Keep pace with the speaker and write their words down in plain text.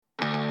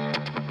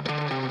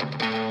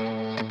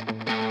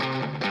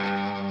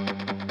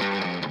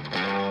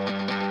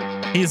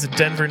He is a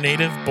Denver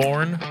native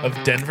born of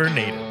Denver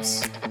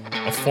natives,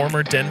 a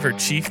former Denver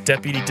Chief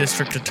Deputy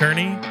District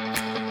Attorney.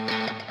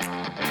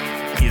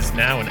 He is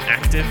now an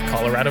active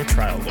Colorado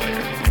trial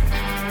lawyer.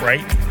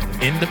 Bright,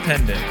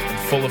 independent,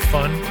 and full of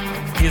fun,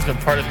 he has been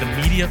part of the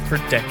media for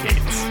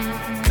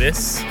decades.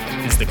 This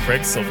is the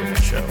Craig Silverman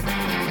Show.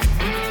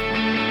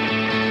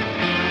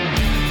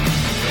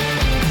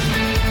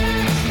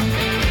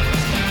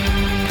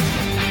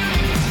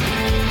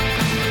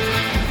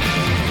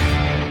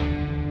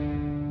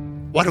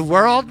 What a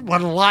world, what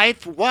a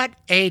life, what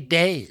a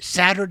day.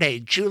 Saturday,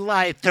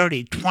 July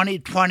 30,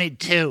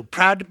 2022.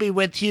 Proud to be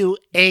with you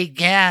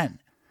again.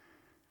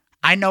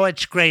 I know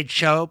it's a great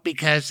show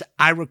because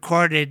I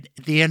recorded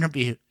the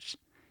interviews.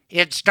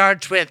 It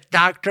starts with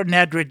Dr.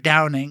 Nedra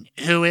Downing,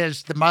 who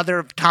is the mother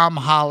of Tom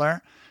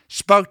Hollar.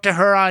 Spoke to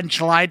her on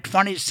July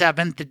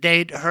 27th, the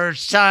date her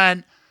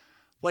son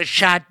was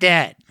shot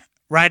dead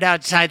right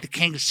outside the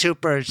King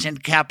Soopers in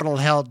Capitol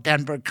Hill,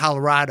 Denver,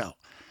 Colorado.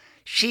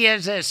 She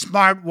is a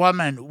smart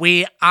woman.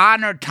 We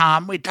honor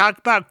Tom. We talk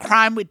about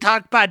crime. We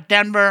talk about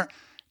Denver,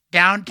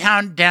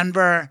 downtown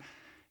Denver.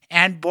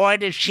 And boy,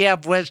 does she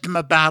have wisdom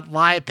about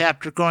life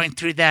after going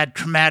through that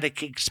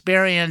traumatic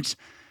experience.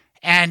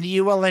 And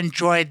you will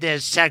enjoy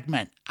this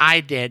segment.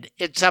 I did.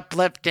 It's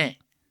uplifting.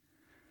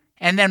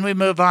 And then we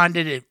move on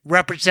to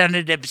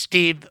Representative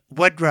Steve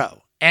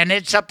Woodrow. And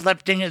it's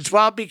uplifting as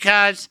well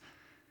because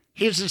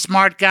he's a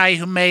smart guy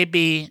who may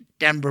be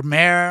Denver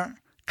mayor,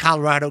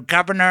 Colorado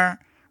governor.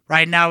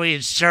 Right now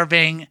he's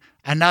serving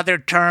another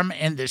term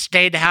in the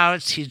State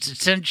House. He's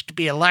cinched to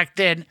be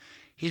elected.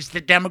 He's the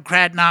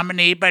Democrat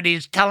nominee, but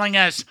he's telling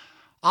us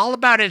all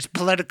about his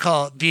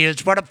political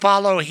views. What a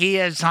follow he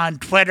is on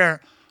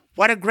Twitter.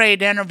 What a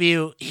great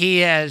interview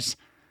he is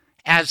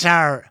as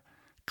our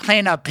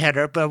cleanup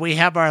hitter. But we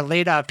have our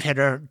leadoff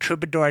hitter,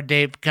 Troubadour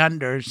Dave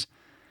Gunders.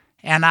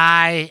 And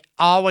I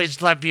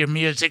always love your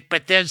music,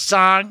 but this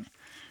song,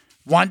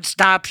 One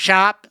Stop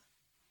Shop,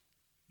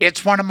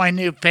 it's one of my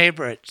new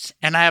favorites,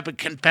 and I have a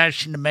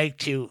confession to make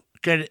to you.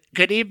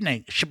 Good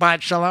evening.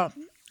 Shabbat Shalom.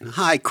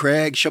 Hi,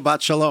 Craig.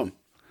 Shabbat Shalom.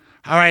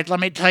 All right,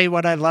 let me tell you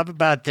what I love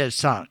about this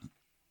song.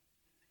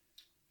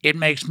 It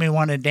makes me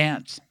want to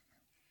dance.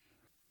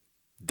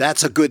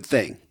 That's a good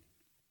thing.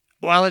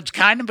 Well, it's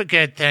kind of a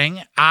good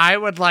thing. I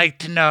would like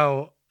to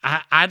know,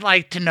 I'd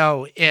like to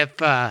know if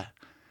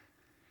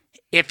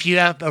you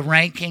have a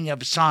ranking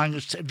of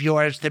songs of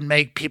yours that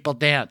make people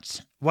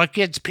dance. What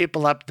gets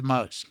people up the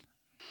most?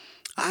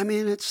 I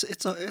mean, it's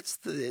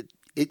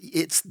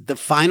the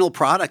final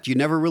product. You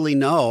never really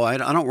know. I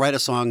don't write a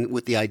song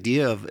with the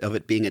idea of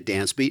it being a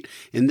dance beat.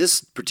 In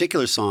this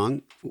particular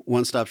song,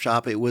 One Stop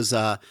Shop, it was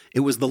the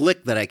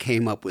lick that I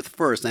came up with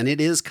first, and it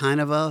is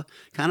kind of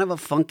a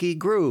funky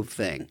groove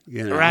thing.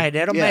 You know? Right,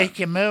 it'll make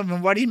you move.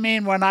 And what do you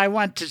mean when I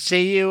went to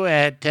see you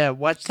at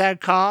what's that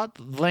called?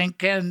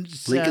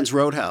 Lincoln's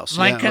Roadhouse.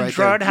 Lincoln's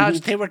right Roadhouse.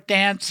 Mm-hmm. They were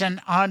dancing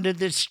onto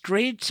the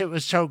streets. It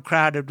was so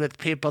crowded with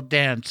people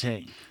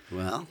dancing.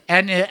 Well,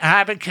 and I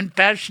have a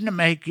confession to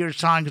make. Your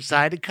song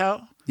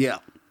Zydeco. Yeah.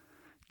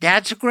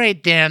 That's a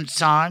great dance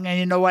song. And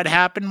you know what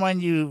happened when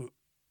you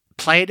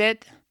played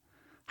it?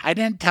 I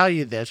didn't tell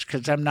you this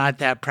because I'm not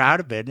that proud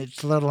of it.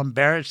 It's a little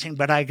embarrassing,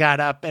 but I got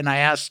up and I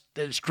asked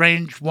a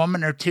strange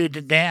woman or two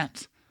to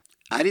dance.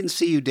 I didn't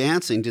see you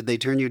dancing. Did they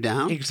turn you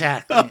down?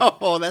 Exactly.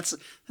 Oh, that's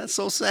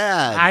so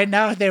sad. I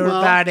know. They were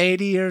about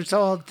 80 years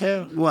old,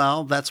 too.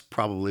 Well, that's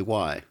probably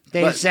why.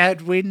 They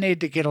said we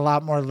need to get a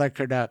lot more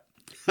liquored up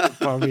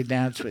before we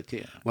dance with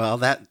you. Well,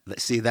 that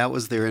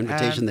was their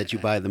invitation, that you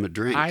buy them a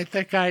drink. I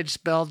think I'd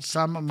spilled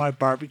some of my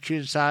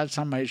barbecue sauce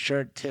on my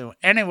shirt, too.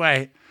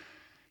 Anyway,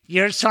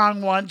 your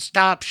song, One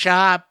Stop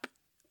Shop,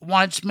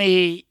 wants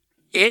me,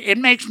 it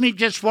makes me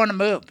just want to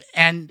move.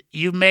 And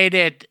you made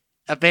it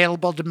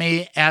available to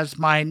me as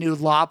my new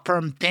law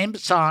firm theme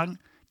song.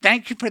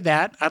 Thank you for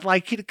that. I'd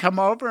like you to come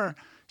over,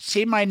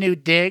 see my new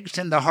digs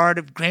in the heart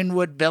of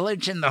Greenwood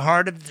Village, in the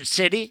heart of the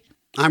city.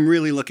 I'm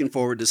really looking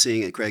forward to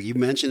seeing it, Craig. You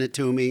mentioned it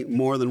to me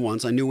more than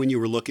once. I knew when you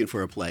were looking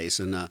for a place,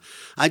 and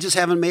I just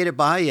haven't made it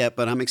by yet,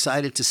 but I'm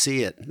excited to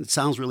see it. It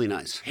sounds really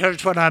nice.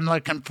 Here's what I'm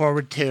looking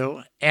forward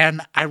to.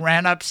 And I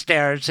ran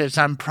upstairs, as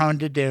I'm prone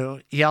to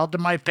do, yelled to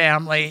my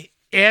family,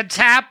 "It's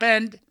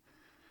happened!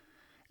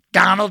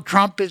 Donald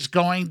Trump is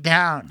going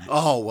down."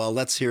 Oh, well,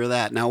 let's hear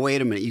that. Now,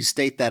 wait a minute. You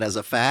state that as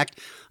a fact.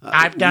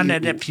 I've done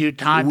it a few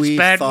times,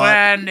 but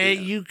when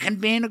you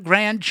convene a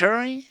grand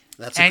jury,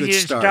 that's a good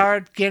start.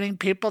 Start getting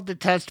people to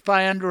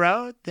testify under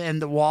oath,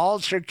 and the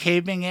walls are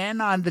caving in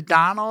on the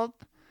Donald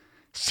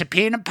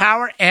subpoena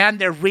power and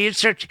their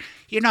research.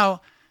 You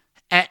know,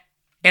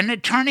 an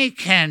attorney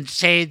can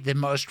say the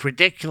most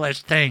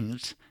ridiculous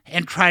things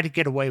and try to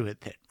get away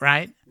with it,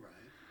 right?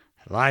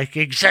 Like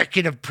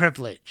executive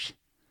privilege.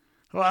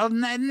 Well,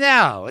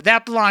 no,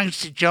 that belongs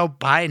to Joe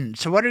Biden.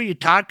 So what are you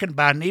talking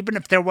about? And even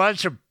if there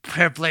was a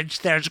privilege,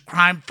 there's a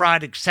crime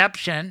fraud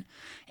exception.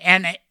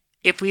 And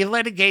if we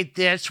litigate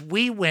this,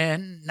 we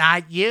win,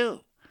 not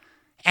you.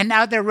 And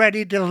now they're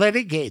ready to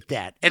litigate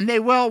that. And they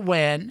will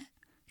win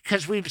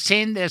because we've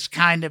seen this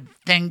kind of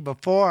thing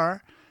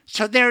before.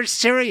 So they're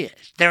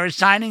serious. They're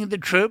assigning the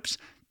troops.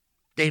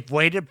 They've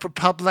waited for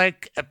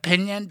public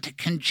opinion to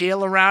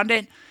congeal around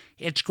it.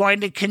 It's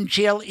going to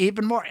congeal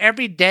even more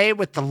every day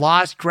with the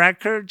lost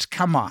records.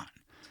 Come on.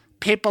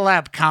 People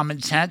have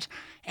common sense.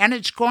 And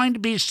it's going to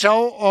be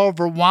so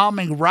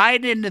overwhelming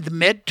right into the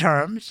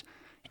midterms.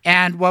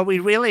 And what we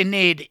really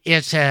need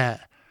is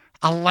a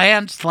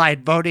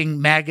landslide voting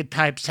MAGA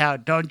types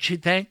out, don't you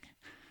think?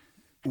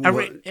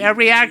 A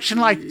reaction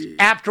like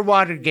after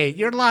Watergate.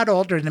 You're a lot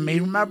older than me.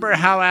 Remember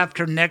how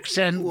after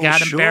Nixon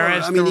got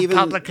embarrassed, the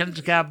Republicans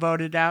got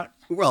voted out?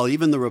 Well,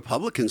 even the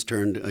Republicans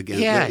turned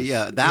against.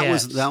 Yes.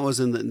 That was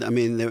in the. I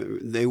mean,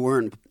 they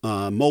weren't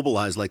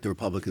mobilized like the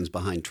Republicans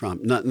behind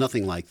Trump.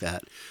 Nothing like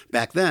that.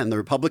 Back then, the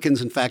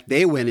Republicans, in fact,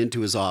 they went into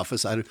his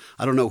office. I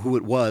don't know who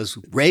it was,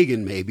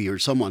 Reagan maybe or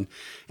someone,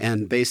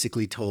 and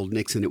basically told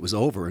Nixon it was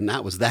over, and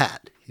that was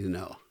that.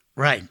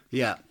 Right.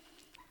 Yeah.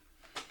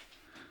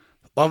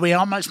 Well, we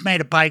almost made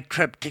a bike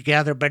trip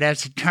together, but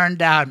as it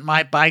turned out,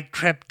 my bike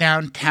trip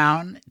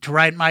downtown to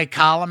write my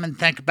column and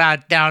think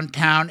about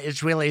downtown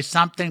is really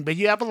something. But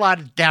you have a lot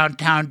of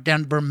downtown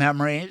Denver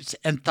memories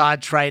and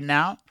thoughts right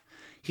now.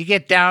 You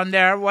get down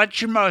there,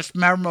 what's your most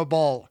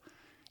memorable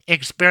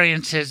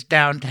experiences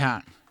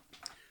downtown?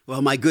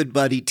 Well, my good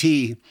buddy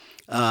T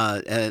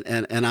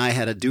and I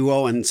had a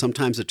duo and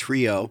sometimes a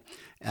trio.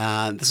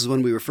 This is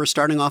when we were first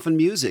starting off in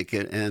music,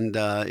 and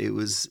it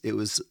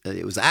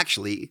was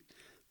actually,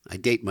 I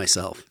date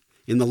myself,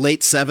 in the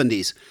late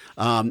 70s.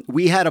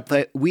 We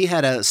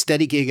had a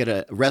steady gig at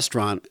a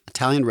restaurant,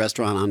 Italian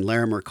restaurant on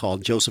Larimer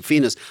called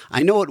Josephina's.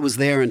 I know it was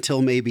there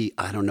until maybe,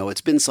 I don't know,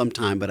 it's been some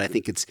time, but I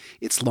think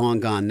it's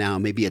long gone now,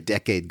 maybe a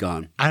decade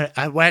gone.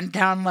 I went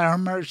down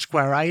Larimer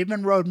Square. I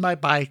even rode my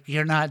bike.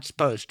 You're not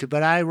supposed to,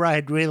 but I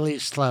ride really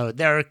slow.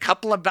 There are a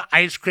couple of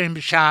ice cream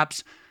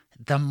shops.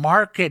 The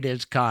market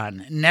is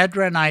gone.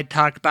 Nedra and I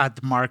talk about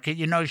the market.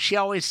 She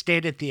always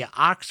stayed at the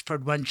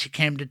Oxford when she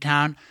came to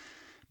town,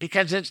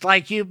 because it's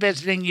like you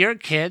visiting your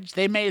kids.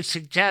 They may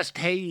suggest,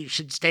 hey, you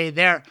should stay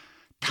there.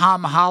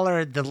 Tom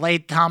Hollar, the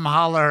late Tom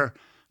Hollar,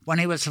 when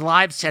he was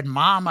alive, said,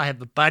 Mom, I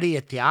have a buddy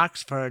at the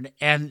Oxford.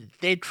 And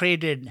they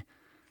treated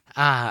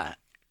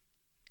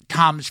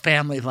Tom's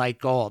family like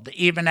gold,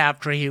 even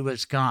after he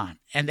was gone.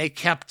 And they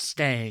kept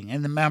staying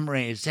in the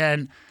memories.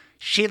 And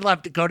she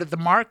loved to go to the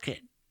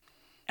market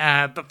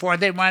before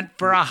they went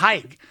for a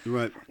hike.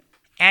 Right.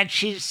 And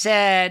she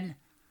said,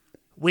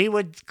 we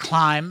would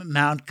climb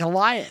Mount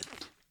Goliath.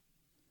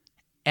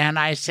 And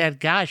I said,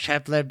 gosh,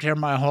 I've lived here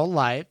my whole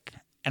life,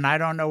 and I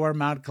don't know where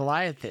Mount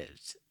Goliath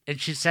is. And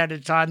she said,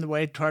 it's on the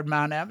way toward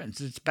Mount Evans.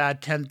 It's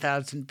about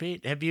 10,000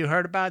 feet. Have you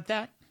heard about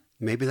that?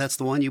 Maybe that's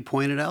the one you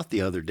pointed out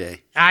the other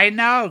day. I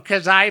know,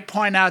 because I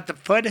point out the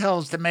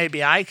foothills that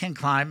maybe I can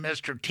climb,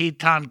 Mr.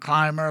 Teton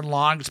Climber,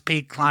 Longs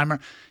Peak Climber.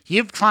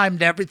 You've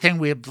climbed everything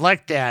we've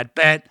looked at,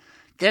 but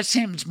this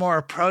seems more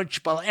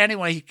approachable.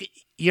 Anyway,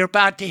 you're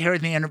about to hear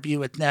the interview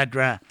with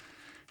Nedra,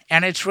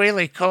 and it's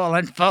really cool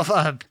and full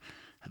of,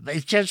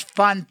 it's just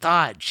fun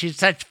thought. She's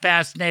such a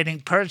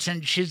fascinating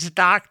person. She's a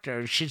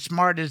doctor. She's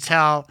smart as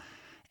hell.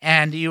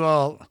 And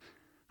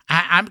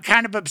I'm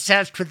kind of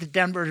obsessed with the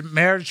Denver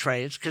mayor's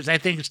race because I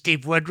think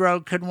Steve Woodrow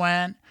could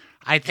win.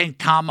 I think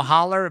Tom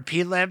Hollar, if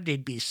he lived,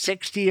 he'd be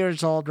 60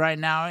 years old right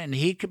now, and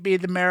he could be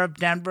the mayor of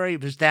Denver. He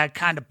was that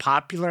kind of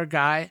popular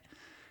guy.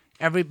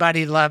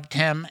 Everybody loved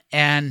him.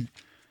 And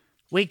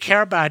we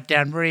care about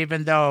Denver,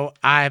 even though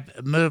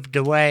I've moved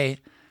away.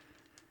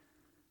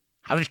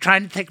 I was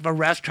trying to think of a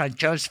restaurant.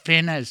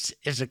 Josephina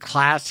is a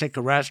classic,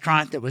 a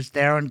restaurant that was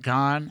there and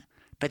gone.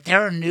 But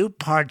there are new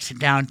parts of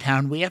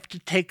downtown. We have to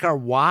take our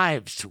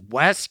wives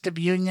west of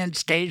Union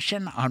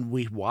Station on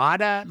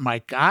Wewata. My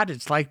God,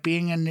 it's like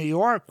being in New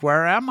York.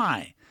 Where am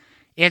I?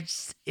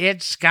 It's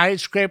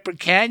skyscraper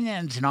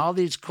canyons and all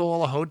these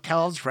cool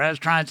hotels,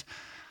 restaurants.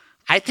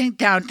 I think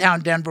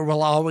downtown Denver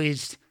will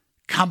always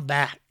come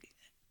back,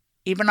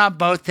 even on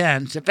both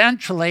ends.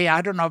 Eventually,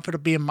 I don't know if it'll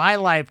be in my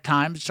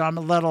lifetime, so I'm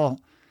a little,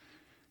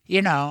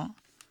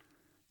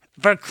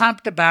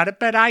 verklempt about it,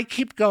 but I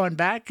keep going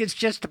back. It's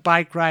just a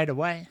bike ride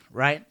away,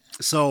 right?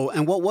 So,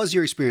 and what was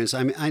your experience?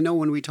 I mean, I know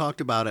when we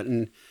talked about it,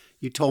 and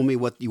you told me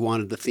what you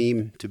wanted the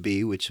theme to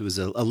be, which was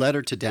a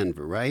letter to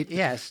Denver, right?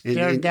 Yes,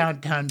 dear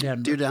downtown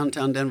Denver. Dear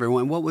downtown Denver.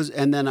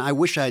 And then I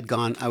wish I had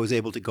gone. I was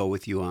able to go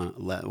with you on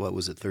what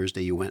was it,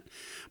 Thursday? You went,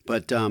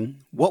 but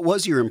what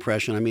was your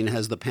impression? I mean,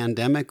 has the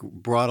pandemic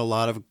brought a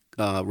lot of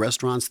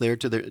restaurants there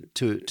to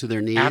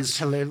their knees?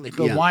 Absolutely,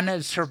 but one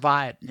has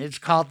survived. It's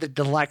called the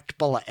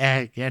Delectable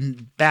Egg,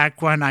 and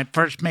back when I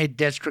first made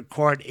District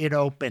Court, it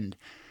opened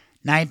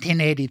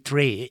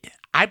 1983.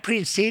 I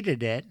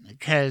preceded it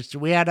because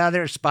we had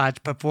other spots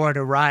before it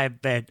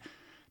arrived, but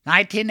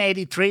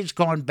 1983 is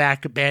going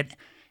back a bit,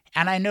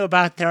 and I knew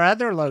about their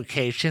other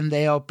location.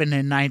 They opened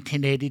in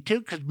 1982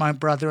 because my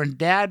brother and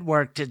dad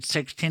worked at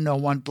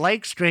 1601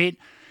 Blake Street,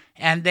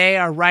 and they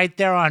are right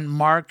there on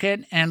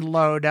Market and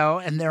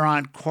Lodo, and they're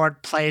on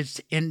Court Place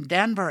in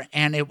Denver.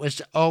 And it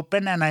was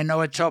open, and I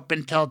know it's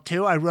open till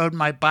 2. I rode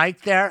my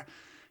bike there,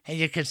 and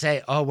you could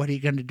say, oh, what are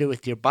you going to do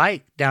with your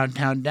bike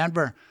downtown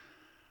Denver?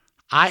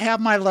 I have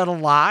my little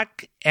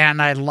lock,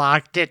 and I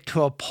locked it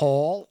to a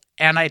pole,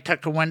 and I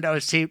took a window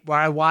seat where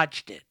I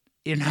watched it,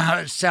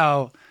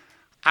 so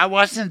I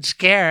wasn't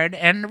scared.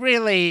 And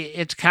really,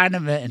 it's kind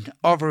of an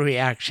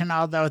overreaction,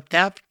 although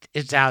theft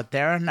is out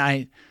there. And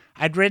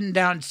I'd ridden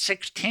down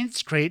 16th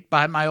Street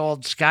by my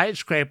old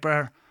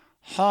skyscraper,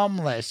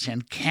 homeless,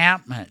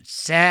 encampment,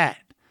 sad.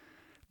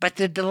 But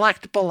the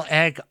Delectable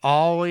Egg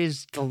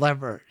always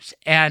delivers.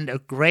 And a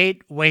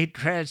great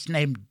waitress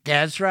named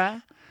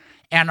Nedra,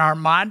 and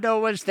Armando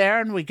was there,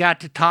 and we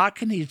got to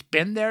talk, and he's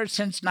been there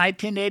since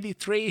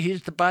 1983.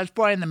 He's the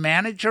busboy, and the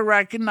manager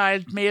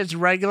recognized me as a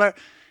regular.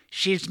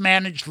 She's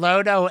managed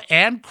Lodo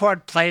and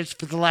Court Place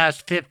for the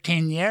last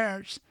 15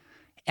 years.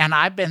 And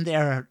I've been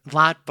there a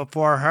lot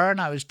before her, and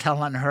I was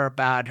telling her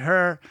about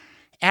her.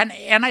 And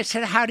I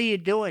said, how do you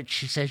do it?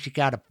 She says, you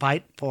got to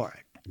fight for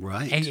it.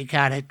 Right. And you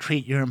got to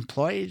treat your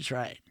employees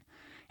right.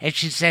 And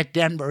she said,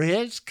 Denver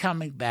is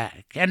coming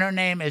back. And her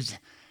name is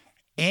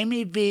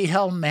Amy V.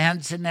 Hill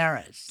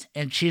Manzanares.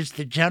 And she's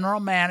the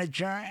general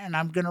manager, and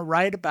I'm going to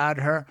write about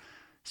her.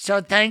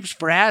 So thanks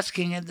for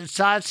asking. And the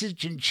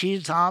sausage and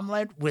cheese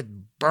omelet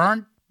with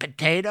burnt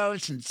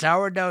potatoes and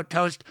sourdough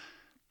toast,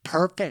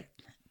 perfect.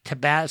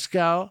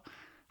 Tabasco.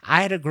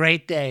 I had a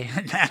great day.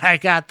 I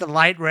got the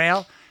light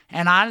rail.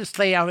 And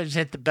honestly, I was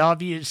at the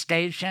Bellevue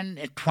station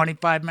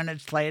 25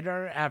 minutes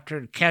later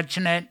after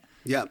catching it.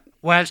 Yep.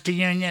 West of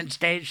Union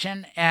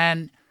Station.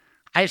 And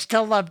I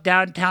still love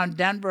downtown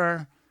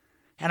Denver.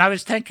 And I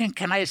was thinking,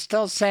 can I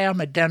still say I'm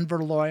a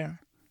Denver lawyer?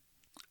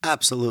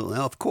 Absolutely.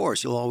 Of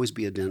course, you'll always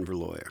be a Denver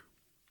lawyer.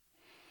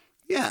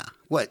 Yeah.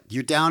 What?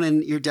 You're down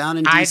in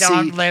DC? I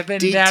don't live in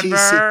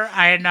Denver.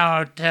 I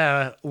know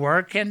to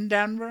work in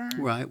Denver.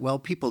 Right. Well,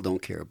 people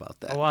don't care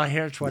about that. Well,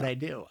 here's what I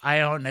do. I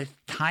own a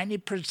tiny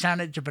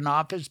percentage of an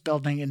office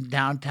building in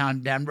downtown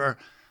Denver.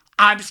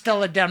 I'm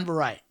still a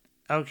Denverite,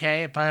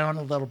 okay, if I own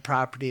a little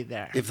property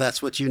there. If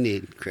that's what you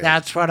need, Craig.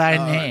 That's what I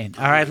need.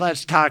 All right,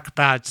 let's talk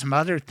about some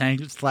other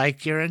things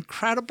like your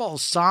incredible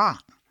song.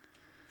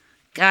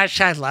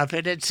 Gosh, I love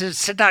it. It's a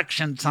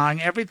seduction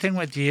song. Everything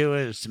with you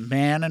is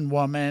man and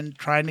woman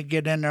trying to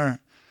get in her.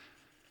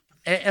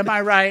 Am I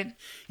right?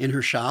 In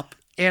her shop?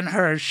 In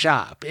her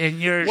shop.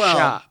 In your well,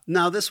 shop.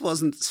 Now, this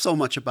wasn't so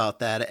much about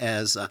that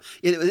as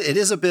it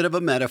is a bit of a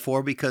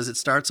metaphor because it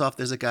starts off,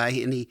 there's a guy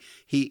and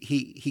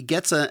he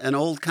gets an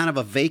old kind of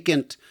a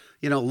vacant,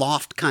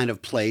 loft kind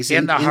of place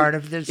in the heart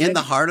of the city. In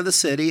the heart of the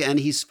city, and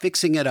he's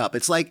fixing it up.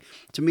 It's like,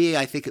 to me,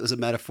 I think it was a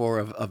metaphor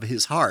of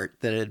his heart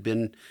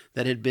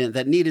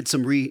that needed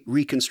some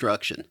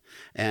reconstruction,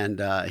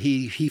 and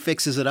he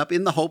fixes it up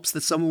in the hopes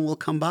that someone will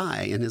come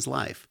by in his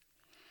life.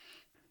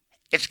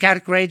 It's got a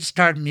great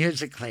start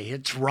musically.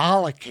 It's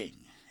rollicking.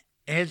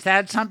 Is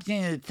that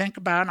something to think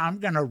about? I'm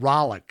going to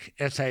rollick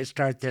as I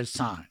start this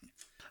song.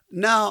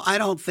 No, I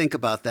don't think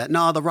about that.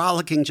 No, the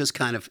rollicking just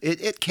kind of,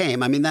 it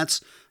came. I mean,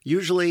 that's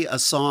usually a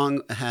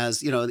song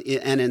has,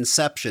 an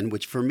inception,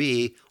 which for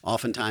me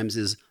oftentimes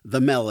is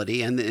the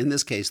melody. And in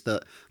this case,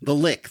 the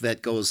lick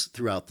that goes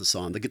throughout the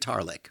song, the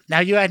guitar lick. Now,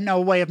 you had no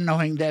way of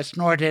knowing this,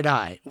 nor did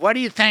I. What do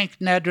you think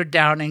Nedra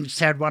Downing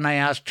said when I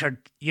asked her,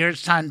 your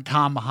son,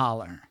 Tom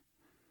Hollar?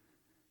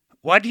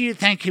 What do you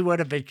think he would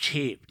have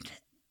achieved?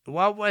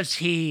 What was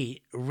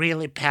he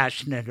really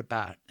passionate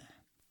about?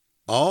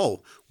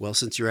 Oh, well,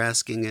 since you're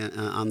asking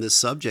on this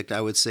subject, I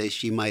would say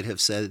she might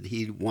have said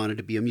he wanted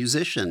to be a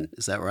musician.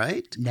 Is that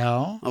right?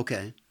 No.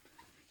 Okay.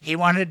 He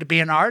wanted to be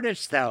an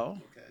artist, though.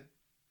 Okay.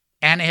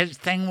 And his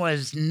thing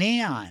was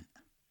neon.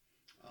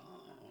 Oh.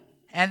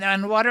 And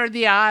then what are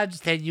the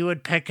odds that you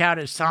would pick out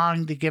a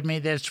song to give me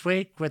this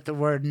week with the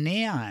word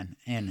neon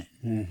in it?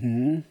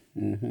 Mm-hmm.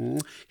 Mm-hmm.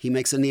 He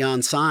makes a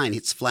neon sign.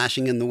 It's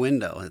flashing in the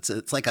window.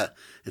 It's like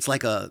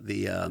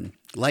the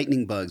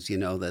lightning bugs,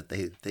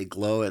 that they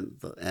glow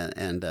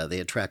and they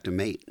attract a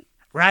mate.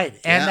 Right.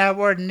 And that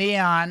word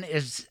neon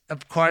is,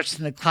 of course,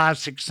 in the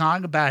classic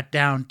song about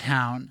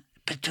downtown,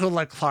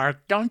 Petula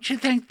Clark. Don't you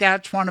think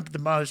that's one of the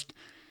most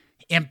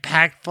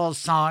impactful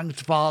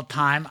songs of all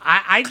time?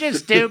 I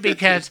just do,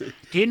 because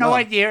do you know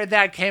what year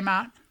that came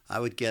out?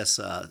 I would guess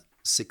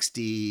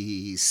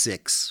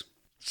 66.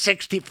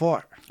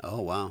 64.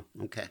 Oh, wow.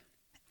 Okay.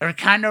 Or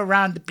kind of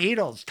around the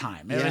Beatles'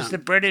 time. It was the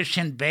British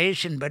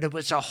invasion, but it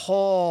was a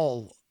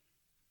whole...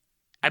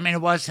 I mean,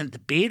 it wasn't the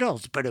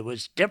Beatles, but it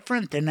was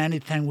different than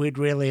anything we'd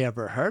really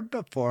ever heard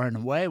before in a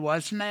way,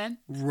 wasn't it?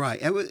 Right.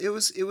 It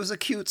was a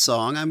cute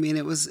song. I mean,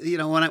 it was,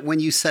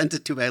 when you sent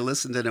it to me, I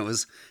listened and it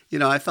was,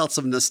 I felt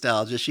some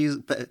nostalgia.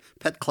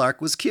 Pet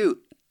Clark was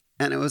cute,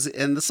 and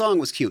the song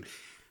was cute.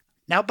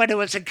 No, but it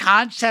was a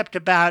concept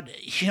about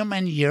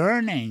human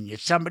yearning,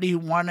 somebody who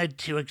wanted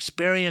to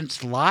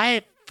experience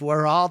life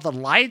where all the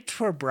lights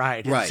were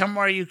bright, and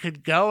somewhere you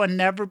could go and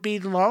never be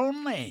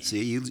lonely.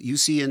 See, you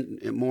see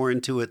more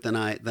into it than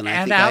I think I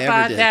ever did. And how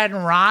about that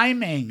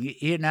rhyming,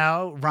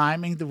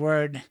 rhyming the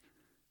word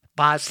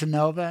bossa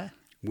nova?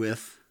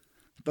 With?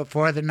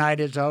 Before the night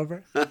is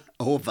over?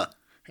 Over.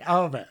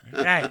 Over,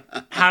 right.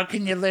 How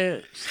can you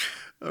lose?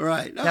 All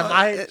right. The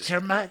lights are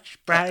much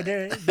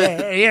brighter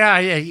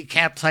there. You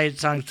can't play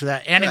songs to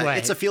that. Anyway. Right.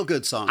 It's a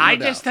feel-good song, no I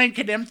doubt. just think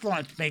it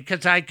influenced me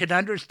because I could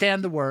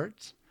understand the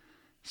words.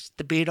 It's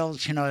the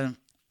Beatles,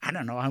 I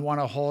don't know, I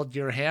want to hold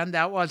your hand.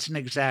 That wasn't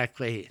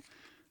exactly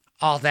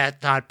all that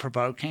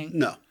thought-provoking.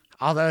 No.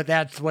 Although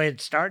that's the way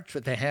it starts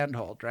with a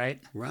handhold, right?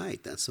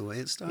 Right. That's the way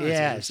it starts.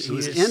 Yes. It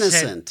was you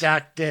innocent.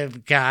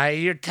 Seductive guy.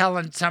 You're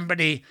telling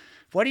somebody,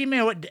 what do you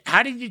mean?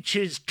 How did you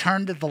choose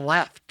turn to the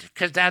left?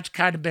 Because that's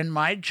kind of been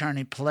my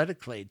journey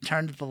politically.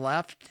 Turn to the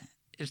left?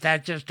 Is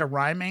that just a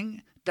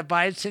rhyming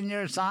device in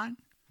your song?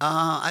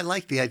 I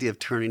like the idea of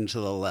turning to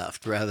the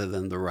left rather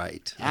than the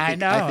right. I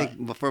know. I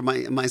think for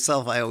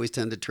myself, I always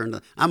tend to turn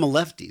to... I'm a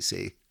lefty,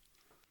 see?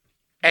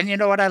 And you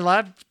know what I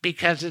love?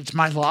 Because it's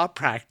my law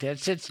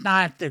practice. It's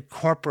not the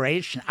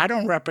corporation. I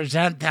don't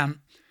represent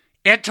them.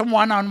 It's a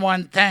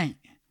one-on-one thing.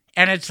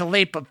 And it's a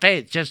leap of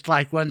faith, just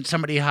like when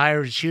somebody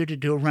hires you to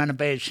do a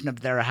renovation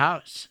of their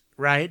house,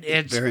 right?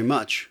 It's very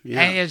much,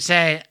 yeah. And you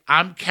say,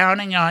 I'm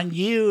counting on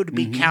you to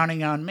be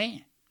counting on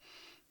me.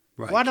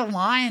 Right. What a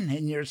line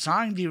in your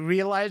song. Do you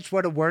realize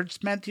what a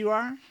wordsmith you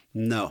are?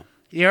 No.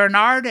 You're an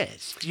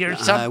artist. You're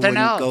something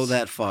else. I wouldn't go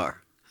that far.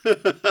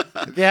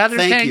 The other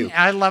Thank thing you.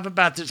 I love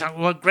about this song,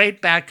 well,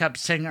 great backup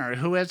singer.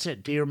 Who is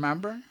it? Do you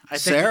remember?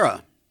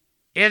 Sarah.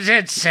 Is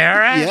it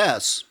Sarah?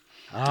 Yes.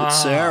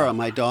 It's Sarah,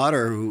 my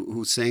daughter,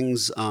 who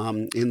sings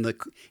in the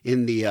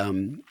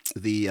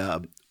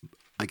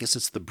I guess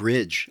it's the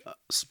bridge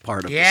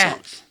part of the song.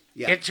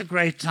 Yeah. It's a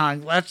great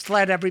song. Let's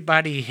let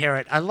everybody hear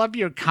it. I love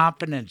your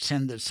confidence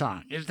in the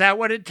song. Is that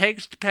what it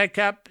takes to pick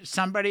up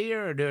somebody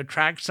or to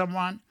attract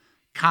someone?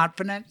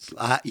 Confidence?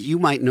 You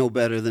might know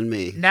better than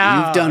me.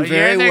 No, you've done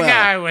very well. You're the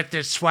guy with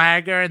the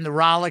swagger and the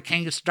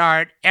rollicking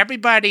start.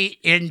 Everybody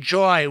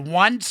enjoy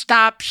One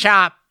Stop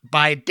Shop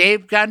by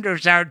Dave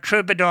Gunders, our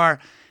troubadour,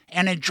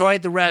 and enjoy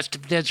the rest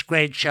of this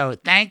great show.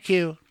 Thank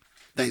you.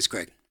 Thanks,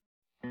 Craig.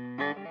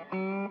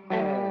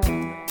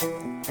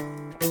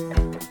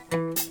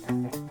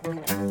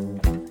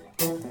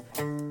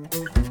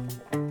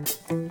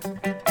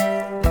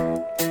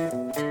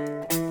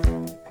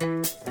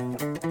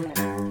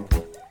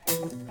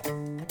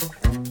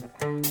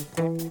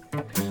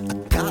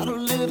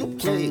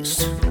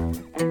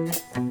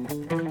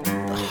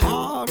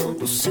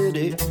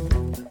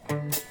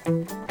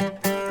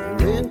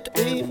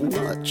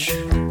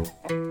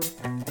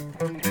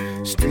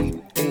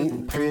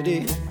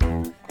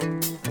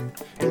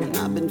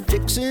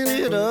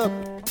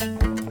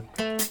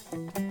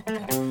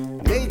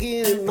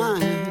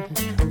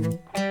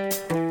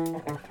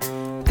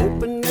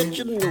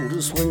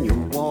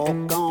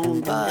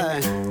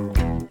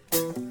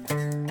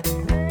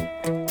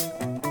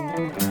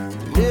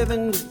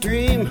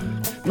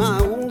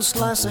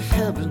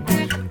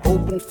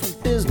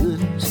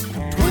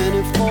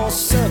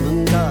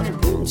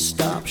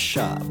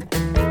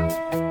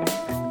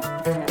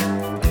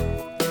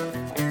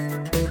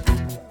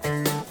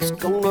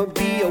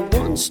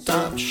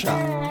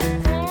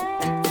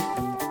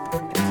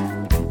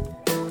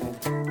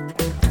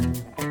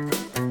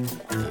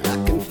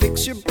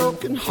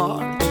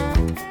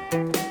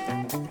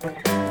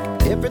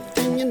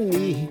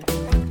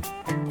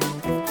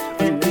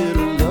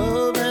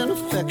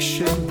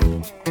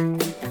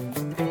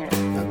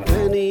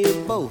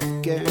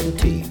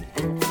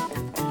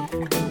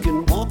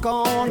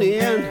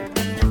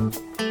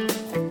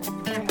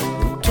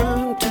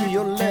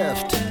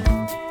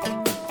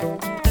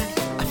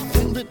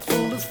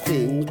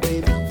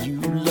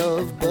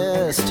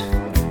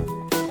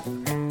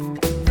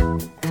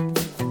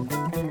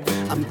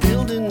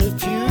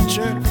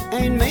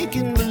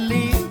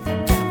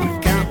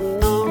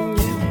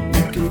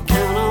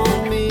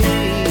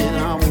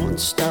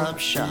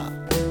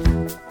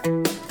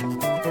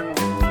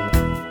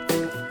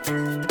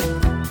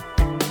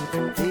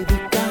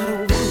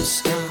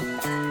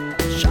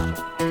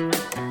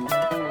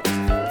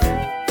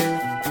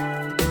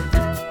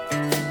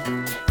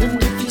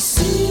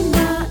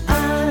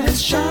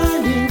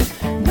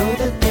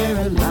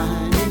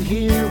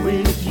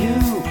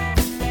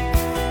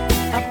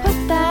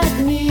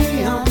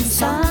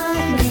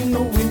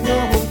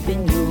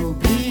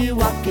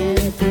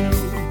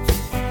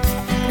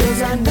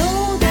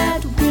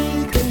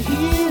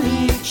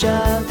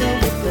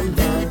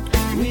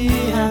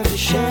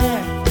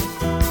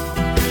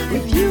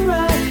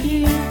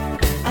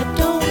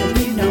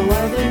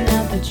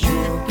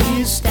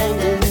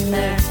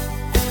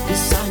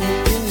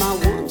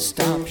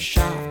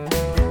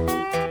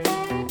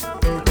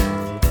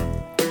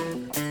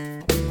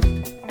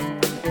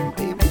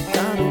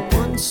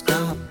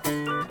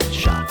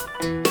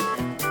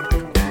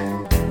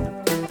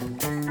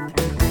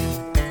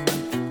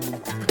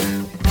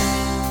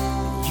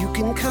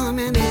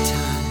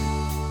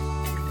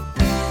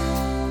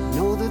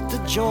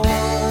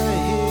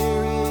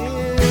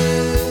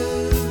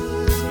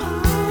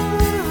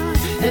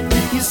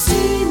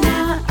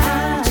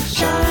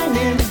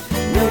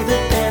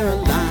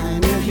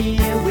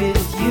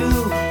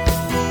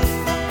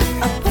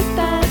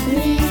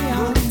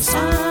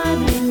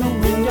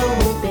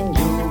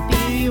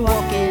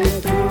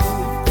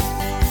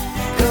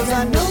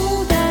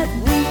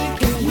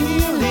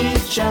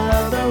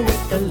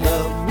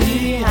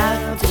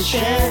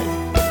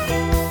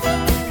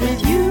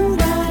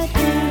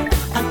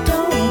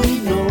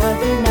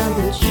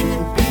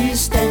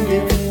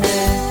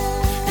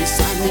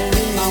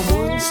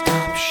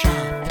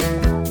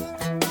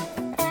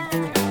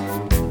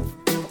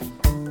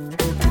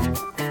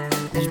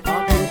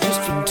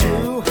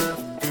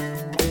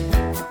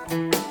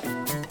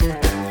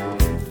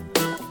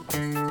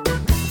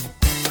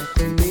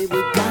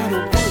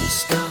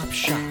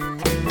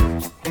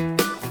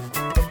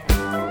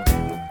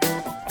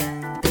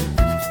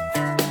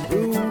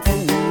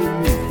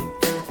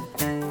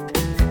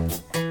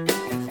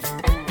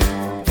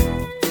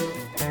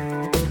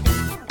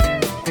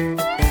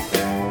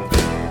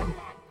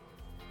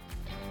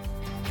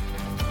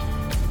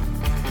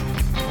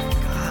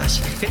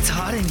 It's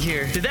hot in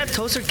here. Did that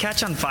toaster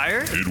catch on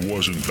fire? It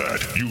wasn't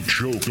that. You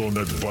choked on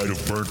that bite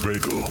of burnt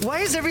bagel.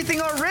 Why is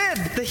everything all red?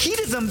 The heat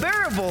is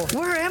unbearable.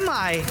 Where am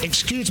I?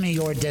 Excuse me,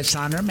 Your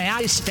Dishonor. May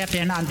I step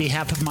in on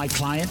behalf of my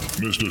client?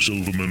 Mr.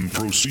 Silverman,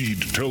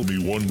 proceed. Tell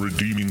me one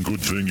redeeming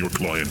good thing your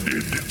client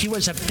did. He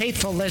was a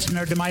faithful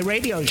listener to my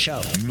radio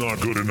show.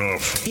 Not good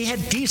enough. He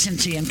had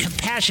decency and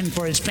compassion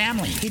for his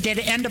family. He did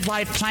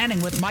end-of-life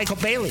planning with Michael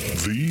Bailey.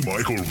 The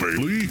Michael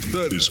Bailey?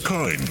 That is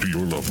kind to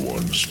your loved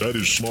ones. That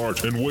is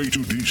smart and way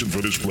too decent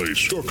for this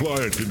place. Your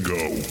client can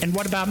go. And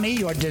what about me,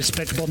 Your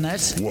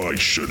Despicableness? Why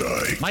should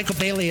I? Michael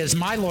Bailey is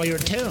my lawyer,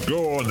 too.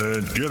 Go on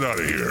then. Get out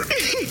of here.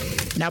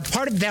 Now,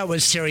 part of that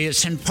was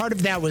serious and part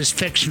of that was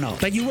fictional.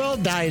 But you will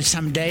die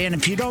someday, and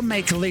if you don't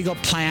make a legal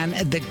plan,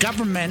 the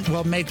government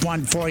will make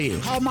one for you.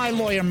 Call my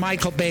lawyer,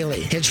 Michael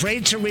Bailey. His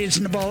rates are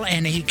reasonable,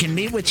 and he can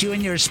meet with you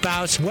and your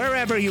spouse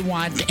wherever you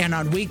want and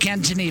on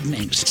weekends and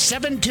evenings.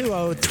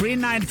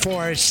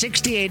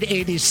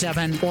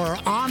 720-394-6887 or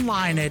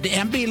online at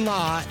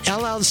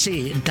mblawllc.com.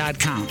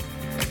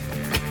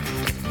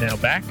 Now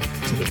back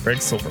to the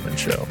Craig Silverman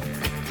Show.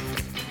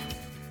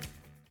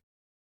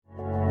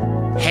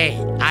 Hey,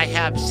 I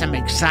have some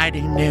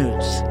exciting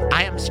news.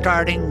 I am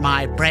starting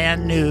my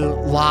brand new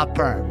law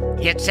firm.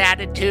 Its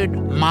attitude,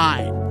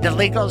 mine. The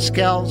legal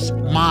skills,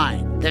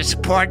 mine. The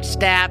support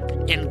staff,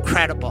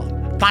 incredible.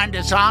 Find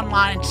us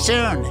online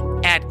soon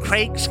at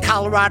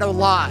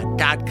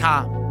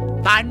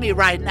craigscoloradolaw.com. Find me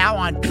right now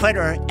on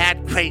Twitter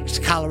at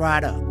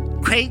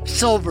craigscolorado. Craig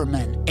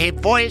Silverman, a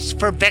voice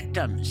for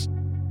victims.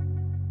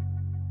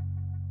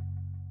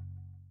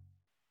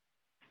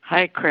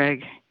 Hi,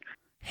 Craig.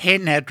 Hey,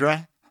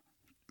 Nedra.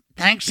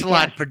 Thanks a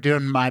lot for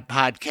doing my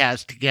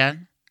podcast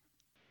again.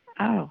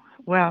 Oh,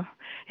 well,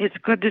 it's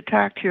good to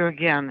talk to you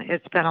again.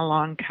 It's been a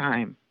long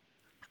time.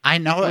 I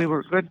know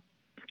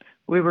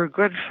we were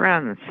good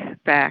friends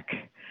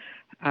back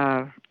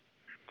 30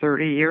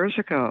 years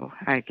ago,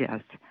 I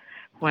guess,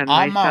 when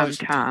my son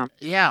Tom.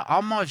 Yeah,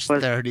 almost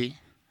 30.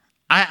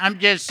 I'm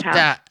just,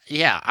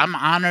 I'm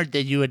honored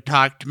that you would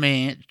talk to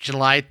me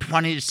July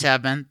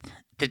 27th,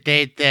 the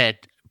date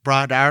that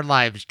brought our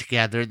lives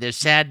together, the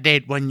sad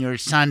date when your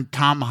son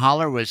Tom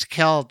Hollar was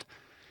killed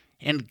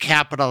in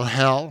Capitol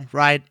Hill,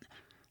 right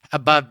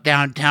above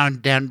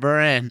downtown Denver,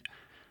 and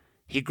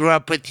he grew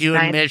up with you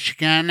in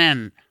Michigan,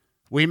 and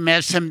we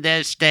miss him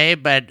this day,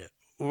 but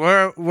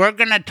we're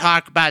going to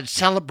talk about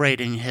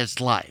celebrating his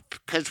life,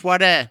 because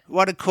what a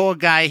cool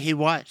guy he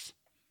was.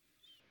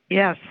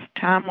 Yes,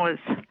 Tom was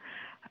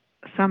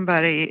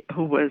somebody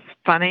who was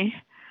funny,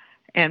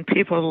 and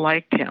people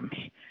liked him.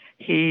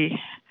 He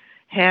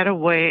had a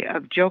way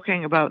of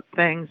joking about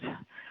things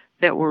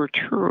that were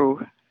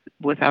true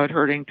without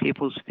hurting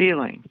people's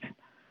feelings.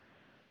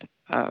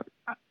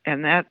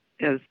 And that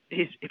is,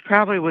 he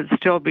probably would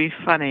still be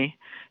funny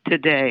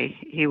today.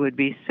 He would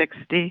be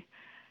 60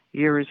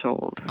 years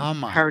old. Oh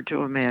my. Hard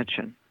to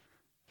imagine.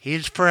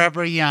 He's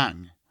forever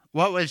young.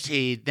 What was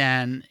he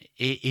then?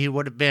 He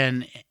would have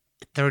been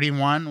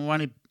 31 when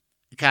he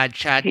got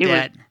shot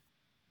dead?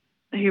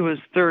 He was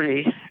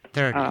 30.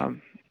 30.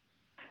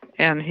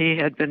 And he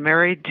had been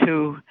married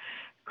to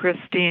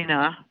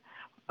Christina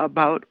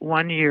about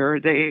 1 year.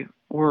 They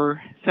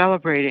were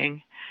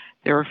celebrating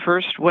their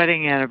first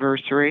wedding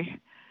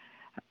anniversary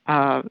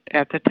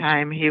at the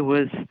time he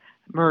was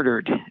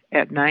murdered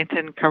at 9th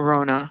and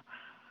Corona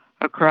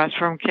across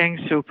from King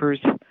Soopers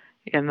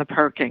in the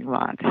parking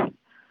lot.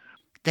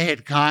 They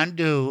had gone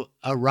to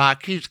a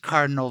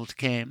Rockies-Cardinals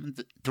game.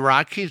 The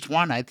Rockies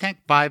won, I think,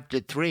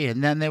 5-3,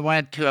 and then they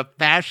went to a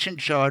fashion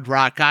show at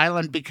Rock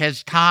Island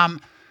because Tom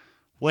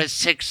was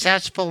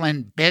successful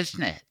in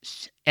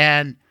business.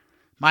 And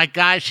my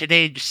gosh, at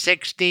age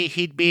 60,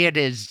 he'd be at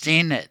his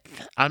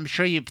zenith. I'm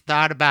sure you've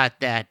thought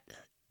about that,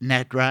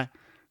 Nedra.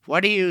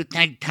 What do you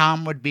think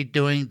Tom would be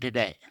doing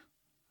today?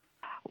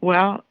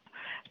 Well,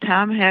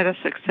 Tom had a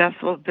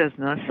successful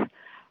business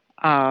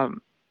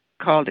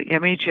called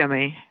Gimme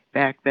Jimmy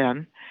back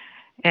then,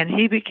 and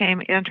he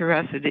became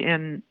interested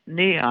in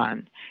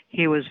neon.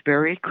 He was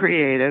very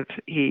creative.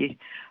 He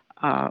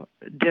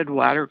did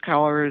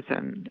watercolors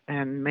and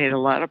made a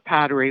lot of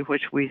pottery,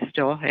 which we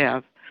still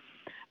have.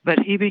 But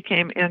he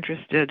became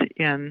interested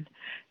in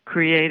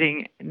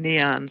creating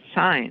neon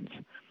signs.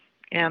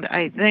 And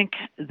I think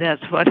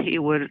that's what he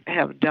would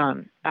have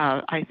done.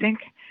 I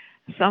think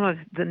some of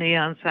the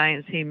neon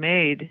signs he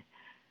made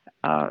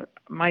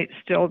might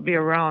still be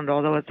around,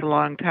 although it's a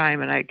long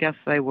time, and I guess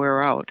they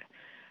wear out.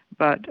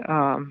 But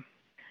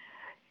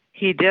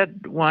he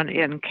did one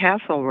in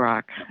Castle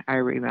Rock, I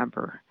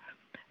remember.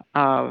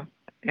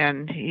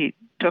 And he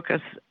took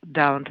us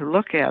down to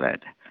look at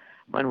it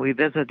when we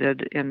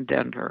visited in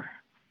Denver.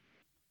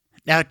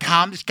 Now,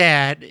 Tom's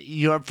dad,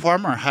 your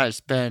former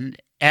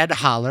husband, Ed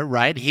Hollar,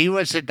 right? He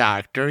was a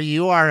doctor.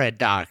 You are a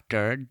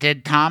doctor.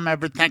 Did Tom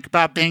ever think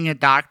about being a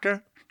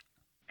doctor?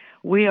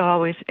 We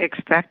always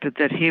expected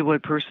that he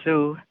would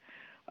pursue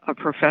a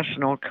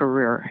professional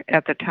career.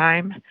 At the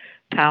time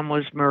Tom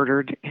was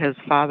murdered, his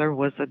father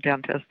was a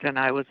dentist and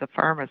I was a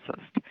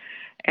pharmacist.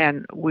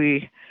 And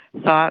we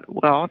thought,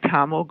 well,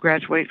 Tom will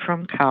graduate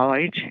from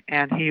college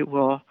and he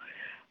will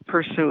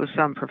pursue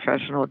some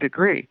professional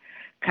degree.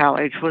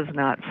 College was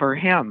not for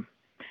him.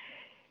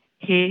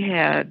 He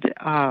had...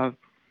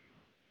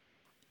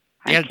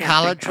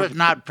 college was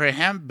not for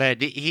him,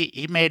 but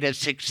he made a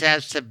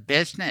success of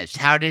business.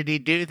 How did he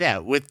do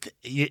that? With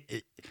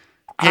good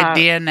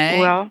DNA?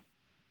 Well,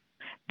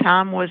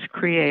 Tom was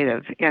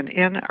creative. And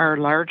in our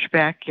large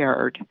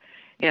backyard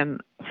in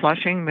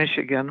Flushing,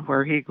 Michigan,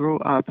 where he grew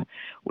up,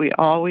 we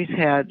always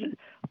had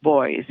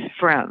boys,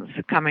 friends,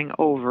 coming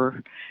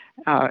over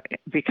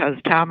because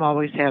Tom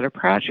always had a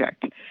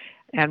project.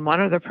 And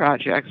one of the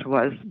projects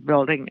was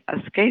building a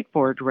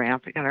skateboard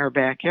ramp in our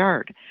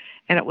backyard.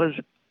 And it was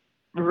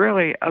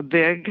really a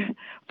big,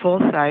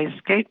 full-size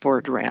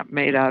skateboard ramp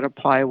made out of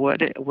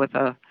plywood with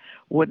a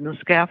wooden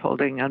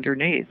scaffolding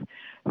underneath.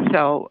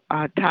 So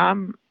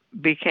Tom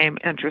became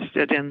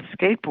interested in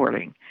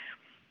skateboarding.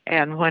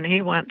 And when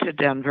he went to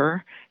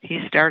Denver,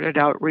 he started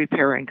out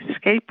repairing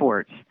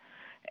skateboards.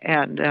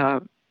 And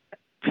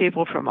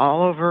people from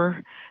all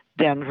over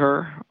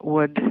Denver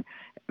would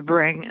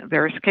bring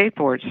their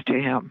skateboards to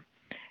him.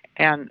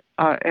 And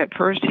at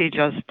first he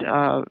just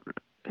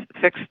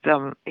fixed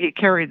them. He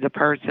carried the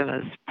parts in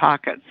his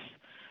pockets,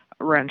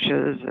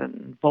 wrenches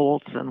and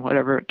bolts and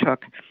whatever it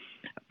took.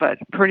 But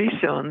pretty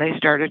soon they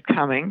started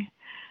coming,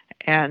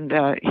 and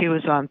he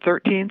was on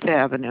 13th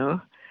Avenue,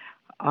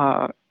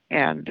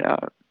 and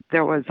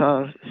there was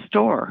a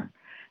store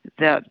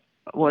that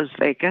was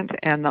vacant,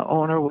 and the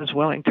owner was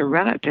willing to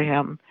rent it to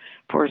him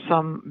for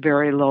some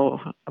very low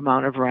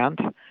amount of rent,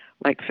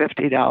 like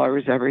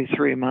 $50 every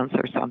 3 months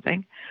or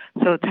something.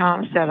 So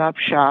Tom set up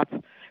shop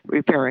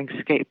repairing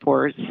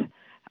skateboards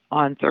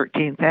on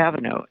 13th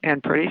Avenue,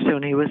 and pretty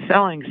soon he was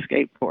selling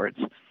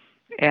skateboards,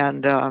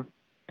 and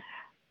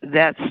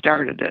that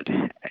started it.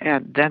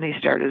 And then he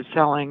started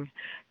selling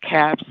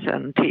caps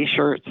and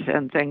T-shirts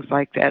and things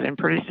like that, and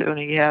pretty soon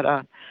he had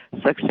a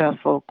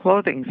successful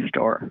clothing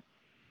store.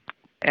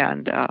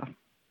 And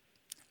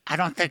I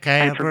don't think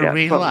I ever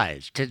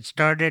realized it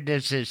started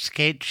as a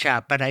skate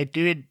shop, but I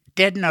did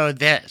know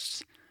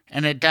this,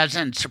 and it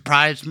doesn't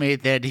surprise me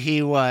that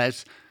he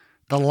was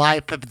the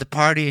life of the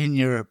party in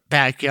your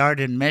backyard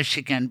in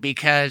Michigan,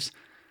 because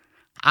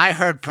I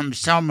heard from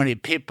so many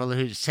people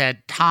who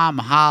said Tom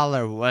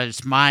Hollar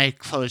was my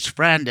close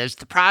friend. As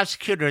the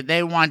prosecutor,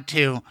 they want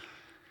to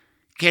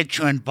get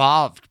you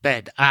involved,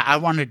 but I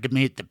wanted to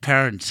meet the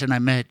parents, and I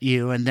met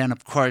you, and then,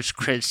 of course,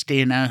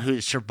 Christina,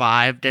 who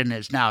survived and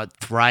is now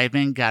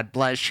thriving. God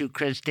bless you,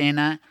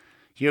 Christina.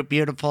 Your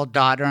beautiful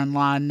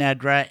daughter-in-law,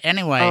 Nedra.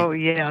 Anyway. Oh,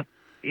 yeah.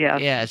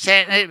 Yes.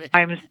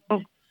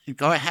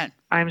 Go ahead.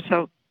 I'm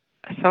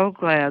so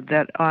glad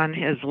that on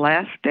his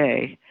last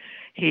day,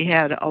 he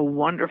had a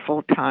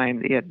wonderful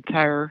time the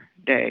entire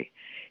day.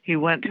 He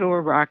went to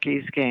a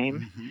Rockies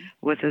game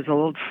with his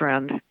old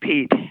friend,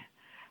 Pete,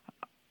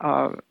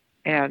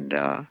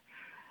 and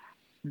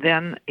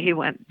then he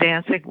went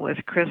dancing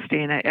with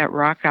Christina at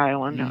Rock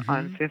Island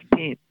on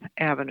 15th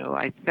Avenue,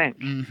 I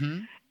think.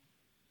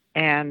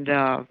 And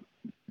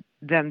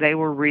then they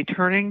were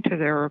returning to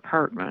their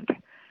apartment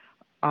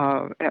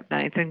at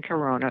 9th and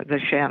Corona, the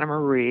Shanna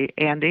Marie.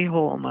 Andy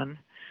Holman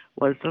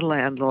was the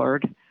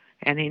landlord,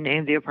 and he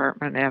named the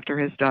apartment after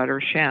his daughter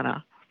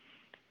Shanna.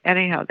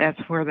 Anyhow, that's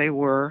where they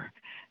were.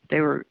 They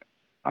were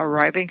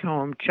arriving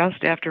home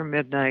just after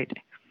midnight,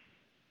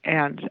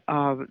 and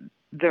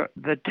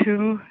the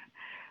two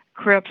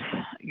Crips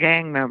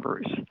gang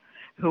members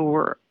who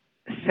were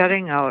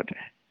setting out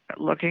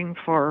looking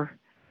for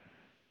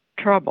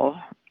trouble,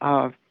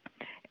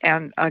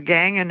 and a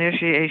gang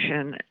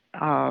initiation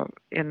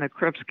in the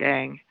Crips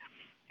gang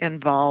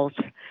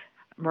involved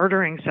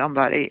murdering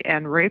somebody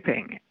and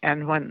raping.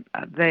 And when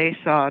they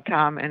saw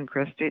Tom and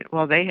Christy,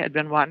 well, they had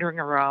been wandering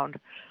around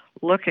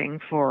looking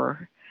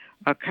for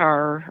a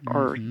car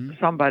or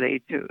somebody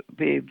to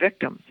be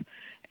victims.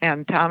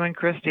 And Tom and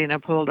Christina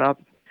pulled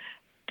up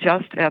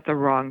just at the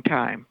wrong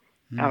time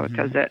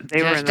because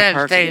they were in the parking lot.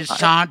 Just as they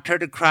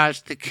sauntered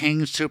across the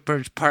King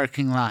Soopers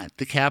parking lot,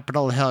 the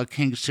Capitol Hill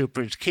King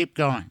Soopers. Keep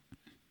going.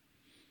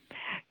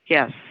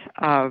 Yes.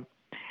 Tom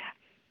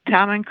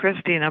and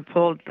Christina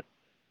pulled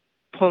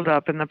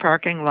up in the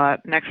parking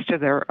lot next to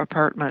their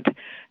apartment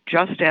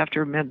just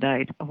after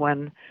midnight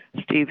when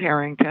Steve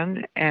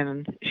Harrington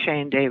and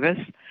Shane Davis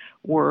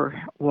were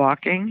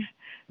walking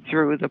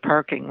through the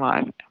parking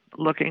lot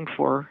looking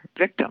for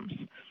victims.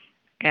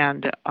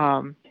 And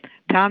Tom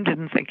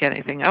didn't think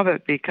anything of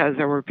it because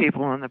there were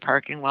people in the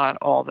parking lot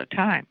all the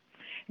time.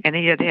 And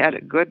he had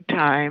a good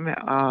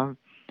time.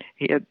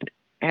 He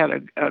had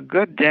a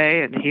good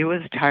day, and he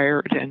was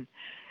tired. And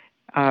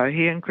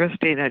he and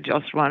Christina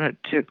just wanted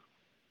to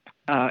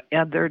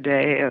end their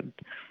day. And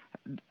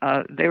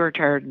they were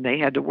tired, and they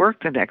had to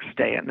work the next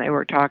day. And they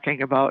were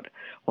talking about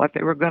what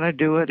they were going to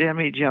do at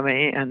Emmy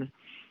Jimmy. And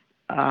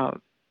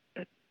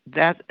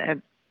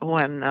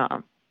when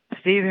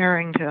Steve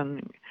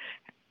Harrington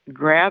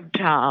grabbed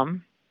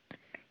Tom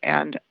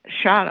and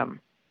shot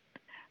him,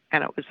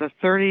 and it was a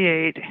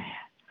 .38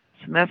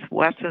 Smith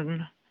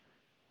Wesson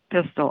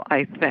pistol,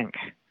 I think,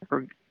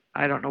 or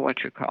I don't know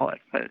what you call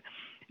it, but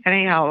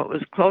anyhow, it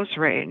was close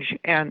range,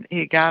 and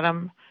he got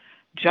him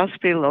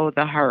just below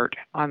the heart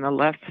on the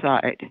left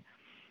side.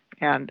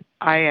 And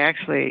I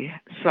actually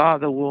saw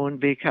the wound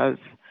because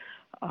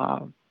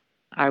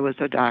I was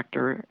a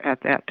doctor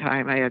at that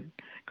time. I had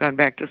gone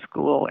back to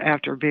school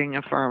after being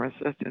a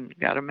pharmacist and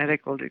got a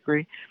medical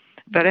degree.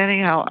 But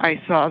anyhow,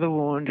 I saw the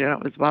wound, and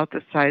it was about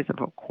the size of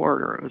a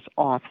quarter. It was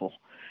awful.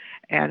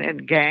 And in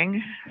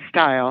gang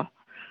style,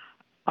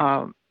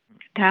 Tom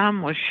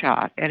was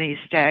shot, and he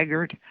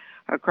staggered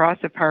across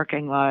the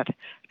parking lot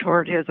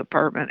toward his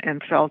apartment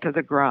and fell to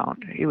the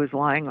ground. He was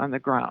lying on the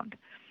ground.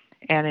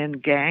 And in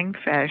gang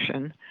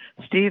fashion,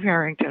 Steve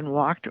Harrington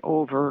walked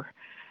over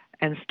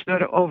and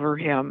stood over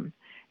him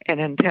and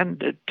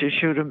intended to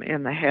shoot him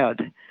in the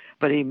head,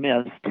 but he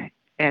missed,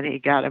 and he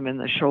got him in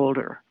the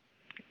shoulder,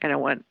 and it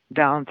went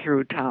down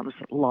through Tom's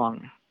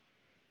lung.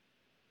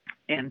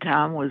 And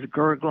Tom was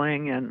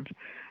gurgling and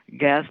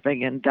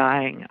gasping and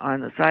dying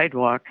on the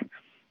sidewalk,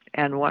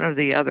 and one of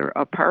the other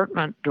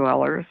apartment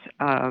dwellers,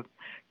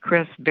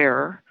 Chris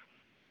Bear,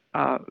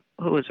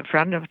 who was a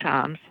friend of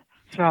Tom's,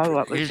 saw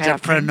what was happening. He's a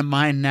friend of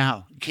mine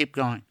now. Keep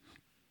going.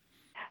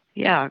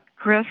 Yeah,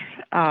 Chris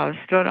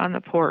stood on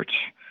the porch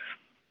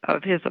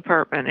of his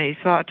apartment, and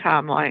he saw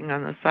Tom lying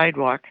on the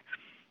sidewalk,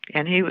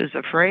 and he was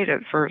afraid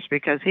at first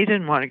because he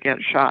didn't want to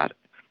get shot.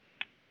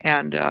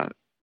 And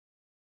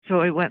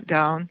so he went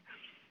down,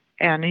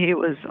 and he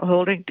was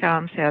holding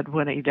Tom's head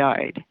when he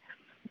died.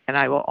 And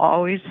I will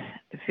always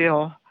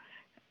feel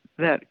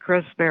that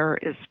Chris Bear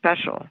is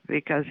special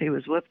because he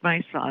was with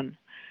my son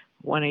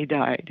when he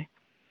died.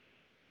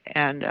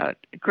 And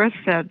Chris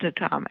said to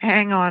Tom,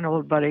 "Hang on,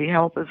 old buddy,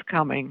 help is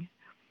coming."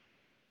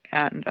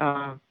 And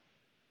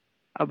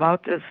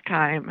about this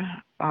time,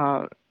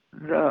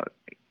 the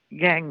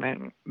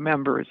gang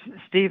members,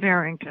 Steve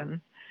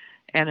Harrington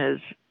and his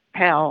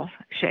pal,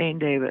 Shane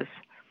Davis,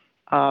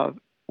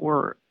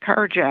 were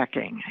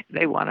carjacking.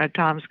 They wanted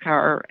Tom's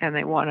car, and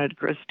they wanted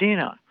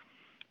Christina,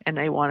 and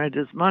they wanted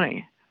his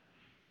money.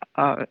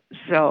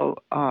 So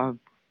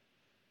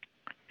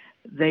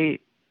they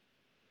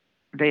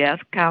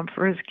asked Tom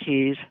for his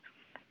keys,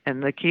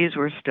 and the keys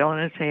were still in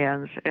his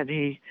hands,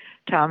 and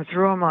Tom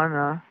threw them on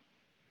the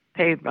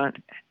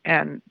pavement,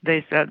 and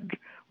they said,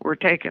 "We're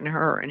taking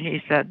her." And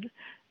he said,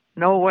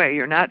 "No way,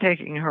 you're not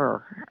taking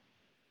her."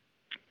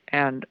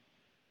 And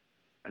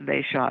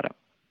they shot him.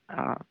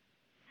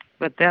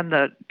 But then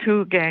the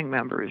two gang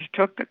members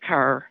took the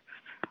car.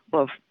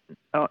 Well,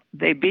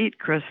 they beat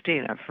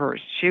Christina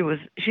first.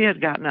 She had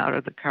gotten out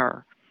of the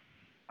car,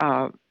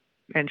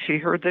 and she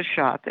heard the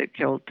shot that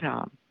killed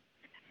Tom.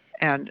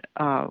 And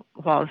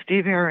while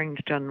Steve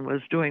Harrington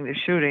was doing the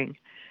shooting,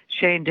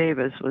 Shane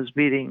Davis was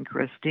beating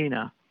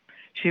Christina.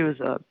 She was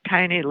a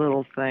tiny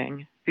little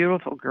thing,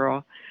 beautiful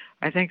girl.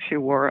 I think she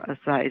wore a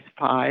size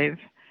 5,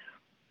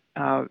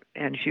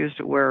 and she used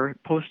to wear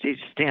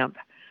postage stamp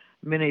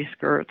mini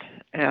skirts,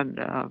 and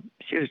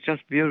she was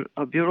just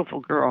a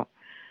beautiful girl.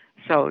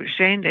 So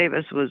Shane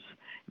Davis was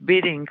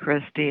beating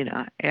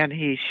Christina, and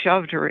he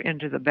shoved her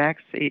into the back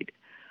seat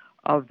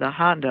of the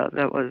Honda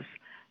that was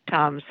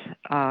Tom's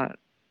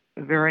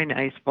very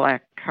nice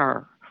black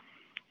car.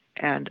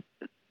 And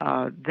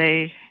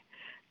they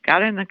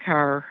got in the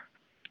car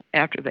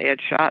after they had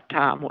shot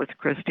Tom with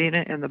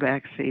Christina in the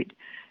back seat,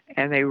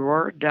 and they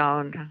roared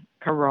down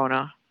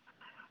Corona,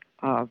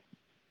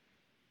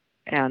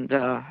 and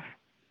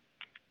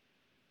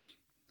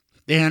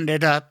they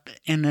ended up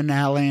in an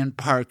alley in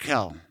Park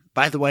Hill.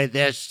 By the way,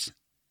 these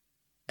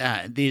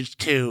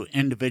two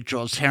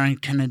individuals,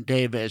 Harrington and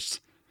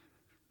Davis,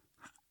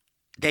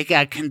 they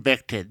got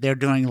convicted. They're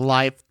doing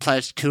life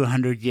plus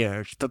 200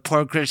 years. But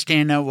poor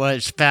Christina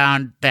was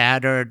found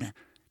battered,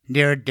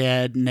 near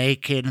dead,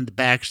 naked in the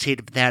backseat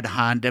of that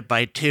Honda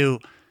by two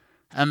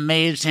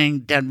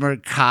amazing Denver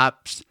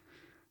cops,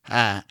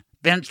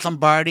 Vince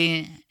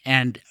Lombardi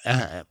and,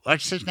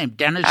 what's his name,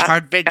 Dennis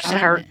Hartwigson?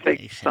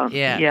 Hartwigson,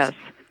 yes.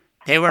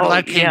 They were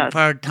looking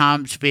for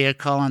Tom's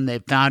vehicle, and they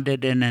found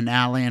it in an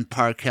alley in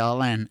Park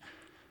Hill, and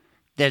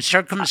the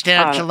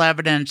circumstantial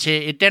evidence,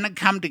 it didn't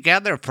come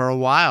together for a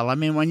while. I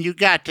mean, when you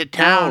got to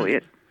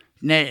town,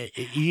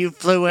 you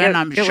flew in,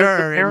 I'm sure. It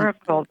was a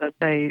miracle that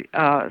they,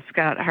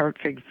 Scott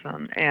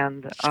Hartwigson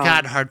and...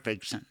 Scott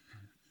Hartwigson.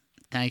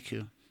 Thank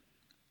you.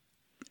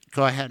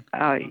 Go ahead.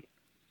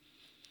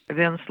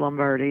 Vince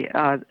Lombardi.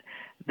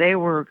 They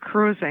were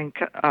cruising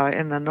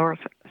in the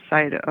north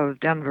side of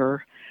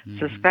Denver,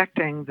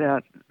 suspecting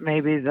that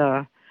maybe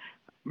the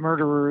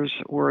murderers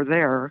were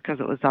there because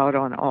it was out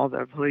on all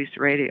the police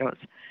radios.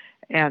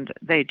 And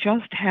they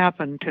just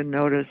happened to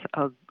notice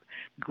a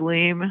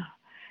gleam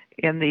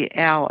in the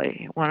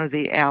alley, one of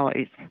the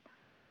alleys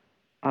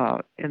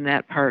in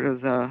that part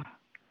of the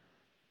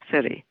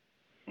city.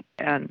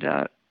 And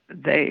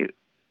they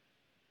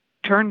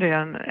turned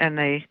in and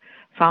they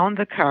found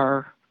the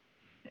car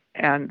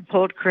and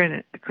pulled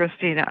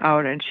Christina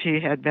out, and she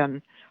had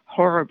been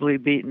horribly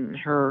beaten.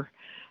 Her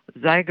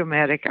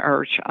zygomatic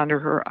arch under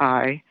her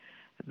eye,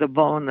 the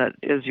bone that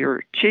is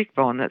your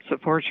cheekbone that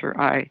supports your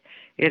eye,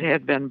 it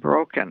had been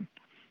broken.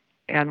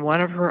 And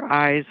one of her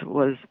eyes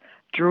was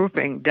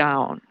drooping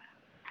down.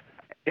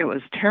 It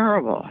was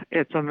terrible.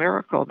 It's a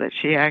miracle that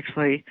she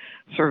actually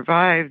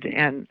survived.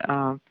 And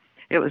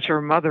it was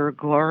her mother,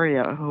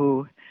 Gloria,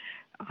 who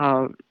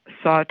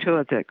saw to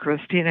it that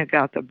Christina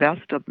got the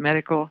best of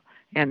medical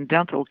and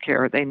dental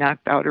care. They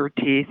knocked out her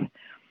teeth,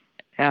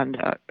 and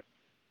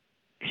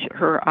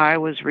her eye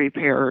was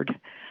repaired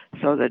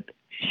so that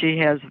she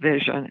has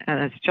vision, and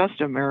it's just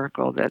a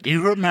miracle that... Do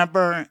you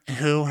remember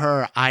who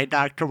her eye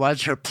doctor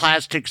was? Her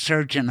plastic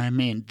surgeon, I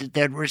mean,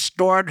 that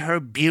restored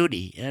her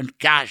beauty. And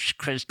gosh,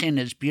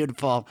 Christina's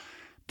beautiful.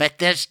 But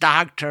this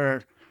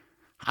doctor,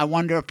 I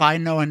wonder if I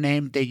know a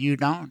name that you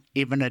don't,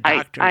 even a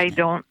doctor's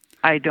name.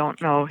 I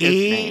don't know his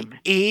name.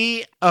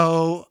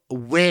 E.O.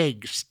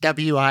 Wiggs,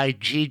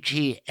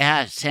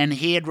 W-I-G-G-S. And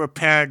he had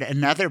repaired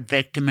another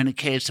victim in a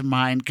case of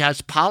mine,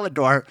 Gus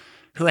Polidor,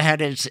 who had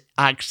his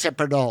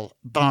occipital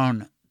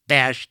bone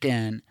bashed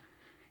in.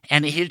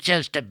 And he's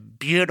just a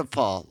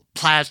beautiful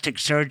plastic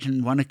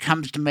surgeon when it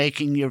comes to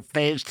making your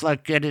face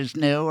look good as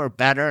new or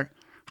better.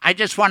 I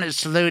just want to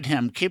salute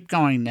him. Keep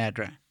going,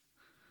 Nedra.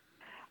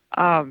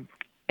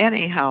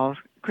 Anyhow,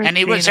 Christina... And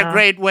he was a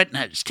great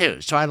witness,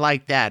 too, so I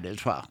like that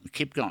as well.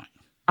 Keep going.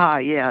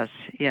 Yes.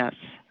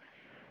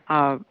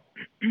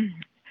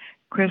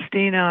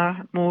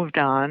 Christina moved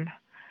on,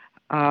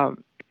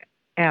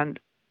 and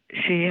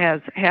she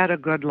has had a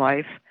good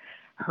life.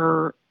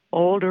 Her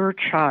older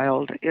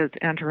child is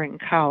entering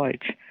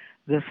college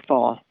this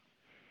fall,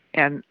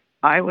 and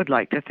I would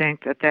like to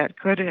think that that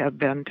could have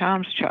been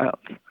Tom's child.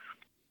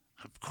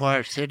 Of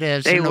course, it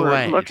is. They in a were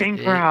way. looking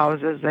for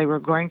houses. They were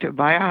going to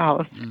buy a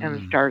house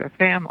and start a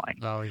family.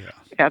 Oh, yeah.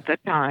 At the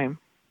time,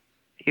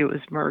 he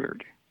was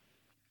murdered.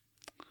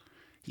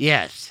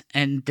 Yes,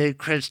 and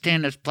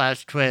Christina's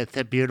blessed with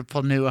a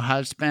beautiful new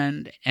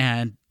husband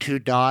and 2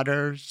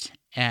 daughters,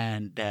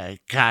 and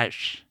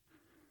gosh,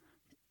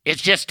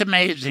 it's just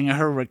amazing,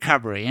 her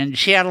recovery. And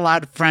she had a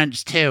lot of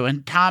friends, too,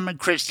 and Tom and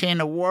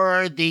Christina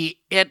were the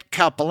it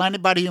couple.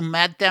 Anybody who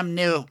met them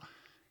knew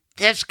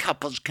this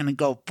couple's going to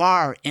go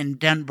far in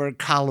Denver,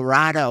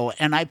 Colorado,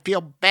 and I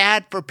feel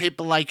bad for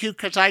people like you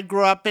because I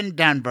grew up in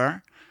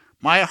Denver.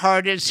 My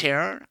heart is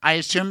here. I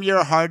assume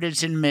your heart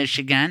is in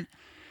Michigan.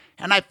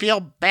 And I feel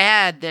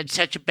bad that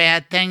such a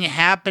bad thing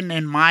happened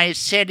in my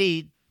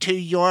city to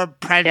your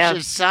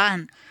precious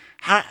son.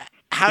 How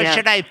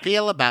should I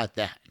feel about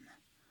that?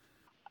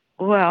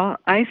 Well,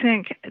 I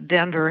think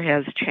Denver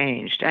has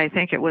changed. I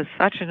think it was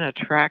such an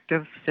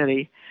attractive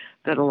city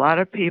that a lot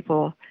of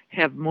people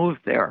have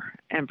moved there,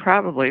 and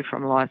probably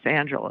from Los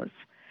Angeles.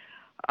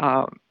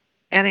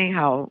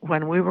 Anyhow,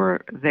 when we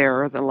were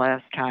there the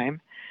last time,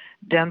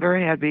 Denver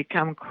had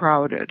become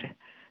crowded.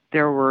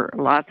 There were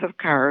lots of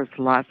cars,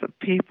 lots of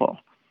people,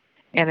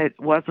 and it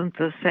wasn't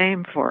the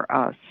same for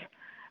us.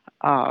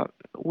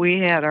 We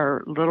had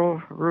our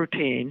little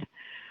routine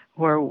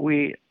where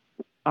we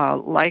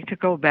like to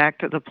go back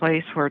to the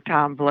place where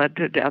Tom bled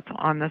to death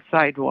on the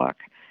sidewalk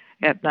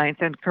at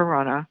 9th and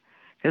Corona,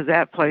 because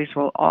that place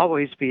will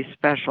always be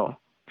special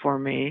for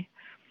me.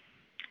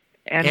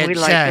 And we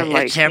like to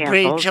light it's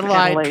every candles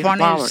July and lay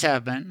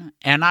 27, flowers.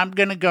 And I'm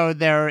going to go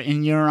there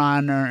in your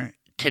honor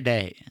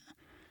today,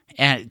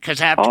 and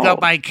because I have to go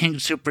buy King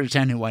Supers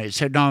anyway,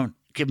 so don't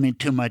give me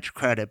too much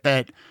credit.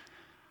 But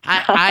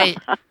I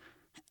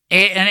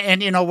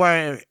and you know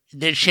where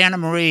the Shanna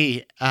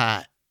Marie,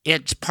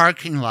 its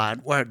parking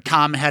lot where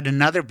Tom had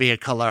another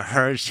vehicle, a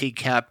hearse he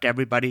kept.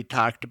 Everybody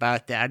talked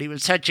about that. He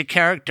was such a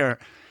character.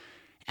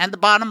 And the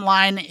bottom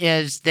line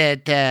is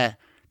that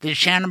the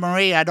Shanna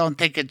Marie, I don't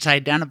think it's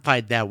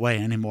identified that way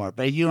anymore.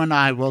 But you and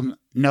I will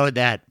know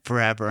that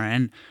forever.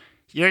 And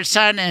your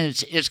son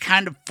is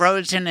kind of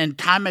frozen in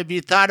time. Have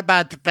you thought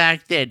about the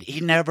fact that he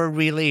never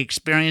really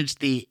experienced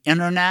the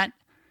internet?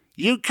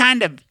 You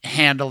kind of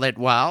handle it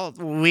well.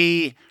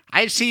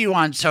 I see you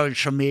on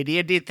social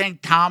media. Do you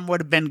think Tom would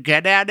have been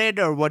good at it,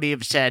 or would he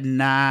have said,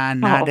 nah,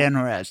 not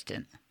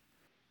interested?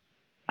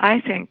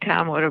 I think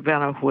Tom would have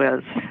been a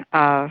whiz.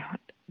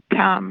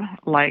 Tom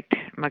liked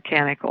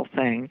mechanical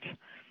things.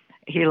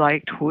 He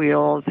liked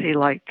wheels. He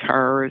liked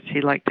cars.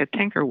 He liked to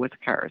tinker with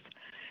cars.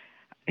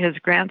 His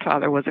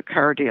grandfather was a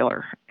car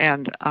dealer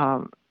and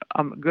a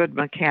good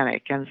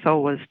mechanic, and so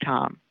was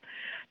Tom.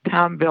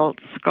 Tom built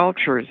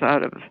sculptures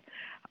out of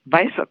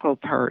bicycle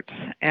parts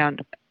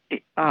and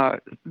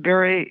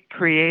very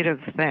creative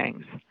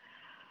things.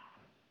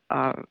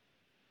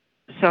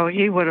 So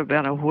he would have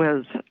been a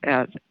whiz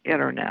at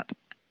internet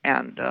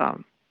and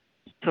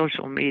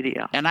social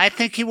media. And I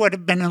think he would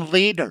have been a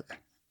leader,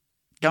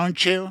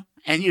 don't you?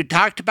 And you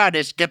talked about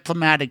his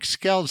diplomatic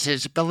skills,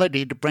 his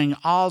ability to bring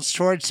all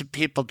sorts of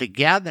people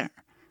together.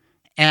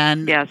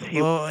 And yes,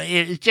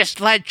 it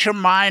just let your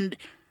mind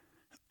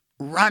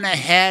run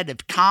ahead.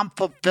 If Tom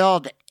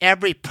fulfilled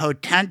every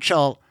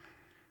potential,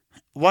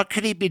 what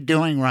could he be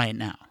doing right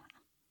now?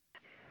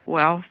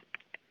 Well,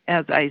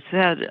 as I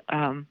said,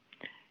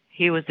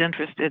 he was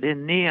interested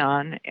in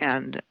neon,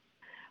 and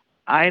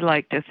I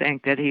like to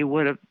think that he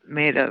would have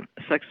made a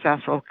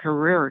successful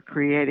career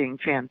creating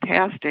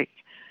fantastic,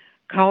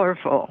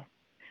 colorful,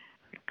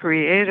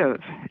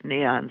 creative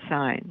neon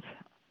signs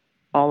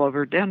all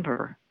over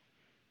Denver.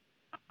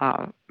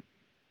 I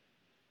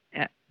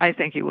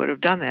think he would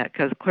have done that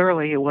because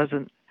clearly he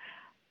wasn't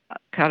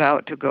cut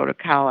out to go to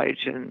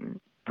college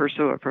and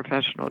pursue a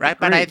professional degree. Right,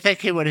 but I think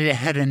he would have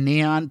had a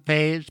neon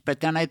phase, but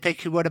then I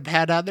think he would have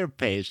had other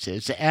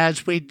phases,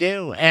 as we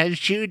do,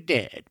 as you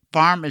did.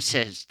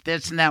 Pharmacists,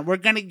 this and that. We're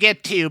going to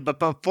get to you, but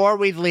before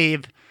we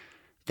leave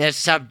this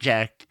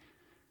subject,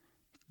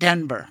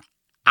 Denver.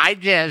 I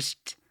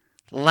just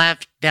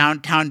left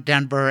downtown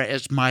Denver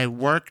as my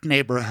work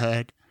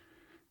neighborhood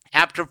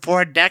after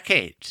 4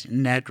 decades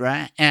in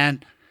Nedra,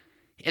 and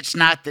it's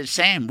not the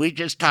same. We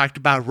just talked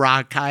about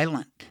Rock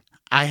Island.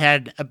 I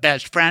had a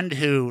best friend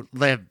who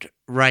lived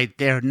right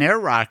there near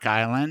Rock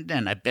Island,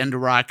 and I've been to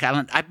Rock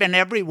Island. I've been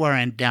everywhere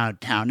in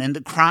downtown, and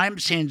the crime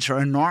scenes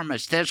are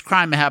enormous. This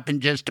crime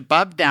happened just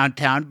above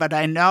downtown, but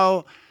I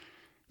know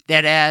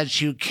that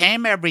as you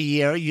came every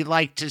year, you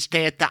like to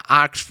stay at the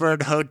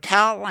Oxford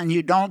Hotel, and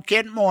you don't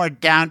get more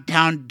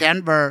downtown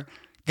Denver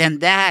than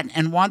that.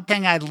 And one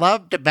thing I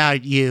loved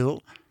about you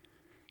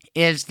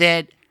is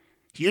that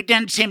you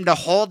didn't seem to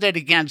hold it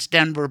against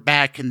Denver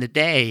back in the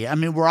day. I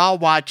mean, we're all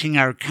watching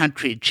our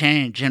country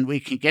change, and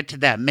we can get to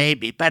that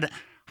maybe. But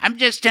I'm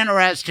just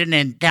interested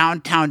in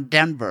downtown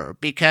Denver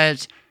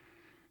because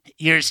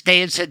your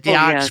stays at the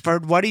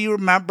Oxford, what do you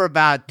remember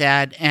about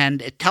that?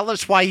 And tell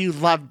us why you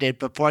loved it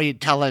before you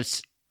tell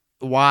us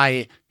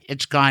why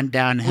it's gone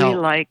downhill. We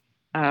like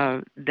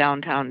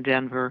downtown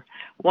Denver.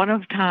 One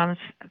of Tom's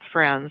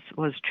friends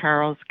was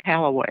Charles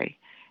Calloway,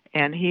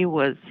 and he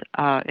was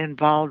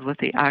involved with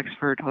the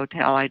Oxford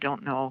Hotel. I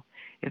don't know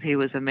if he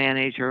was a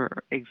manager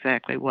or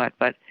exactly what,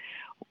 but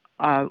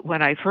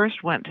when I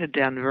first went to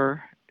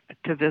Denver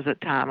to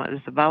visit Tom, it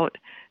was about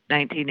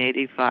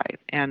 1985,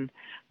 and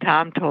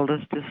Tom told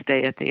us to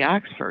stay at the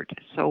Oxford,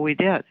 so we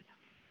did.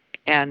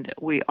 And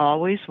we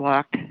always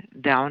walked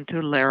down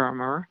to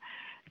Larimer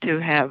to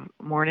have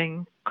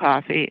morning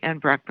coffee and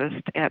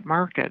breakfast at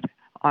Market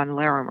on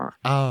Larimer.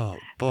 Oh,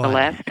 boy. The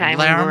last time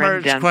Larimer we were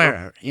in Denver,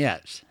 Square,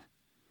 yes.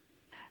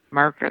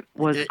 Market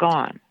was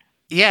gone.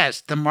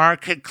 Yes, the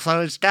Market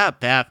closed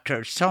up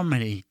after so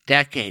many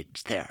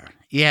decades there.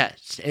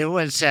 Yes, it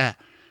was,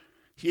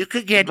 you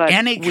could get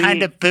any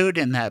kind of food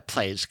in that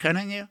place,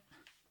 couldn't you?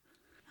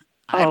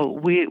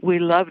 We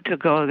loved to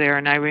go there,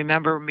 and I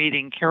remember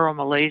meeting Carol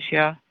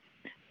Malaysia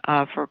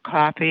for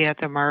coffee at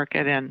the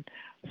Market, and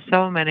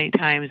so many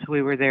times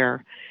we were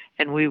there.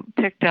 And we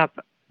picked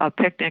up a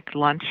picnic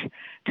lunch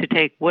to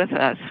take with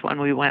us when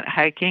we went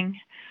hiking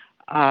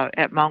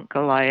at Mount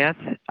Goliath,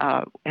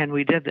 and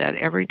we did that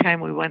every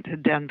time we went to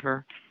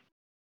Denver.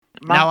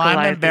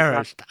 I'm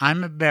embarrassed.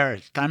 I'm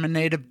a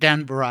native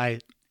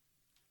Denverite.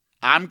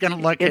 I'm going to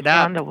look it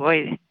up.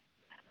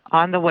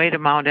 On the way to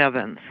Mount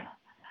Evans.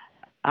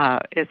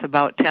 It's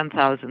about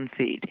 10,000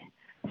 feet,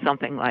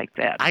 something like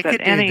that. I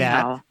could do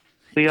that.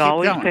 We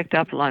always picked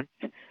up lunch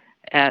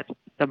at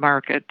the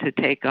Market to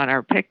take on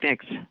our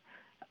picnics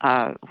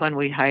when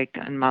we hiked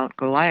on Mount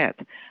Goliath.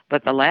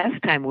 But the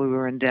last time we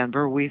were in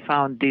Denver, we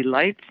found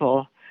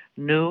delightful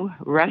new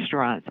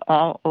restaurants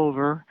all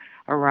over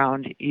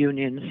around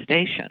Union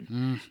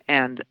Station.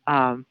 And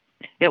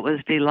it was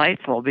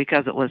delightful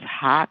because it was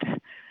hot,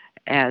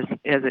 as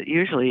it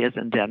usually is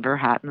in Denver,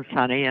 hot and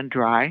sunny and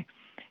dry.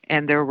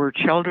 And there were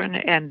children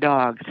and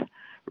dogs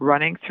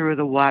running through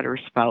the water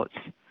spouts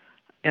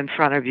in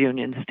front of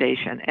Union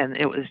Station. And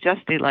it was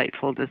just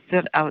delightful to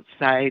sit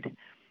outside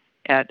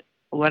at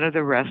one of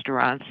the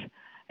restaurants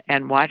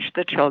and watch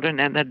the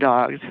children and the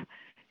dogs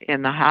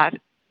in the hot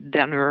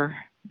Denver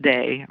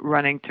day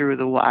running through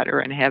the water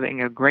and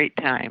having a great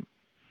time.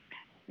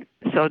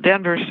 So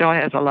Denver still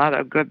has a lot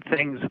of good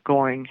things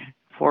going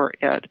for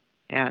it.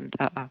 And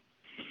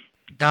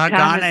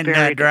doggone it,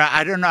 Nedra.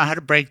 I don't know how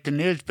to break the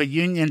news, but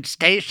Union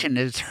Station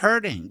is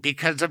hurting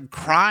because of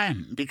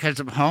crime, because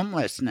of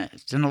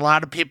homelessness. And a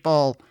lot of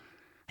people,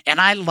 and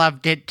I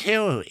loved it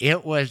too.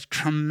 It was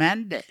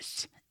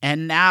tremendous.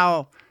 And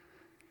now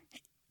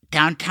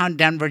downtown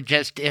Denver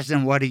just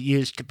isn't what it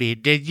used to be.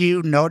 Did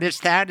you notice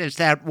that? Is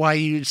that why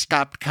you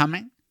stopped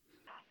coming?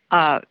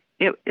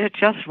 It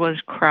just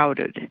was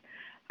crowded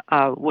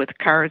with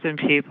cars and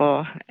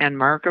people, and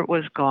Market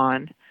was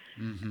gone.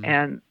 Mm-hmm.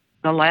 And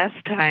the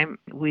last time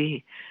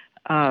we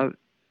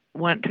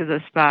went to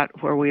the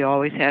spot where we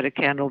always had a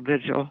candle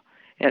vigil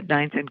at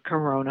 9th and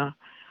Corona,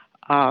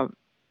 a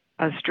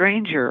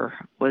stranger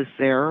was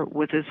there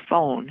with his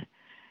phone,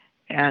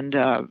 and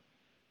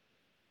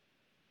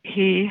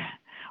he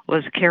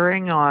was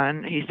carrying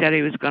on. He said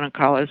he was going to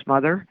call his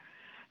mother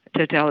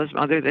to tell his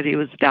mother that he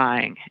was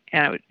dying,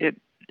 and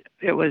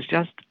it was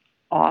just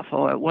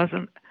awful. It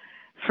wasn't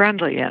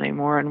friendly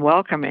anymore and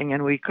welcoming,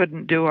 and we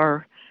couldn't do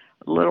our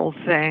little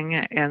thing,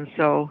 and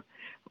so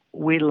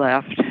we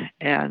left.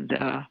 And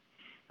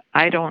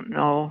I don't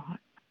know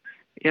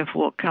if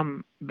we'll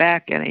come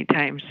back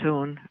anytime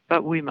soon,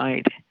 but we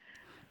might.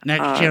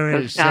 Next year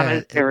is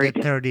the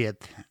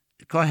 30th.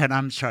 Go ahead.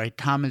 I'm sorry.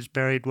 Tom is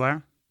buried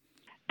where?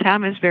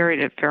 Tom is buried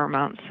at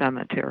Fairmount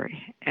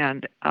Cemetery,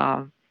 and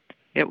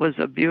it was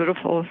a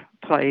beautiful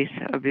place,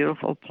 a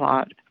beautiful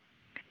plot.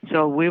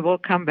 So we will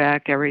come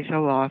back every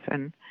so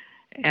often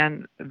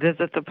and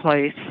visit the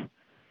place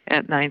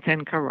at 9th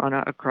and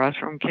Corona across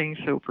from King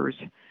Soopers,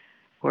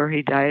 where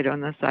he died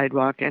on the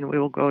sidewalk, and we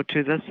will go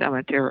to the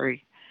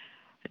cemetery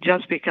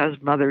just because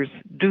mothers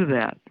do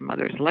that.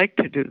 Mothers like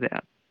to do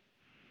that.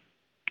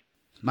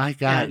 My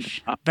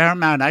gosh.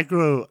 Fairmount, I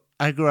grew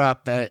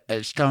up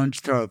a stone's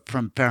throw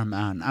from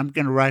Fairmount. I'm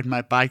going to ride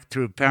my bike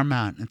through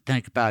Fairmount and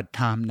think about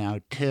Tom now,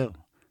 too.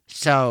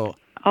 So.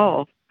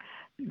 Oh,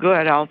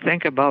 good. I'll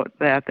think about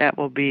that. That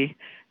will be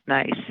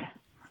nice.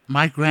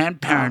 My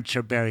grandparents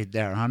are buried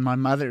there on my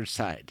mother's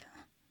side.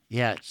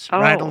 Yes, Oh.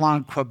 right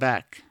along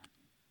Quebec.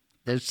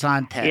 The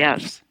Sontags.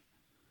 Yes.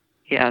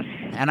 Yes.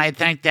 And I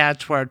think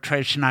that's where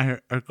Trish and I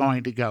are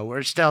going to go.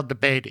 We're still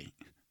debating.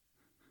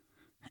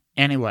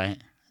 Anyway,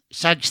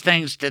 such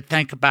things to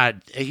think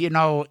about. You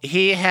know,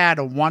 he had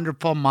a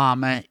wonderful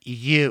mama,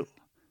 you.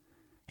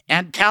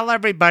 And tell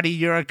everybody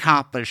your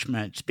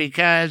accomplishments,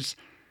 because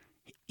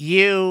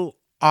you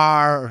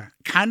are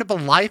kind of a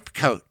life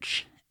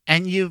coach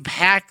and you've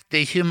hacked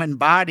the human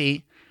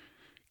body.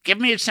 Give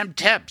me some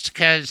tips,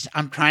 because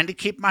I'm trying to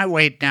keep my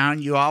weight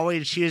down. You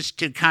always used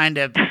to kind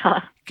of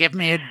give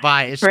me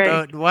advice,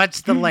 but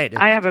what's the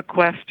latest? I have a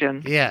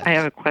question. Yes. I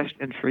have a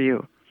question for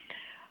you.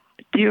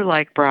 Do you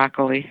like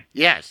broccoli?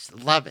 Yes,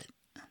 love it.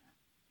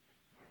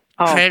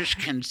 Oh, Trish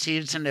can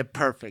season it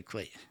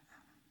perfectly.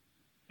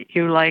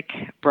 you like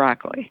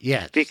broccoli?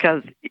 Yes.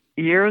 Because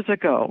years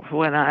ago,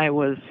 when I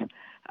was,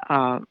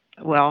 I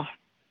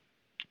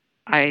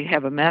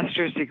have a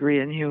master's degree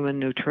in human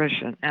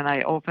nutrition, and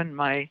I opened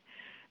my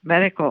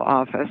medical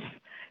office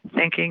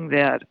thinking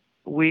that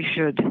we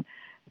should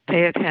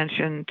pay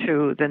attention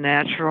to the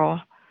natural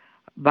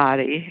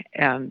body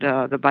and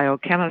the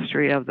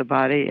biochemistry of the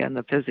body and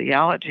the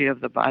physiology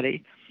of the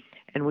body,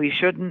 and we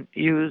shouldn't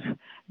use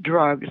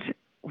drugs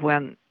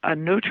when a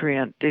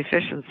nutrient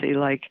deficiency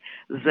like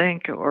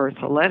zinc or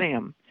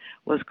selenium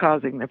was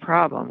causing the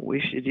problem.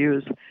 We should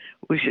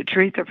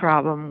treat the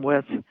problem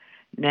with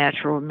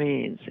natural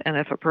means. And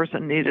if a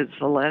person needed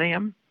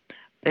selenium,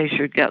 they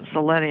should get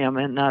selenium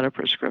and not a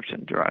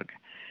prescription drug.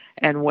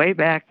 And way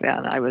back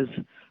then, I was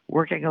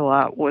working a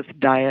lot with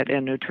diet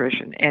and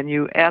nutrition, and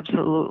you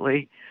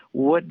absolutely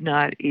would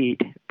not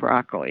eat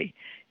broccoli.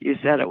 You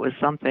said it was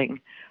something,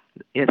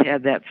 it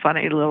had that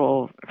funny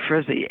little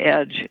frizzy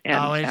edge.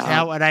 And, is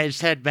that what I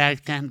said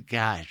back then?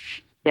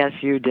 Gosh. Yes,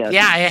 you did.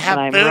 Yeah, I have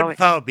And food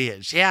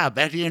phobias. Yeah,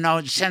 but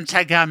since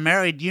I got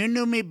married, you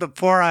knew me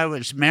before I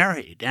was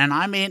married, and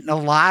I'm eating a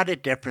lot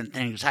of different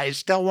things. I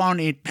still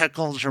won't eat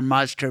pickles or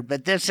mustard,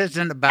 but this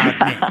isn't about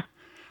me.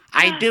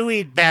 I do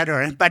eat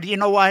better, but you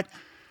know what?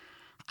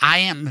 I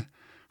am.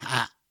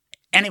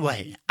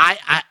 Anyway,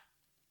 I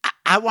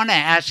want to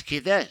ask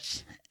you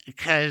this,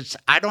 because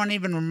I don't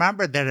even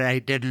remember that I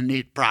didn't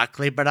eat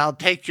broccoli, but I'll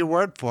take your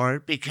word for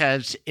it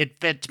because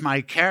it fits my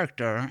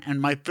character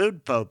and my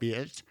food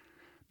phobias.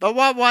 But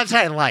what was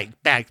I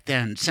like back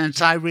then,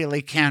 since I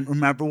really can't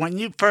remember? When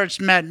you first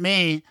met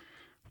me,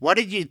 what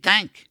did you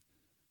think?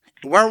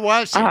 Where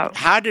was it?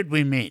 How did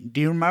we meet?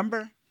 Do you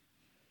remember?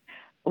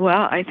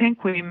 Well, I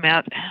think we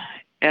met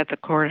at the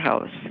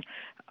courthouse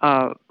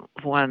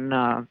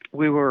when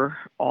we were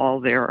all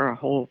there,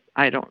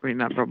 I don't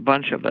remember, a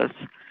bunch of us,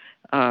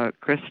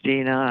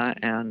 Christina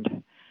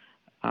and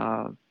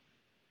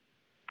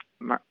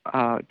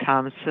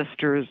Tom's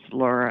sisters,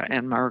 Laura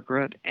and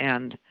Margaret,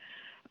 and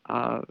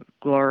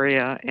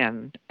Gloria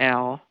and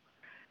Al.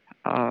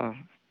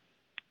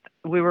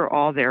 We were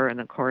all there in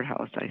the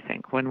courthouse, I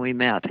think, when we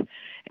met.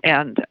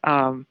 And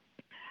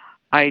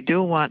I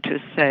do want to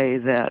say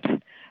that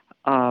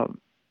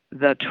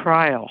the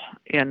trial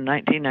in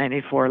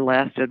 1994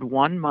 lasted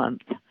 1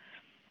 month,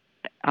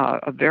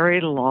 a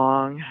very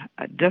long,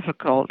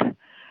 difficult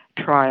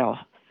trial.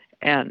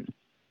 And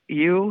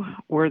you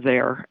were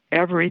there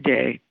every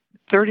day,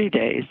 30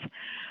 days,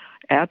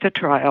 at the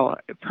trial,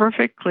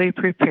 perfectly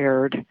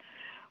prepared,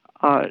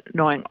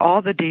 knowing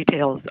all the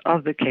details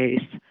of the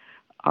case.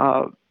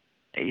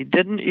 You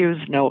didn't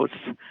use notes,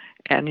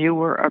 and you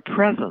were a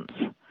presence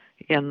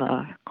in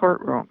the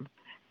courtroom.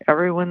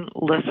 Everyone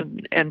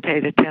listened and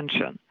paid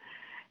attention.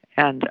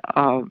 And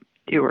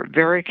you were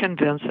very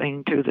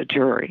convincing to the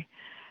jury.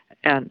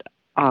 And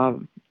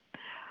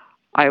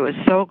I was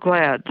so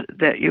glad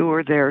that you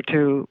were there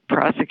to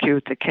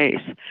prosecute the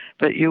case,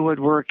 but you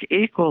would work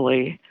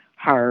equally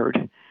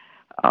hard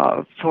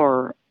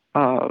for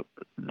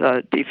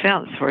the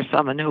defense, for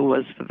someone who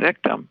was the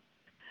victim.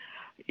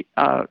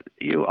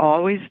 You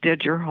always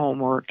did your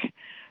homework.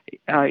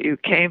 You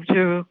came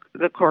to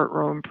the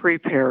courtroom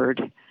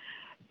prepared.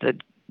 The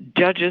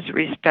judges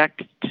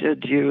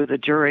respected you. The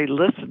jury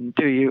listened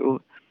to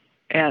you.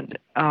 And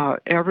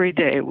every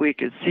day we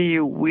could see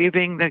you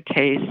weaving the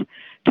case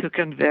to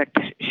convict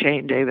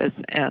Shane Davis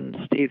and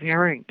Steve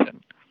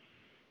Harrington.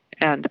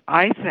 And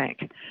I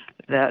think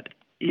that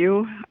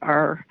you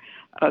are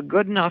a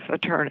good enough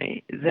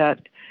attorney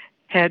that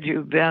had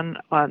you been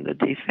on the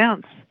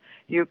defense,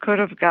 you could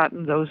have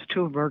gotten those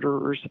two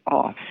murderers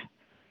off.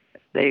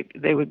 They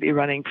would be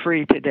running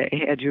free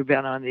today had you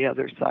been on the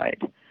other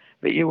side.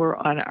 But you were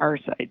on our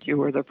side. You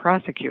were the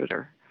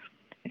prosecutor.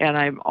 And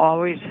I'm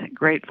always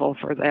grateful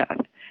for that.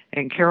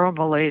 And Carol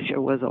Malaysia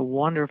was a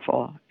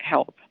wonderful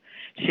help.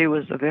 She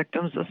was the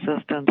victim's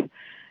assistant,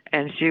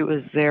 and she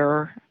was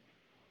there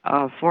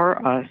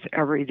for us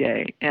every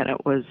day. And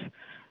it was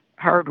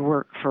hard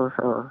work for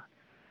her.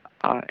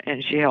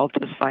 And she helped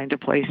us find a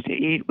place to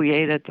eat. We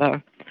ate at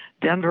the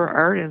Denver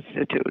Art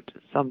Institute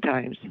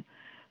sometimes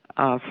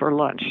for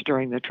lunch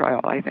during the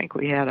trial. I think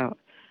we had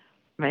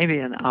maybe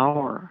an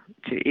hour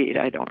to eat.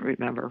 I don't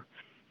remember.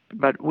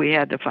 But we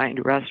had to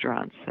find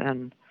restaurants.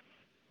 And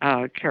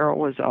Carol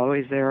was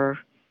always there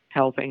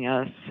helping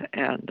us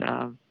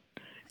and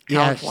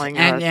counseling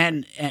us.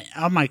 And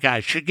oh my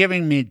gosh, you're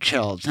giving me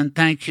chills. And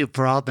thank you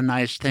for all the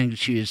nice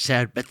things you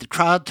said. But the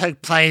trial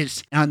took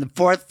place on the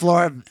fourth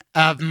floor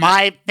of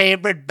my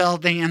favorite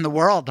building in the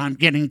world. I'm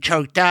getting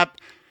choked up.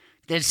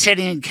 The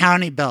city and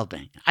county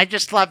building. I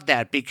just love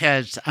that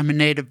because I'm a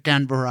native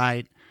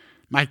Denverite.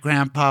 My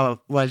grandpa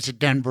was a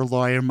Denver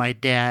lawyer, my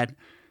dad.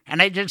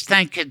 And I just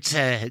think it's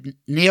a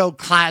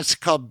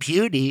neoclassical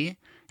beauty.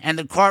 And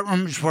the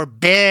courtrooms were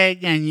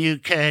big and you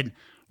could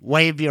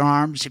wave your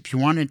arms if you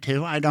wanted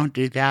to. I don't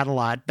do that a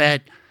lot.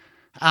 But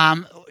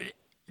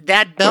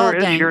that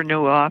building... Where is your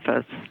new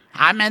office?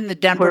 I'm in the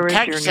Denver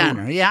Tech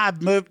Center. Yeah,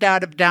 I've moved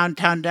out of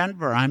downtown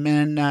Denver. I'm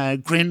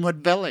in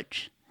Greenwood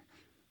Village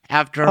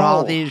after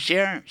all these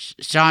years.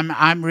 So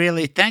I'm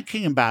really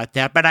thinking about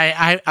that. But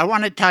I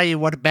want to tell you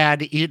what a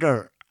bad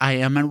eater I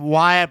am and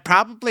why I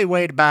probably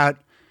weighed about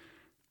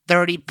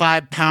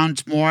 35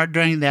 pounds more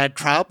during that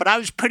trial. But I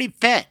was pretty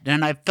fit,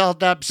 and I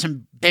filled up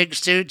some big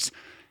suits,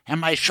 and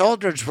my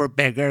shoulders were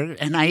bigger,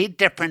 and I eat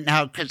different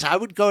now because I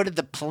would go to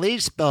the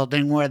police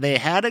building where they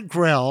had a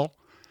grill,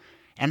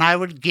 and I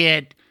would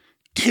get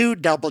 2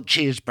 double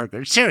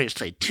cheeseburgers.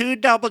 Seriously, 2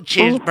 double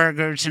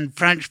cheeseburgers and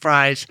French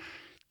fries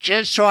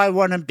just so I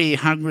wouldn't be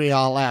hungry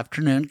all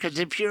afternoon. Because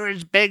if you're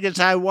as big as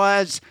I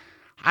was,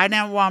 I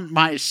didn't want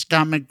my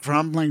stomach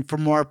grumbling for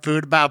more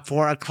food about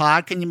 4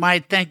 o'clock. And you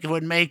might think it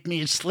would make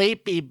me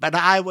sleepy, but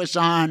I was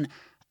on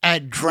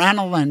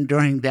adrenaline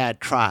during that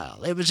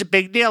trial. It was a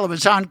big deal. It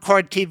was on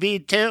court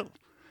TV, too.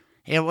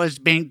 It was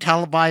being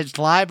televised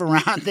live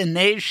around the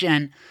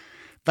nation.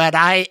 But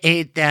I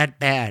ate that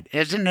bad.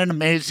 Isn't it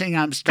amazing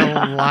I'm still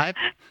alive?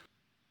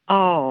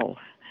 Oh,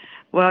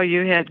 well,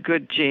 you had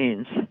good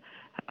genes,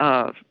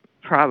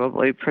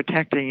 probably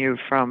protecting you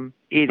from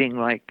eating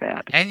like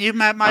that. And you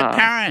met my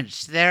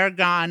parents. They're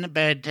gone,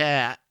 but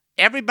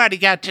everybody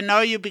got to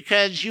know you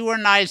because you were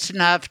nice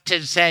enough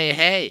to say,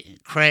 hey,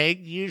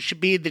 Craig, you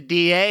should be the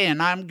DA,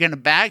 and I'm going to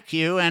back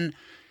you. And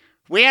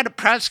we had a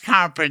press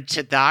conference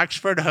at the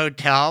Oxford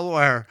Hotel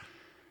where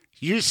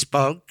you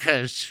spoke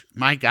because,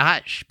 my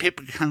gosh,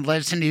 people can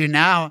listen to you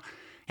now,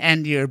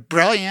 and you're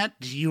brilliant.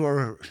 You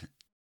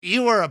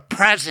were a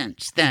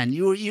presence then.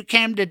 You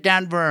came to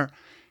Denver,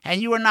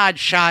 and you were not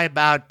shy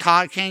about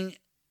talking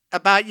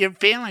about your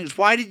feelings.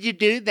 Why did you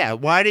do that?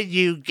 Why did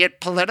you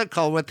get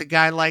political with a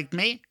guy like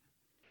me?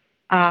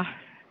 I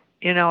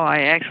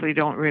actually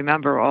don't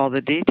remember all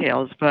the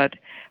details, but...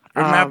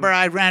 Remember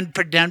I ran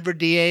for Denver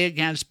DA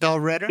against Bill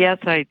Ritter? Yes,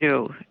 I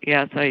do.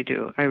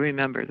 I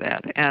remember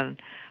that.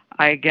 And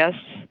I guess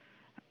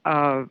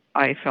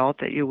I felt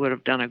that you would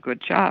have done a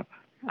good job.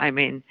 I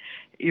mean,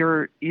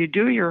 you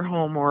do your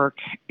homework,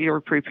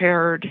 you're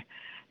prepared,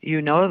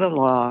 you know the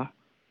law,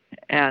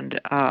 and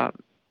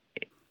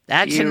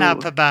that's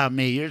enough about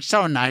me. You're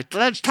so nice.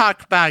 Let's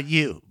talk about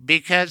you,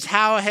 because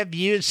how have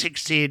you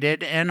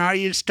succeeded, and are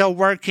you still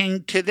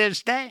working to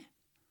this day?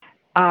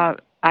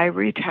 I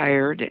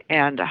retired,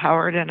 and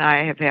Howard and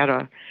I have had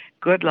a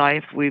good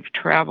life. We've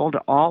traveled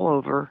all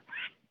over.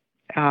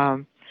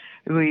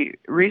 We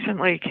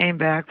recently came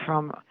back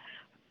from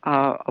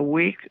a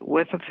week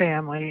with a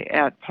family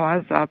at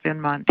Paws Up in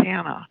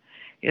Montana.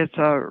 It's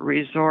a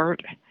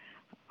resort,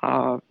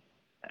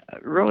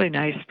 really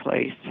nice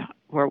place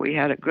where we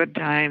had a good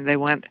time. They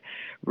went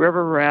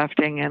river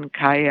rafting and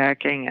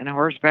kayaking and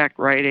horseback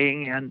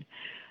riding, and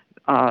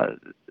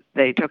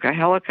they took a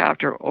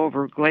helicopter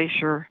over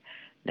Glacier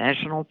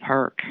National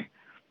Park,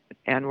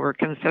 and we're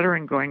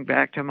considering going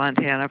back to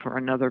Montana for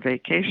another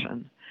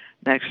vacation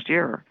next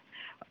year.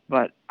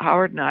 But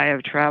Howard and I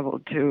have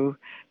traveled to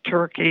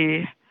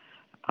Turkey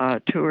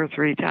 2 or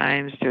 3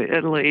 times, to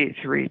Italy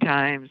 3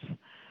 times,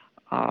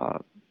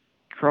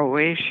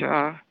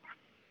 Croatia,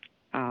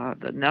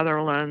 the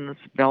Netherlands,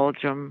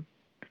 Belgium,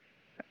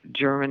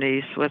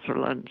 Germany,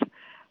 Switzerland.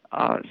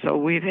 So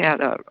we've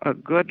had a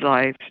good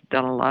life,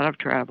 done a lot of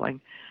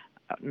traveling.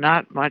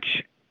 Not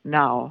much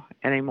now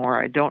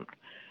anymore. I don't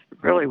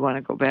really want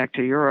to go back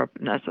to Europe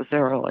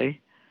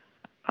necessarily.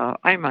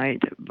 I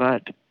might,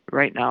 but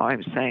right now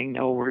I'm saying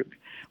no.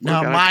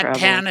 No,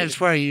 Montana is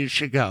where you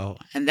should go.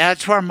 And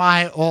that's where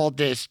my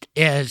oldest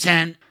is.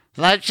 And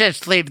let's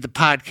just leave the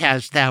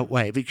podcast that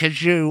way,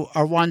 because you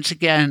are once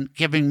again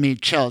giving me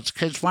chills.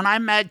 Because when I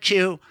met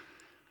you,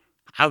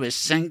 I was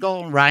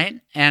single,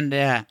 right? And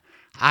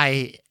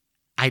I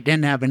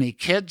didn't have any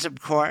kids,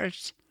 of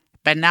course.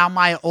 But now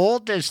my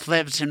oldest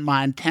lives in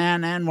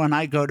Montana, and when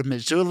I go to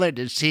Missoula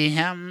to see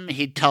him,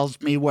 he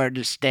tells me where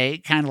to stay,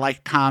 kind of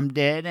like Tom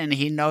did, and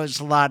he knows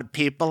a lot of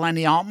people, and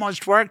he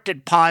almost worked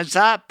at Paws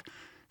Up.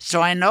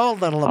 So I know a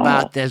little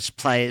about this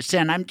place,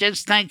 and I'm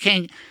just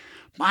thinking,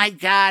 my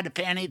God, if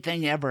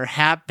anything ever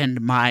happened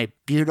to my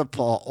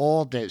beautiful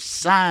oldest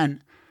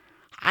son,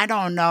 I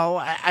don't know.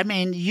 I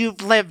mean,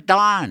 you've lived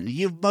on.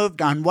 You've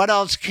moved on. What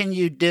else can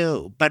you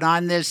do? But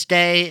on this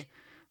day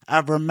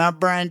of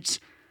remembrance,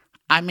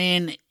 I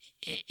mean,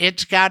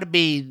 it's got to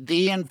be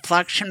the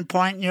inflection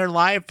point in your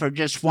life or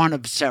just one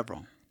of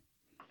several?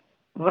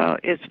 Well,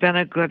 it's been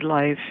a good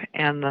life,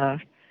 and the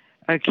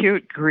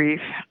acute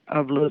grief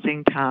of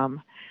losing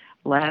Tom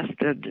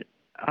lasted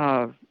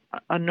a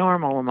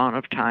normal amount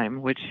of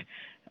time, which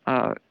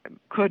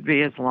could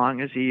be as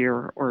long as a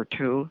year or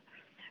two.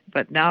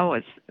 But now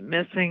it's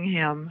missing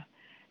him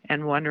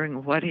and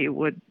wondering what he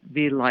would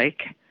be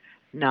like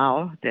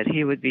now that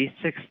he would be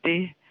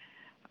 60.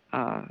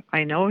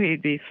 I know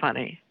he'd be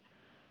funny.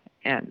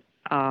 And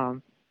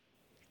can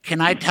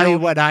I tell you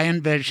what I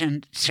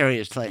envisioned?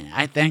 Seriously,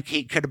 I think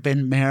he could have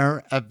been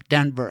mayor of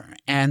Denver.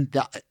 And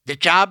the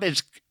job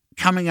is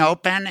coming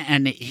open,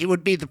 and he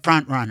would be the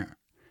front runner.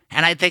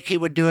 And I think he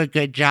would do a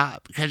good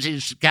job because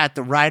he's got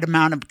the right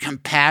amount of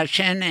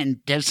compassion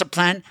and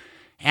discipline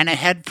and a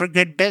head for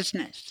good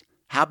business.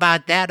 How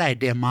about that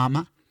idea,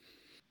 Mama?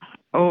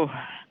 Oh,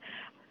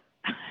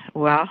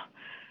 well,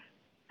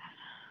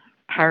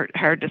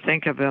 hard to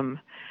think of him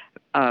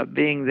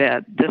being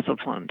that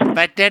disciplined.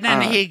 But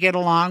didn't he get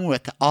along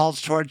with all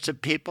sorts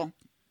of people?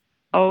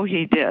 Oh,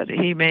 he did.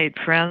 He made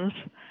friends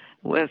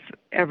with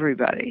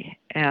everybody,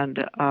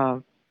 and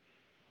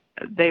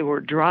they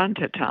were drawn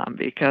to Tom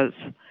because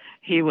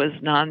he was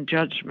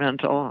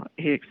non-judgmental.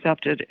 He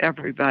accepted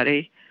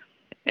everybody,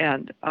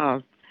 and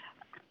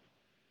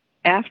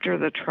after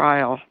the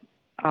trial,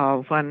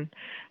 when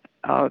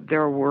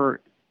there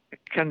were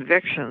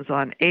convictions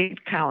on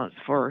 8 counts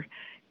for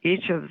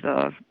each of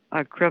the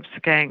Crips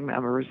gang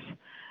members,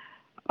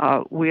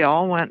 we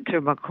all went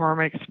to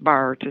McCormick's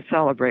bar to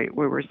celebrate.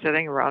 We were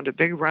sitting around a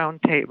big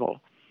round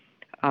table.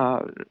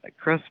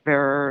 Chris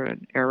Bear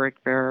and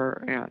Eric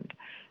Bear and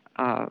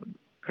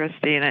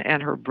Christina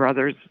and her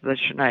brothers, the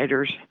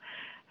Schneiders.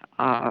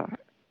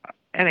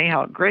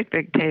 Anyhow, great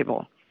big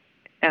table.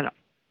 And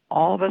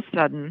all of a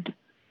sudden,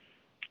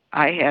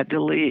 I had to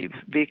leave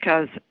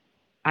because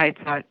I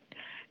thought,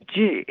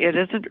 gee, it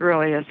isn't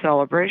really a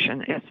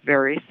celebration. It's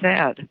very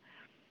sad.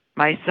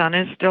 My son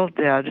is still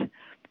dead,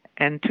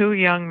 and 2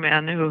 young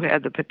men who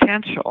had the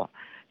potential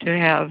to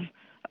have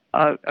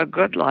a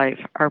good life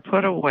are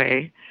put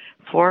away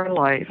for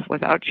life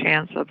without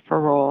chance of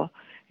parole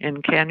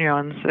in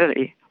Canyon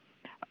City.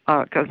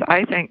 Because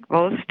I think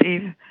both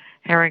Steve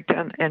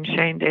Harrington and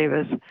Shane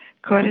Davis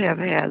could have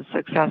had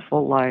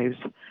successful lives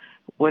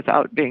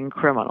without being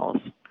criminals,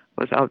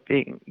 without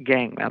being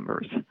gang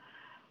members.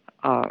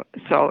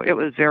 So it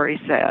was very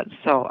sad.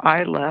 So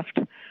I left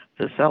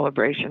the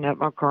celebration at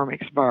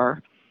McCormick's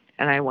bar,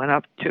 and I went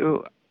up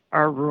to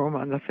our room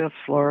on the 5th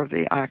floor of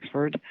the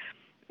Oxford,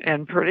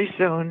 and pretty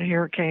soon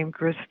here came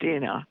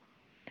Christina,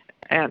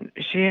 and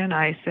she and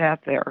I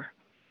sat there,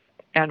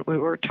 and we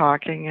were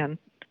talking and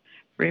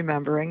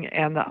remembering,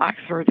 and the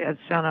Oxford had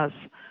sent us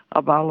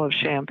a bottle of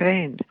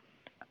champagne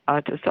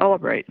to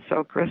celebrate.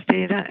 So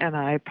Christina and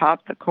I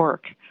popped the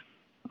cork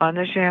on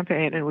the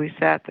champagne, and we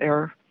sat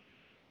there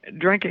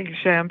drinking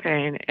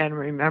champagne and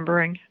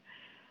remembering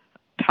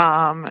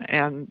Tom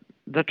and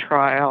the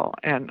trial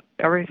and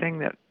everything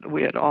that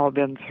we had all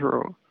been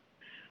through.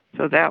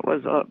 So that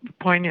was a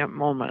poignant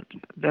moment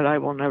that I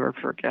will never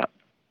forget.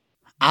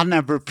 I'll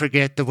never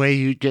forget the way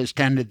you just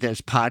ended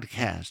this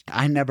podcast.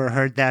 I never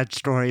heard that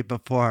story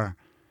before.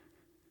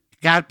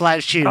 God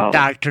bless you,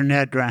 Dr.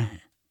 Nedra.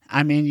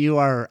 I mean, you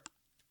are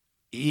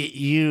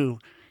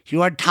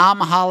Tom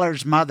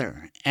Hollar's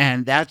mother,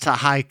 and that's a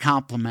high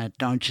compliment,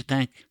 don't you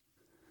think?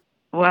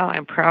 Well,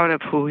 I'm proud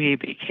of who he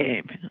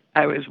became.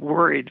 I was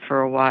worried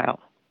for a while.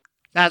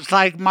 That's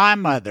like my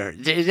mother.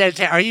 They'd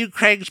say, "Are you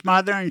Craig's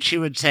mother?" And she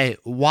would say,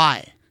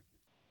 "Why?"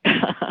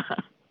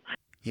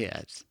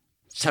 Yes.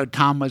 So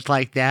Tom was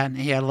like that, and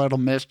he had a little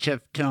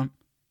mischief to him?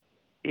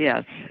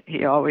 Yes,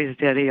 he always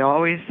did. He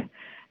always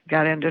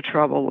got into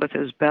trouble with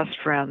his best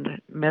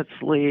friend,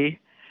 Mitz Lee,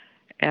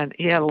 and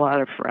he had a lot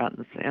of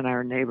friends in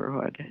our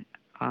neighborhood.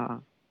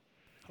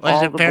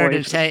 Was it fair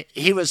to say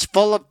he was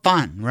full of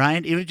fun,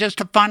 right? He was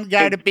just a fun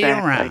guy to be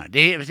around.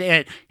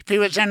 If he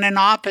was in an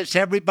office,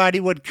 everybody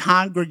would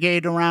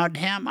congregate around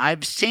him.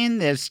 I've seen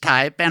this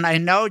type, and I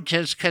know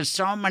just because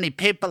so many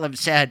people have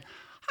said,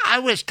 I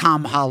was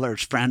Tom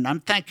Hollar's friend. I'm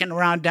thinking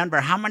around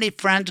Denver, how many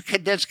friends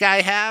could this guy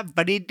have?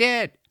 But he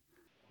did.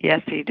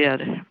 Yes, he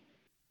did.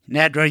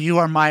 Nedra, you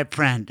are my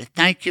friend.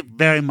 Thank you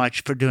very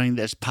much for doing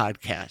this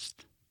podcast.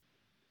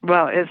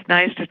 Well, it's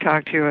nice to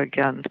talk to you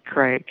again,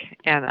 Craig,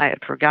 and I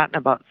had forgotten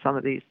about some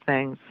of these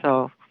things,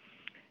 so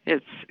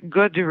it's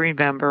good to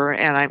remember,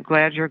 and I'm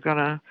glad you're going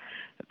to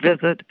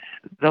visit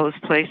those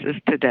places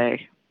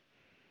today.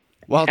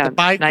 Well, the And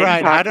bike nice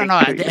ride, I don't know.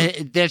 talking to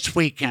you. This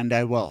weekend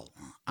I will.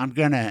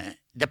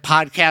 The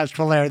podcast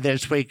will air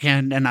this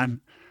weekend, and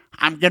I'm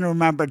going to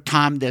remember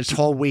Tom this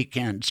whole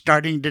weekend,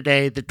 starting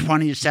today, the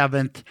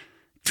 27th,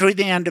 through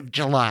the end of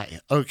July,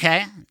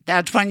 okay?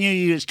 That's when you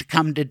used to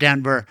come to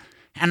Denver,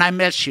 and I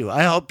miss you.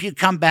 I hope you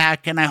come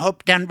back, and I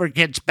hope Denver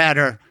gets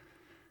better.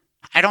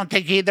 I don't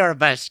think either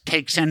of us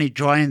takes any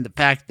joy in the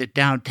fact that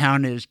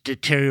downtown is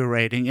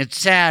deteriorating. It's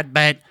sad,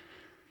 but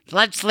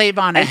let's leave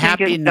on a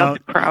happy note.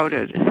 Just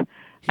crowded.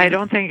 I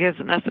don't think it's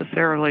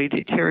necessarily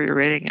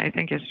deteriorating. I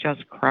think it's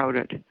just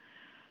crowded.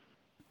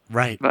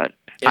 Right. But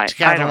it's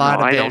got I a lot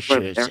don't know. of I don't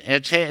live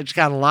issues. there. It's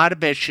got a lot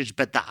of issues,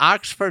 but the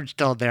Oxford's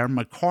still there.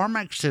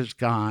 McCormick's is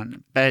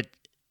gone, but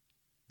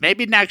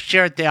maybe next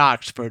year at the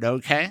Oxford,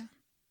 okay?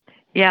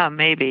 Yeah,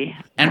 maybe.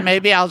 And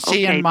maybe I'll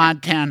see you Okay. in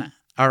Montana,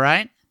 all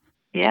right?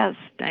 Yes,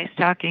 nice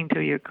talking to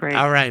you, Craig.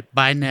 All right.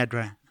 Bye,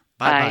 Nedra.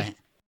 Bye-bye. Bye.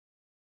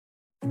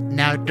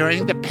 Now,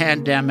 during the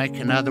pandemic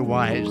and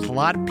otherwise, a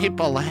lot of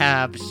people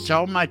have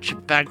so much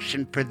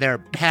affection for their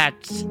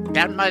pets.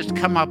 That must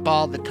come up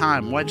all the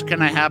time. What's going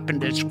to happen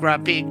to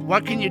Scruffy?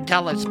 What can you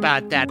tell us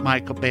about that,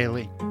 Michael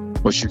Bailey?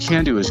 What you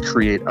can do is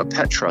create a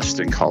pet trust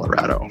in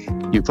Colorado.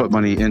 You put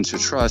money into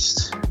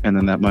trust, and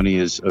then that money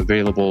is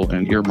available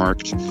and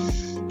earmarked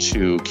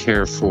to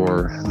care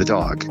for the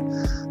dog.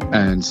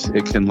 And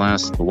it can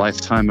last the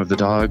lifetime of the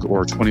dog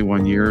or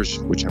 21 years,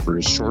 whichever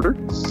is shorter.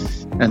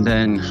 And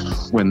then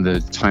when the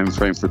time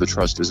frame for the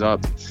trust is up,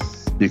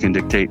 you can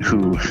dictate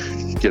who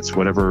gets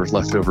whatever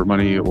leftover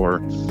money,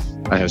 or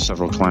I have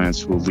several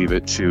clients who will leave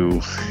it to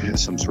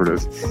some sort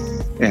of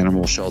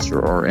animal shelter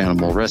or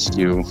animal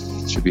rescue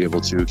to be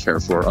able to care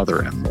for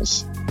other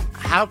animals.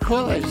 How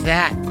cool is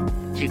that?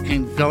 You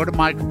can go to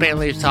Michael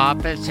Bailey's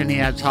office, and he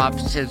has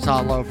offices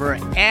all over,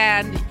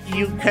 and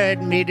you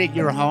could meet at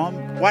your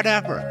home,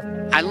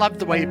 whatever. I love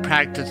the way you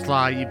practice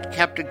law. You've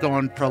kept it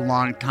going for a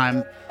long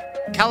time.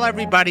 Tell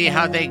everybody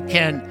how they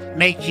can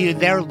make you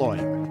their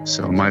lawyer.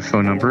 So my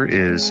phone number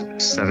is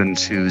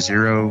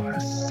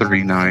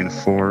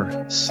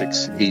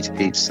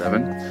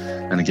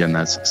 720-394-6887. And again,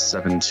 that's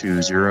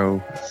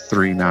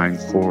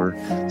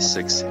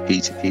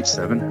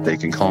 720-394-6887. They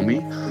can call me,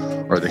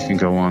 or they can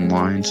go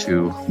online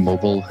to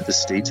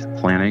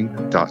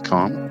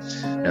mobileestateplanning.com.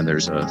 And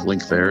there's a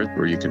link there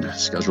where you can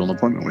schedule an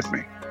appointment with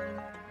me.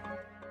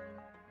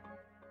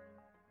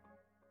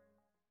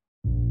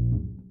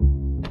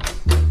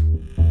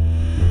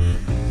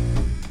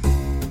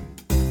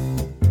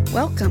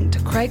 Welcome to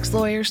Craig's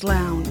Lawyers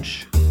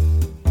Lounge.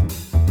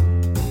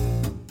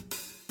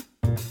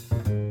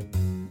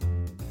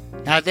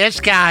 Now, this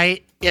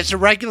guy is a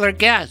regular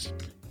guest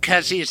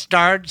because he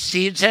starred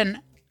season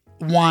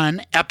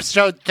 1,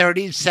 episode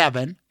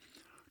 37.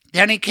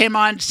 Then he came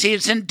on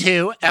season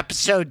 2,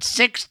 episode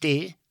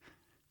 60.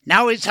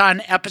 Now he's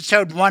on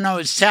episode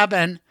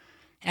 107,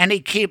 and he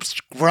keeps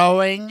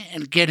growing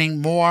and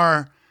getting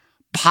more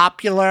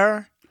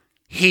popular.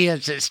 He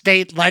is a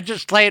state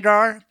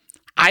legislator.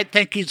 I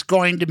think he's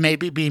going to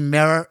maybe be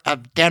mayor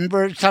of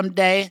Denver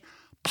someday,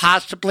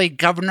 possibly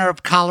governor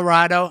of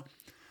Colorado.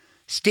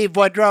 Steve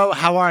Woodrow,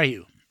 how are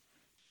you?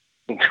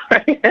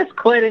 That's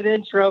quite an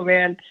intro,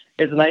 man.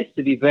 It's nice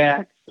to be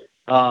back.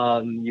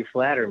 You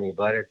flatter me,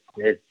 but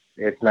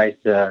it's nice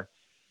to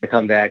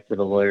come back to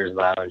the Lawyers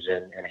Lounge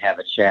and have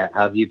a chat.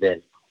 How have you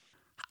been?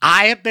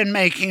 I have been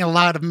making a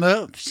lot of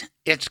moves.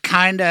 It's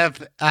kind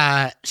of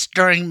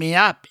stirring me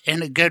up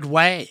in a good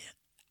way.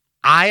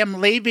 I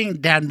am leaving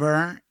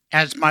Denver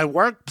as my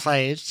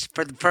workplace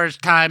for the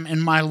first time in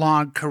my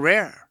long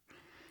career.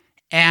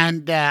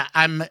 And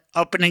I'm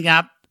opening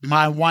up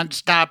my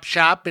one-stop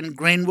shop in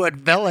Greenwood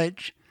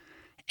Village,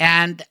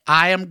 and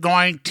I am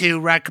going to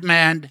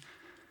recommend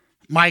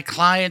my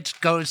clients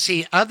go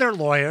see other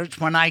lawyers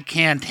when I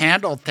can't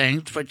handle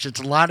things, which is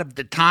a lot of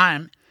the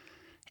time.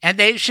 And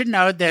they should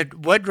know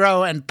that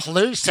Woodrow and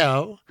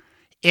Peluso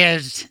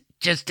is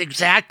just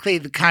exactly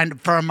the kind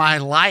of firm I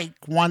like,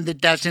 one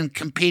that doesn't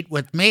compete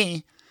with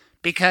me,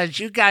 because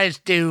you guys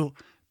do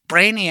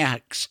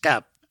brainiac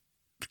stuff,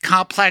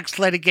 complex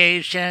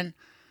litigation,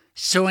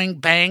 suing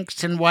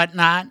banks and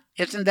whatnot.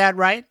 Isn't that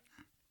right?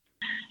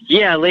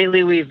 Yeah,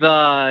 lately we've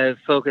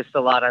focused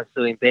a lot on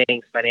suing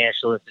banks,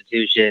 financial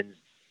institutions,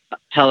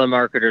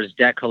 telemarketers,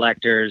 debt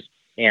collectors,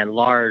 and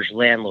large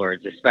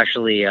landlords,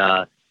 especially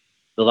the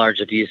large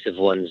abusive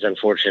ones,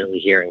 unfortunately,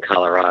 here in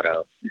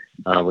Colorado.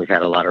 We've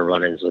had a lot of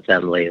run-ins with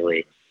them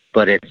lately.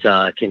 But it's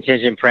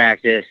contingent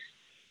practice,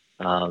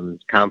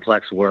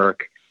 complex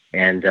work,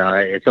 and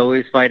it's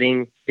always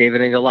fighting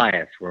David and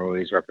Goliath. We're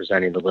always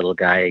representing the little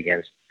guy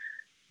against,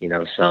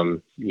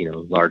 some,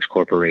 large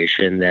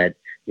corporation that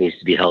needs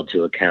to be held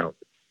to account.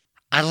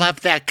 I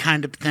love that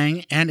kind of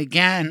thing. And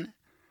again,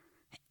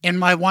 in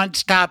my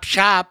one-stop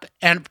shop,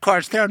 and of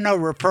course, there are no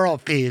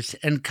referral fees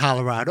in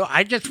Colorado.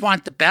 I just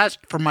want the best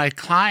for my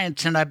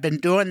clients, and I've been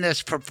doing this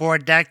for 4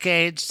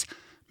 decades.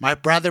 My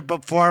brother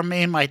before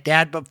me, my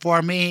dad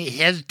before me,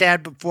 his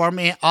dad before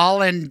me,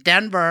 all in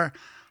Denver.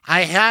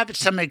 I have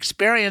some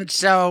experience,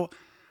 so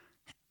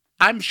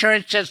I'm sure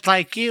it's just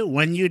like you.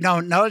 When you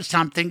don't know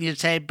something, you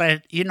say,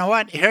 but you know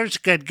what? Here's a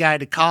good guy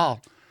to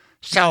call.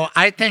 So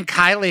I think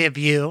highly of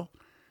you.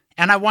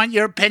 And I want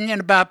your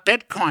opinion about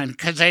Bitcoin,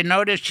 because I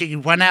noticed you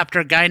went after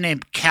a guy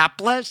named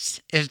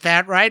Kaplis. Is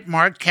that right?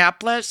 Mark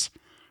Kaplis?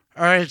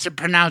 Or is it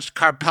pronounced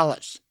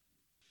Karpellis?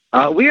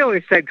 We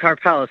always said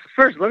Karpellis.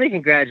 First, let me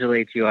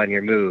congratulate you on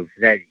your move.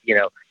 That,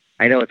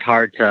 I know it's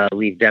hard to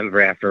leave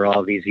Denver after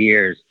all these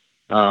years,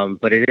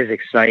 but it is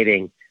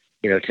exciting,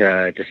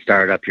 to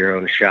start up your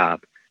own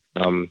shop.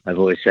 I've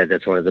always said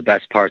that's one of the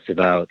best parts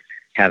about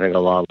having a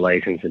law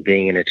license and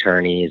being an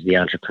attorney is the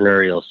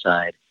entrepreneurial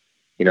side.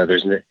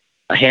 There's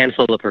a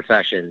handful of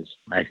professions,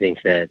 I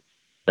think, that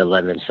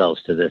lend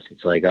themselves to this.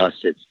 It's like us,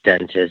 it's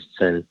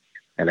dentists and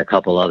a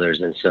couple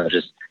others. And so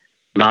just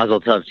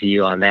mazel tov to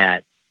you on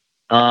that.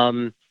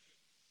 And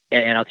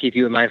I'll keep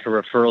you in mind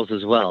for referrals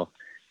as well.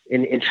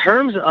 In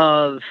terms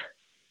of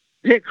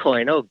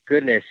Bitcoin, oh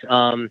goodness,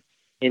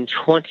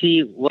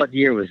 what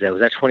year was that?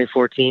 Was that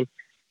 2014?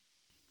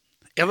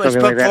 It was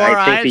something before like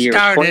I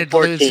started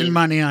losing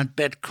money on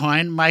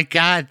Bitcoin. My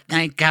God,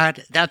 thank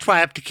God. That's why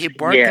I have to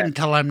keep working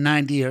until I'm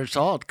 90 years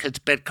old, because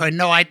Bitcoin.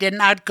 No, I did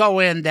not go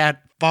in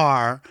that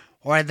far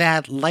or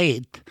that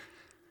late.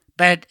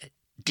 But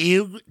do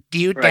you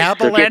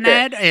dabble in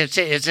it?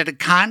 Is it a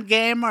con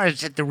game or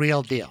is it the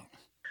real deal?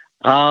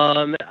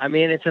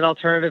 It's an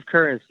alternative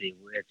currency.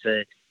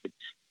 It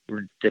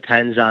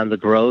depends on the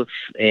growth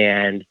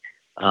and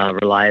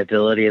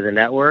reliability of the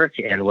network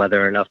and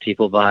whether enough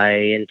people buy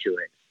into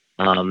it.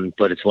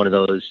 But it's one of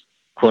those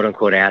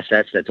quote-unquote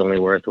assets that's only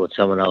worth what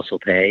someone else will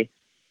pay.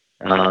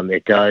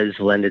 It does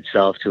lend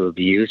itself to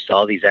abuse.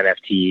 All these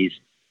NFTs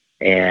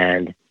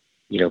and,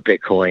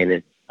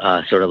 Bitcoin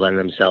sort of lend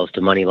themselves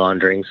to money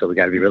laundering, so we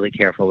got to be really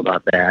careful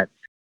about that.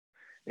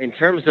 In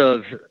terms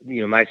of,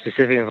 my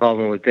specific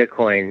involvement with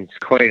Bitcoin, it's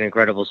quite an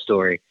incredible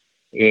story.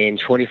 In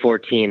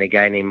 2014, a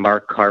guy named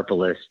Mark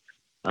Karpellis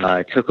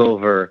took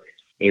over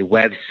a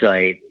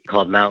website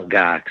called Mt.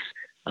 Gox.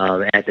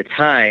 At the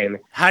time,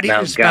 how do you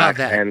Mt. spell Gox,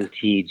 that?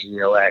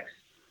 MTGOX.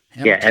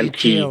 Yeah,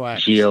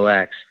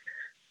 MTGOX.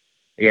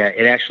 Yeah,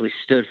 it actually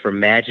stood for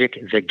Magic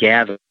the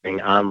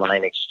Gathering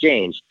Online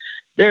Exchange.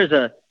 There's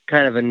a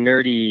kind of a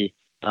nerdy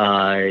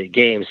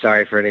game.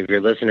 Sorry for any of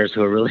your listeners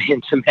who are really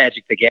into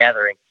Magic the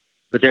Gathering,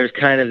 but there's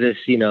kind of this,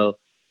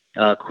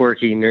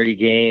 quirky, nerdy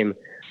game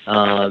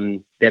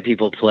that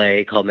people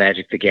play called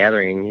Magic the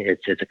Gathering.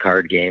 It's a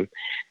card game,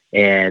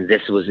 and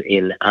this was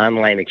an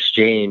online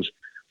exchange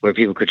where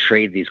people could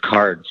trade these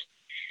cards.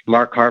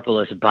 Mark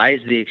Karpellis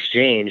buys the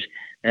exchange,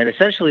 and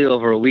essentially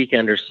over a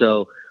weekend or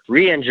so,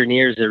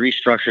 re-engineers it,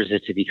 restructures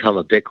it to become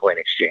a Bitcoin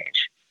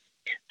exchange.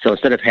 So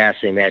instead of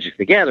passing Magic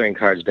the Gathering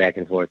cards back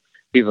and forth,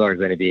 people are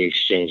going to be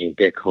exchanging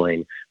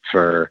Bitcoin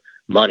for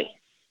money.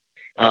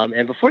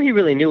 And before he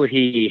really knew what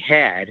he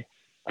had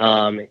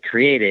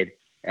created,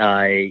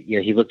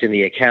 he looked in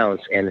the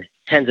accounts, and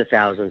tens of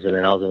thousands and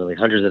then ultimately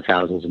hundreds of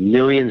thousands,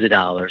 millions of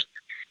dollars,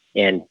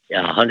 and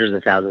hundreds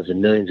of thousands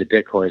and millions of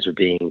Bitcoins were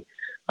being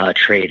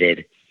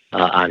traded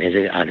on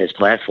his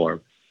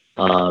platform.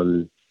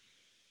 And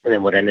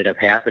then what ended up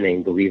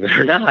happening, believe it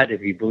or not,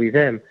 if you believe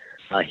him,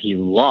 he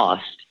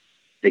lost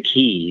the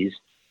keys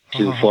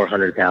to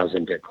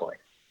 400,000 Bitcoin.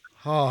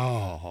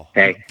 Oh,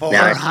 okay.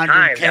 Now, at the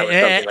time, that was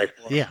something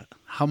like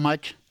how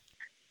much?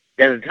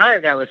 At the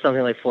time, that was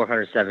something like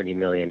 $470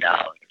 million,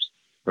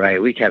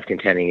 right? We kept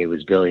contending it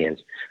was billions.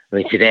 I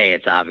mean, today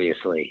it's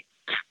obviously,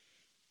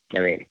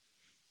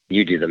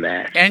 you do the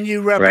math. And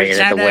you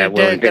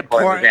represented the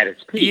poor.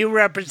 You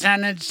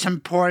represented some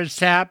poor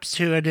saps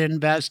who had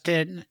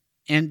invested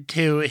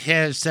into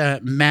his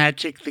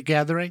Magic the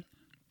Gathering.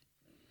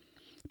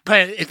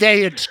 But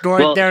they had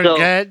stored their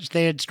goods.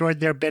 They had stored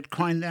their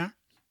Bitcoin there.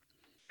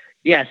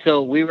 Yeah,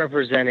 so we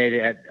represented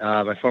at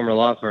my former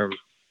law firm,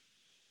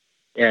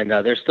 and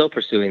they're still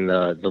pursuing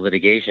the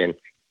litigation.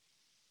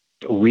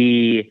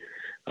 We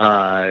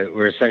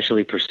were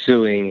essentially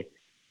pursuing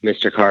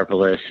Mr.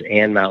 Karpellis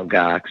and Mt.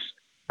 Gox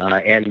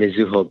and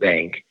Mizuho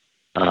Bank,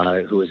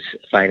 who was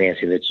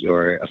financing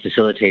or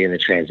facilitating the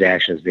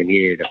transactions. They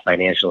needed a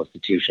financial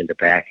institution to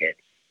back it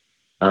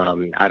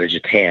out of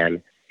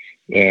Japan.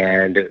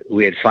 And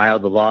we had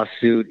filed the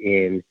lawsuit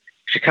in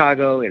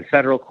Chicago in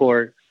federal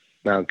court.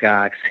 Mt.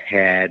 Gox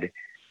had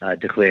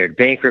declared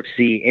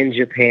bankruptcy in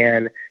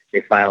Japan. They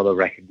filed a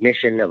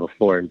recognition of a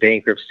foreign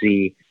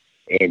bankruptcy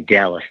in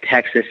Dallas,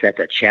 Texas at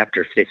the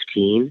Chapter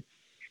 15.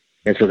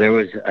 And so there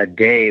was a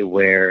day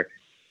where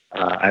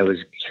I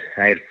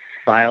had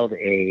filed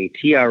a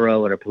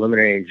TRO and a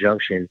preliminary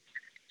injunction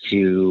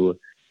to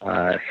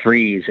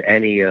freeze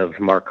any of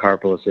Mark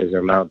Karpellis's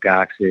or Mt.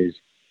 Gox's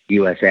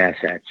U.S.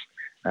 assets,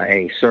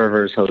 any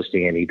servers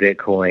hosting any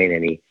Bitcoin,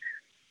 any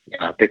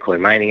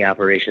Bitcoin mining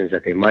operations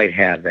that they might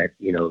have that,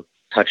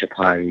 touch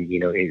upon,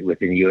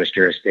 within U.S.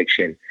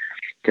 jurisdiction,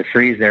 to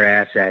freeze their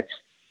assets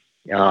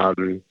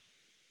and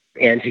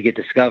to get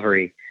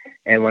discovery.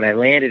 And when I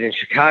landed in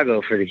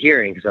Chicago for the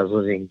hearing, because I was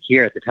living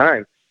here at the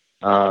time,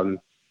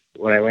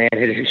 when I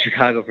landed in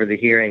Chicago for the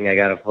hearing, I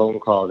got a phone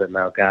call that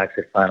Mt. Gox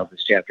had filed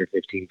this Chapter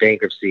 15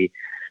 bankruptcy,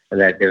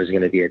 and that there was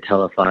going to be a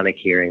telephonic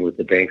hearing with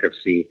the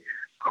bankruptcy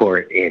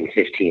court in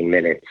 15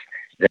 minutes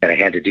that I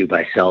had to do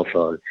by cell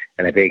phone.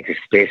 And I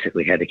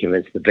basically had to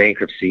convince the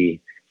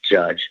bankruptcy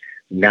judge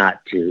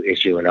not to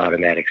issue an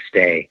automatic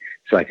stay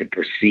so I could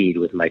proceed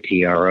with my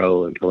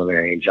TRO and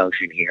preliminary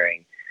injunction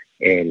hearing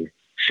in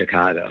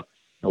Chicago.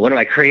 One of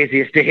my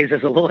craziest days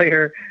as a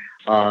lawyer,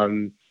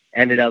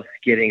 ended up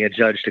getting a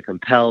judge to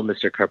compel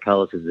Mr.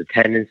 Karpelis'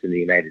 attendance in the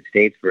United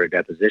States for a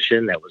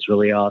deposition. That was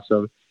really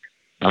awesome.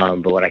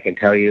 But what I can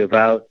tell you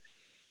about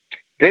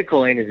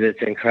Bitcoin is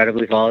it's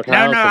incredibly volatile.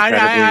 I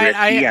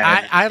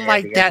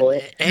like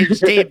that.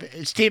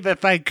 Hey, Steve,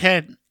 if I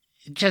could,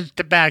 just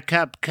to back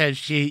up,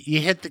 because you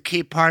hit the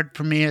key part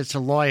for me as a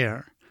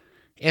lawyer,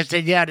 is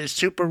that you had a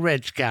super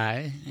rich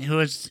guy who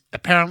was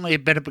apparently a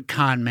bit of a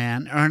con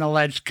man, or an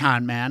alleged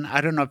con man. I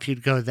don't know if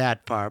you'd go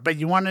that far, but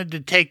you wanted to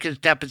take his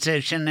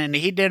deposition, and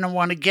he didn't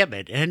want to give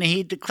it, and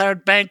he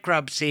declared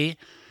bankruptcy.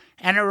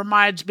 And it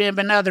reminds me of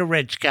another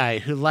rich guy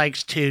who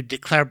likes to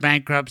declare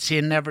bankruptcy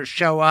and never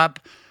show up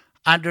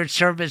under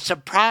service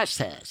of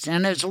process.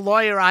 And as a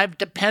lawyer, I've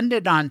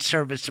depended on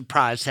service of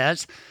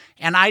process,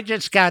 and I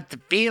just got the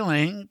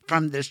feeling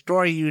from the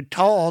story you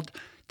told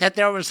that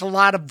there was a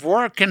lot of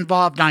work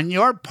involved on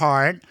your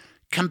part,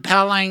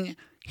 compelling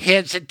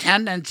his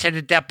attendance at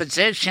a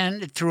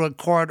deposition through a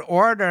court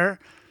order.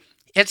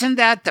 Isn't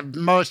that the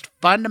most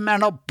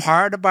fundamental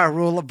part of our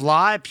rule of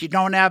law? If you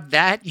don't have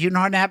that, you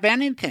don't have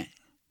anything.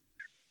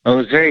 Well, it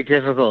was very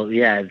difficult.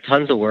 Yeah,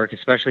 tons of work,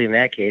 especially in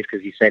that case,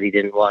 because he said he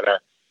didn't want to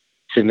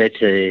submit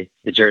to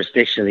the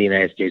jurisdiction of the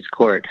United States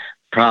court.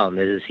 Problem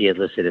is he had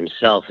listed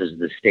himself as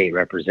the state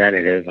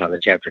representative on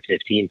the Chapter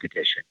 15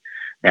 petition.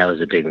 That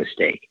was a big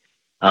mistake.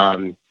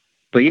 But,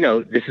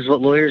 this is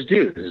what lawyers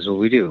do. This is what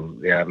we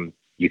do.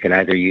 You can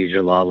either use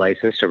your law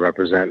license to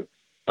represent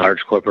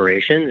large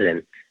corporations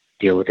and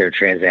deal with their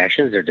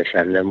transactions or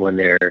defend them when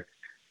they're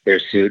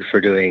sued for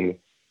doing,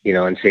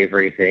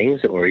 unsavory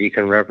things, or you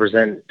can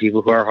represent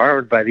people who are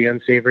harmed by the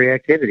unsavory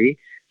activity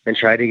and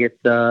try to get,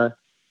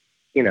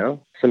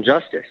 some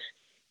justice.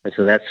 And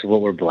so that's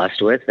what we're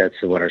blessed with.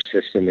 That's what our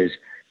system is.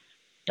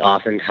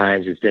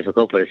 Oftentimes it's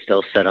difficult, but it's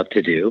still set up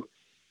to do.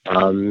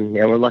 And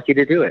we're lucky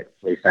to do it.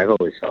 At least I've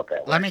always felt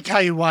that way. Let me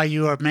tell you why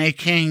you are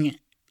making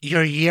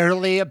your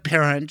yearly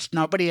appearance.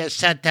 Nobody has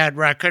set that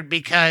record,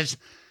 because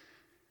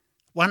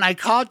when I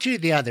called you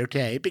the other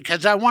day,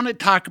 because I want to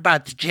talk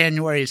about the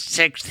January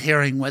 6th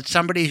hearing with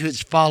somebody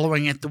who's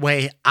following it the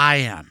way I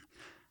am.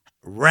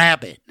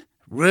 Rabid,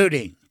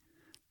 rooting,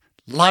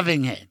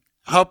 loving it,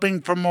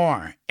 hoping for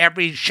more.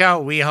 Every show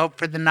we hope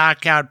for the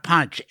knockout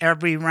punch,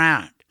 every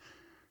round.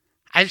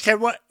 I said,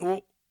 what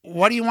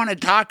do you want to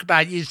talk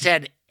about? You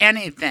said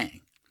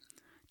anything.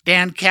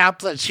 Dan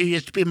Kaplis, who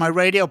used to be my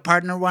radio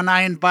partner, when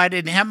I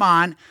invited him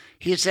on,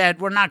 he said,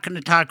 we're not going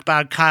to talk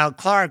about Kyle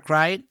Clark,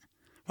 right?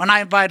 When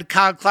I invited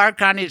Kyle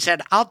Clark on, he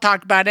said, I'll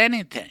talk about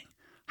anything.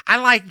 I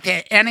like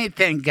the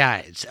anything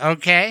guys,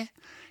 okay?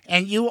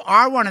 And you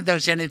are one of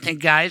those anything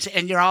guys,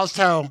 and you're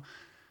also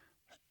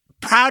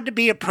proud to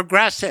be a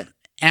progressive.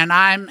 And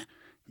I'm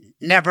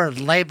never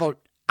labeled,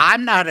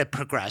 I'm not a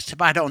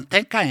progressive. I don't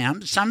think I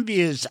am. Some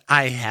views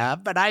I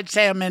have, but I'd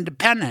say I'm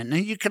independent.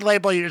 And you can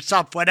label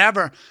yourself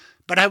whatever.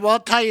 But I will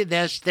tell you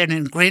this, that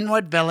in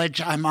Greenwood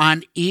Village, I'm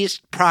on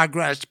East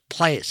Progress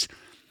Place.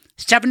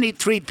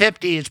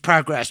 7350 is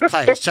Progress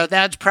Place, so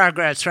that's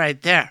progress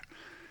right there.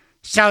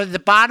 So the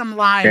bottom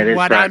line,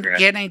 what progress. I'm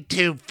getting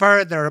to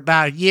further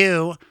about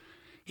you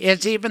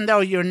is, even though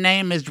your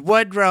name is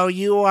Woodrow,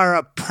 you are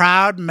a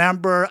proud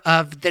member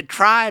of the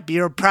tribe.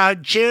 You're a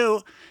proud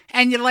Jew,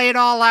 and you lay it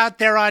all out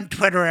there on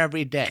Twitter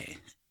every day.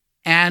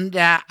 And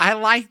I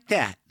like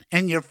that.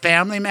 And your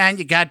family, man,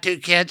 you got 2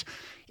 kids.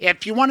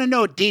 If you want to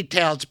know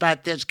details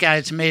about this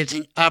guy's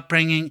amazing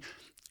upbringing,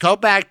 go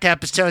back to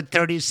episode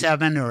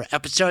 37 or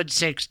episode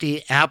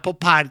 60, Apple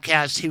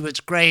Podcasts. He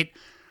was great.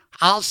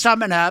 I'll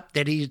sum it up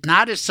that he's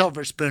not a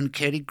Silver Spoon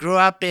kid. He grew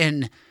up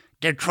in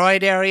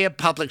Detroit area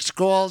public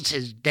schools.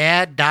 His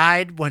dad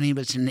died when he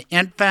was an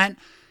infant.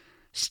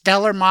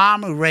 Stellar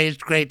mom who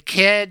raised great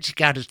kids. He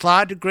got his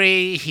law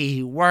degree.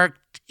 He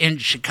worked in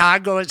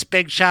Chicago as a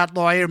big shot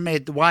lawyer,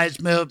 made the wise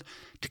move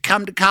to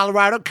come to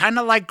Colorado, kind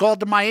of like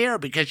Golda Meir,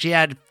 because she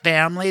had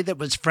family that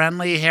was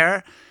friendly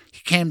here. He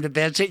came to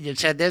visit. You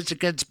said, this is a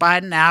good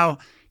spot. Now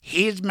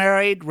he's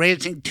married,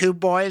 raising 2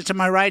 boys.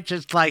 Am I right?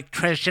 Just like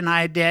Trish and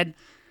I did.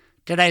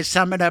 Did I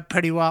sum it up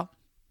pretty well?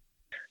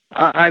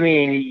 I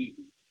mean,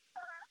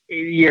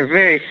 you're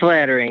very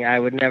flattering. I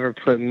would never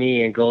put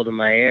me and Golda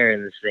Meir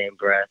in the same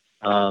breath.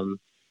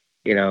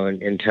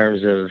 In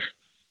terms of,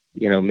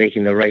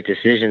 making the right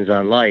decisions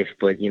on life.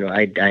 But,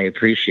 I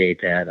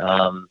appreciate that.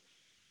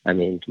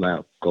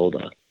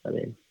 Golda.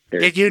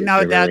 Did you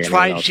know that's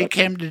why she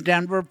came to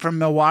Denver from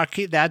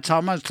Milwaukee? That's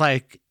almost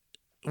like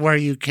where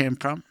you came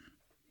from.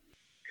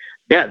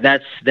 Yeah,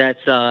 that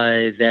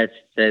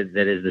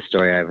is the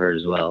story I've heard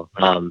as well.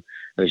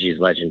 She's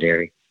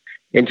legendary.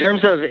 In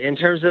terms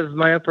of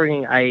my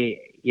upbringing,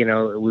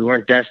 we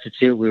weren't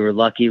destitute. We were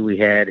lucky. We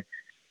had,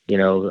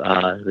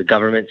 the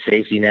government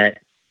safety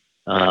net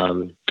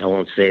I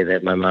won't say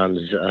that my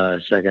mom's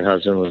second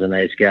husband was a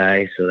nice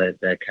guy, so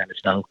that kind of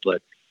stunk.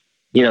 But,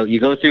 you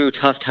go through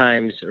tough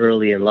times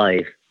early in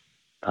life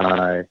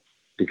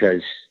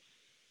because,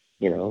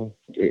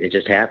 it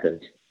just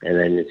happens. And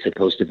then it's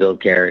supposed to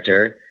build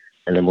character.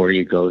 And the more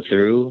you go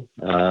through,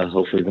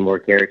 hopefully the more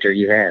character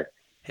you have.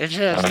 It's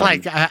just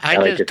like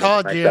I just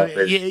told you,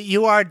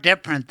 you are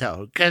different,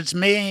 though, because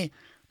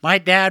my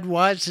dad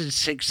was a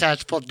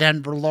successful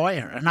Denver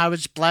lawyer, and I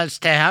was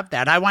blessed to have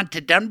that. I went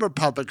to Denver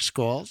public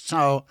school,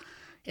 so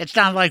it's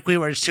not like we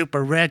were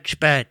super rich,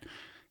 but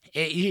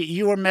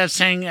you were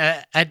missing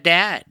a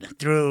dad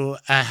through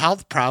a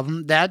health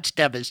problem. That's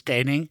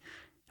devastating.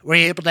 Were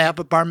you able to have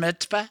a bar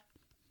mitzvah?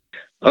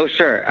 Oh,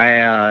 sure.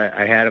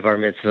 I had a bar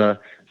mitzvah.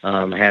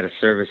 I had a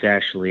service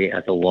actually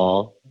at the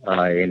Wall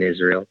in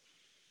Israel.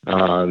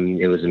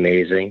 It was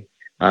amazing.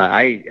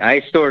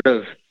 I sort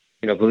of,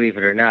 believe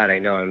it or not, I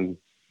know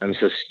I'm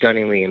so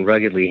stunningly and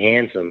ruggedly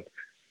handsome,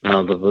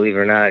 but believe it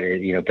or not,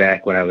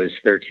 back when I was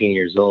 13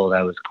 years old,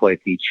 I was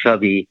quite the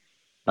chubby,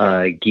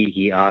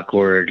 geeky,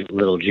 awkward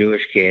little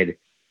Jewish kid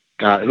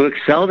who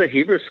excelled at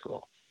Hebrew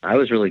school. I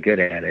was really good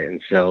at it,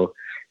 and so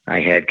I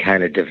had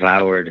kind of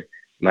devoured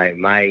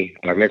my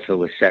bar mitzvah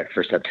was set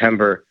for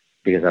September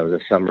because I was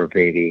a summer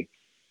baby,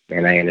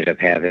 and I ended up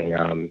having,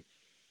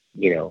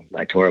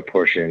 my Torah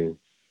portion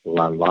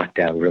on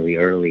lockdown really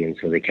early, and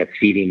so they kept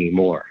feeding me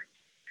more.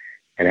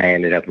 And I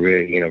ended up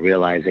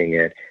realizing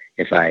that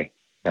if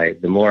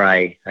the more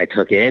I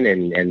took in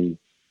and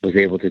was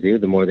able to do,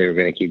 the more they were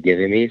going to keep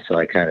giving me. So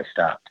I kind of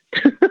stopped.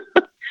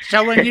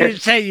 So when you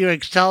say you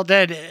excelled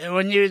at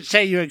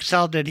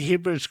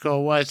Hebrew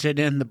school, was it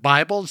in the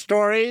Bible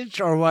stories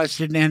or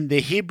was it in the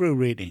Hebrew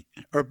reading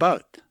or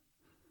both?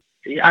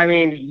 I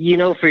mean,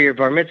 for your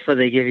bar mitzvah,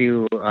 they give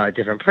you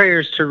different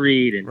prayers to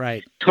read and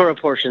right. Torah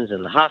portions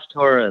and the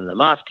Haftorah and the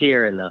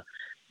Maftir and the,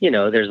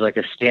 there's like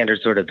a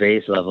standard sort of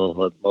base level of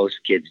what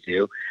most kids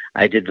do.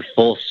 I did the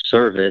full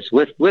service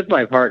with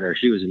my partner.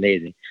 She was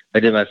amazing.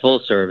 I did my full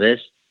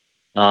service.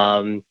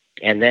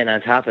 And then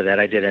on top of that,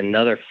 I did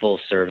another full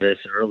service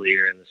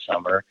earlier in the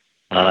summer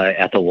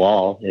at the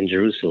Wall in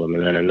Jerusalem,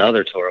 and then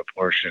another Torah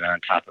portion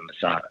on top of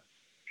Masada.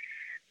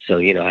 So,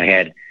 I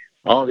had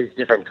all these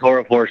different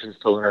Torah portions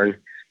to learn.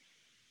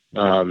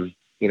 And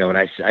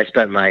I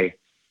spent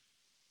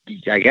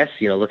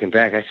looking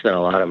back, I spent a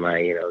lot of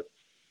my,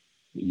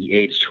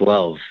 age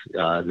 12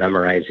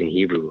 memorizing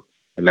Hebrew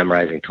and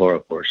memorizing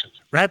Torah portions.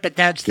 Right, but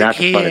that's the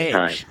key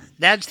age.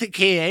 That's the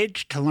key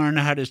age to learn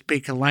how to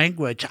speak a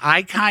language.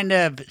 I kind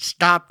of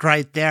stopped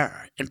right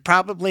there, and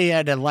probably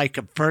at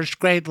a first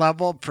grade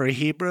level for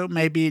Hebrew,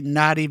 maybe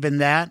not even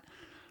that.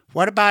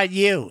 What about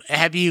you?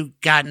 Have you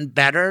gotten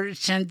better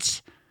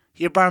since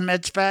your bar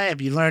mitzvah?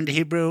 Have you learned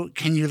Hebrew?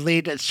 Can you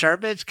lead a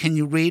service? Can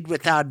you read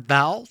without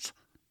vowels?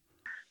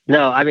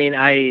 No, I mean,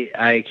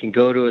 I can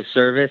go to a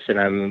service,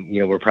 and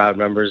we're proud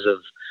members of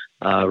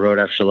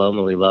Rodef Shalom,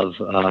 and we love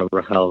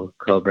Rachel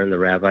Coburn, the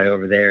rabbi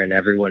over there, and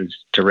everyone's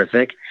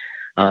terrific.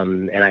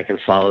 And I can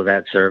follow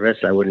that service.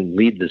 I wouldn't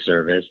lead the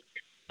service.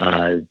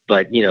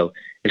 But, in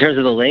terms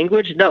of the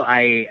language, no,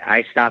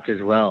 I stopped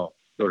as well,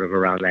 sort of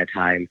around that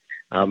time.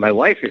 My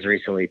wife has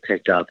recently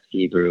picked up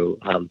Hebrew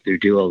through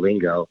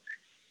Duolingo.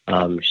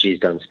 She's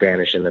done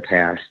Spanish in the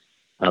past,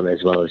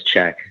 as well as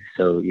Czech.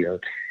 So,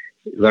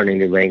 learning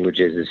new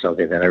languages is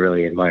something that I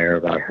really admire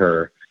about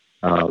her.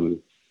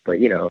 But,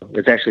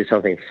 it's actually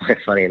something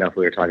funny enough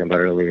we were talking about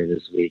earlier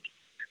this week.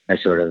 I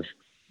sort of,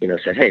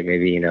 said, hey,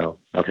 maybe,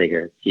 I'll take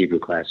a Hebrew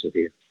class with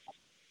you.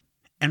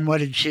 And what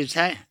did she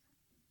say?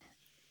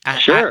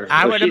 Sure.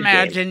 I would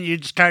imagine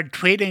you'd start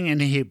tweeting in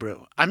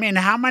Hebrew. I mean,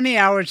 how many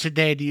hours a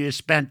day do you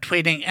spend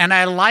tweeting? And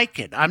I like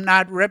it. I'm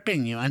not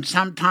ripping you. And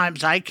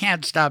sometimes I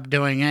can't stop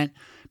doing it.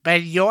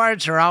 But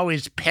yours are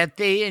always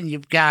pithy, and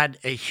you've got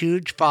a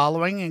huge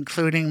following,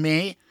 including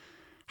me.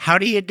 How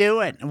do you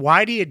do it?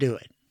 Why do you do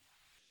it?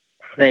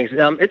 Thanks.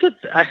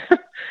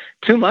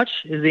 Too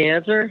much is the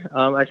answer.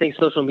 I think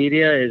social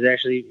media is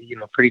actually,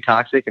 pretty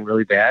toxic and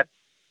really bad.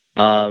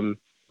 But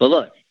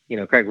look,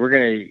 Craig,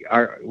 we're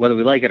whether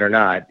we like it or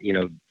not,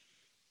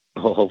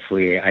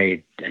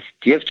 hopefully do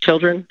you have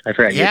children? I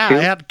forgot. Yeah, I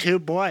have two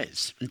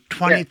boys,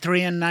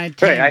 23 and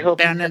 19, right, I hope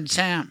Ben and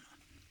Sam.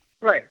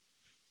 Right.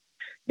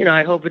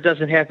 I hope it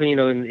doesn't happen,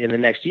 in the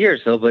next year or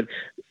so, but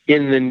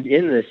in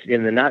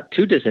the not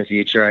too distant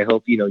future, I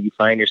hope, you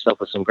find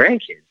yourself with some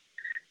grandkids.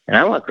 And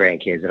I want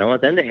grandkids, and I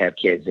want them to have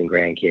kids and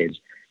grandkids.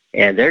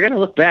 And they're going to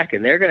look back,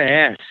 and they're going to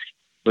ask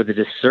with a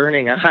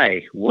discerning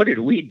eye, what did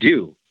we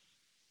do?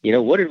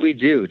 What did we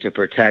do to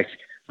protect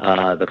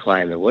the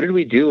climate? What did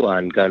we do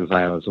on gun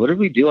violence? What did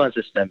we do on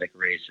systemic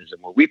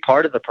racism? Were we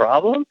part of the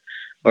problem?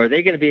 Or are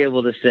they going to be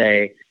able to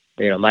say,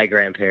 my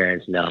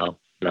grandparents, no,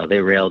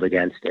 they railed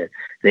against it.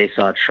 They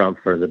saw Trump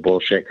for the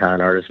bullshit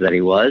con artist that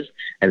he was,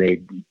 and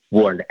they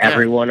warned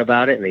everyone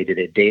about it, and they did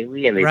it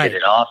daily, and they did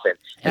it often.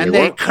 And they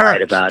weren't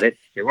quiet about it.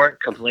 They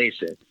weren't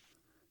complacent.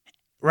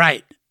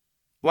 Right.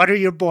 What are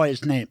your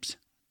boys' names?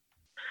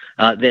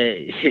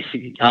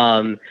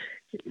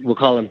 We'll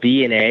call them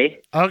B and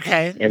A.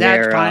 Okay, and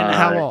that's fine.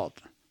 How old?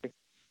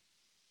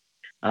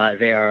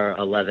 They are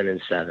 11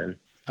 and 7.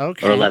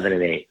 Okay. Or 11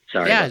 and 8.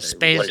 Sorry. Yeah, One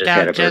spaced just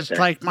had a out just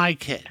birthday. like my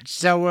kids.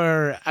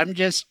 So I'm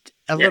just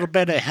a little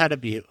bit ahead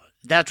of you.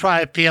 That's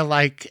why I feel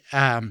like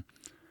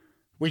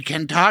we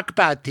can talk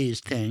about these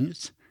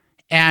things.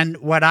 And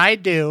what I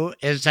do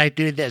is I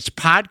do this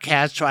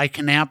podcast so I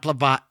can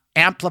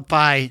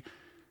amplify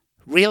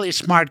really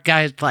smart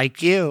guys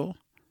like you.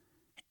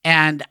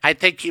 And I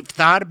think you've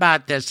thought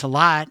about this a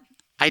lot.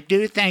 I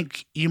do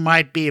think you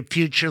might be a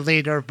future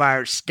leader of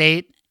our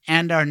state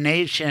and our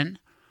nation.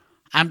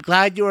 I'm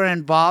glad you were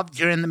involved.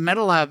 You're in the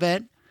middle of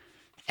it.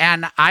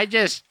 And I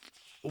just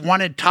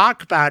want to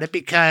talk about it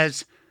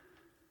because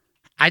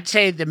I'd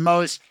say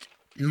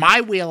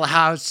my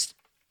wheelhouse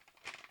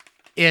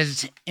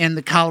is in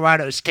the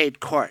Colorado state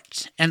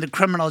courts and the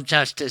criminal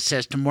justice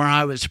system where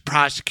I was a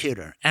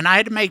prosecutor. And I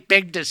had to make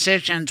big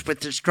decisions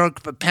with the stroke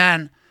of a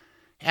pen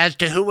as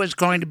to who was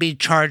going to be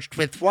charged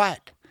with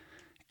what.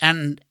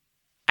 And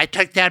I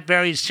took that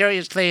very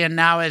seriously, and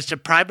now as a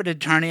private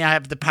attorney, I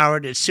have the power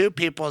to sue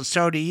people.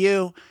 So do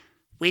you.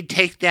 We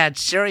take that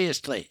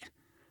seriously.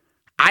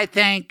 I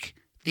think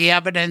the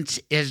evidence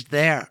is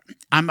there.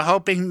 I'm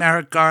hoping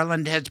Merrick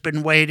Garland has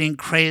been waiting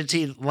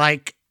crazy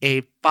like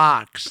a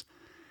fox.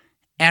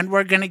 And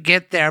we're going to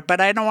get there. But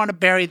I don't want to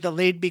bury the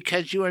lead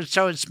because you are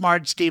so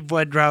smart, Steve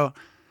Woodrow,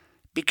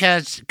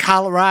 because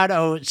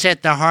Colorado is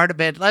at the heart of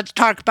it. Let's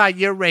talk about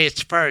your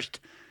race first.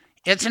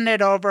 Isn't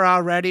it over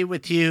already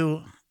with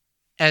you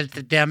as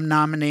the Dem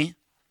nominee?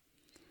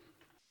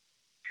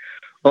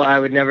 Well, I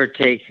would never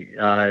take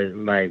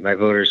my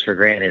voters for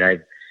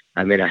granted.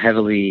 I'm in a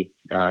heavily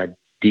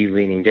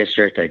D-leaning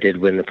district. I did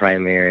win the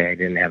primary. I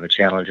didn't have a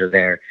challenger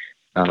there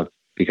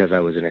because I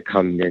was an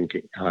incumbent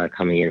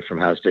coming in from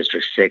House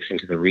District 6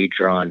 into the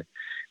redrawn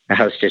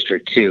House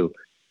District 2.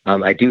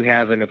 I do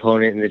have an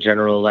opponent in the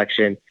general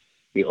election.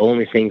 The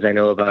only things I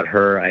know about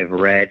her, I've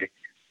read.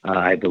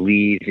 I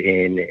believe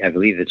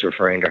it's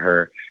referring to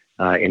her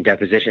in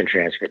deposition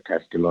transcript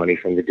testimony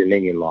from the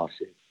Dominion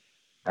lawsuit.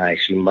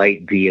 She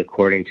might be,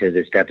 according to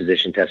this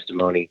deposition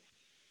testimony,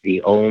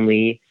 the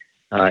only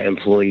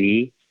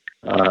employee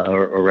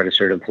or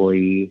registered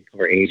employee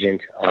or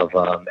agent of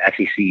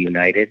FEC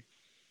United.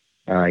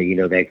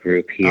 That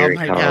group here in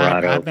Colorado.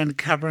 God, I've been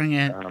covering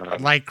it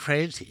like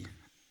crazy.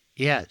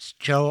 Yes,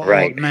 Joe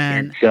right.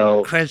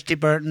 Oldman, Christy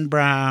Burton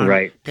Brown.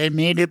 Right. They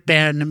made it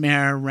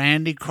Bandemere.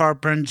 Randy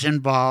Corcoran's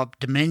involved.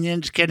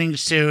 Dominion's getting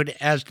sued,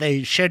 as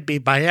they should be,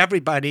 by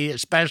everybody,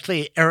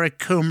 especially Eric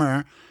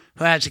Coomer,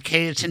 who has a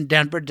case in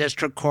Denver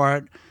District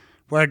Court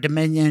where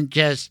Dominion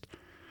Eric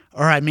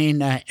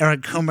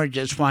Coomer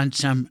just won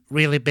some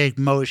really big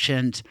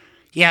motions.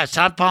 Yes,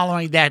 I'm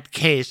following that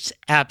case,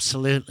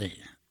 absolutely.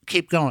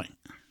 Keep going.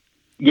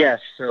 Yes,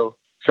 so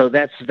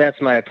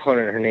that's my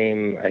opponent. Her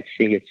name, I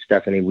think it's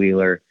Stephanie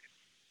Wheeler.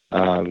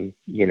 I'm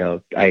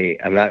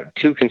not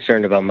too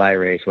concerned about my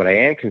race. What I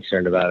am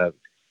concerned about,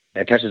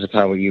 it touches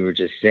upon what you were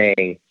just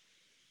saying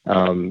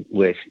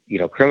with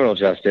criminal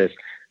justice.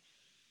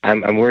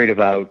 I'm worried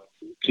about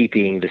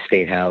keeping the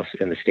state house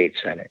and the state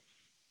senate.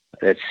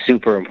 That's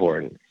super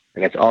important,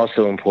 and it's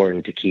also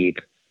important to keep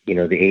the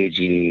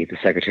AG, the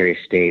Secretary of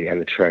State, and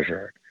the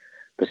Treasurer.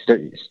 But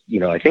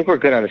I think we're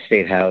good on the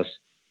state house.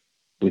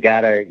 We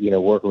gotta,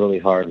 work really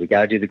hard. We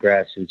gotta do the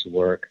grassroots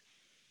work,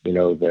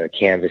 the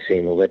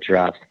canvassing, the lit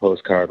drops, the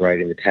postcard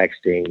writing, the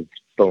texting,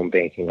 phone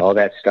banking, all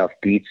that stuff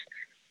beats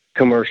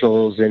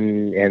commercials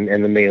and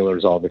the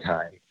mailers all the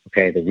time.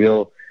 Okay, the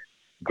real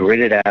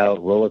grit it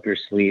out, roll up your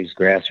sleeves,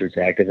 grassroots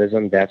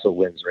activism, that's what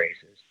wins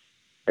races.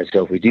 And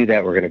so if we do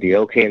that, we're going to be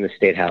okay in the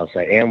state house.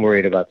 I am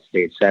worried about the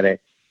state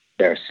senate.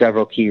 There are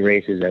several key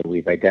races that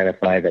we've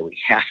identified that we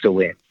have to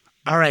win.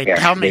 All right,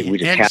 tell me,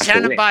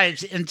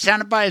 incentivize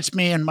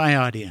me and my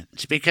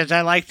audience, because I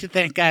like to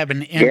think I have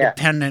an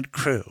independent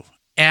crew.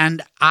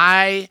 And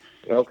I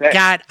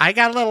got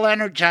a little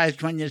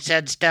energized when you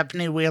said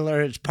Stephanie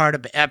Wheeler is part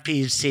of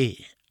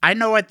FEC. I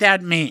know what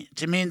that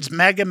means. It means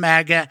mega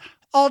MAGA,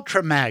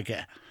 ultra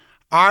MAGA.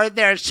 Are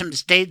there some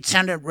state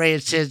senate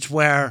races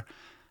where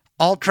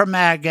ultra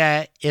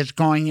MAGA is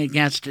going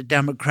against a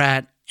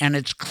Democrat and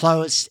it's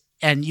close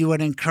and you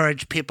would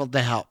encourage people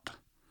to help?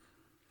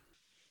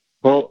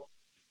 Well,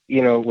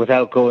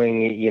 without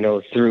going,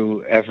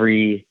 through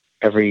every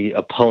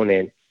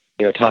opponent,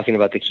 talking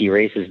about the key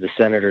races, the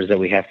senators that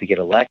we have to get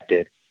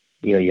elected,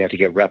 you have to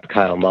get Rep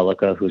Kyle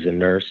Mullica, who's a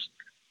nurse,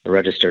 a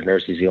registered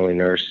nurse. He's the only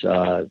nurse,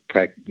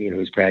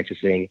 who's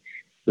practicing,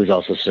 who's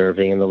also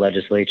serving in the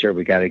legislature.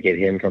 We got to get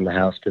him from the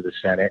House to the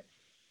Senate.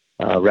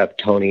 Rep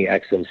Tony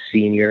Exum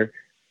Sr.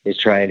 is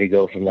trying to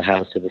go from the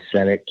House to the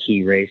Senate,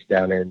 key race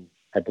down in,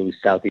 I believe,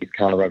 southeast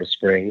Colorado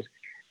Springs.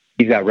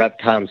 You've got Rep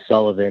Tom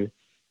Sullivan.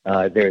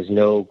 There's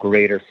no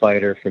greater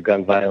fighter for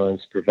gun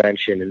violence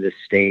prevention in this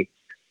state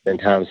than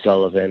Tom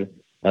Sullivan,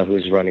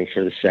 who's running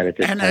for the Senate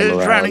this time around. And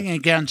who's running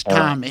against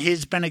Tom?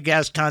 He's been a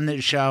guest on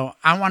this show.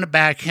 I want to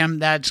back him.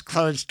 That's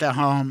close to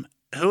home.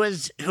 Who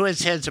is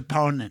his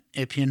opponent,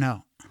 if you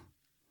know?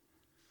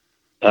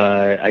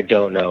 I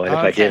don't know, and if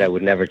I did, I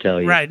would never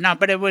tell you. Right, no,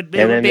 but it would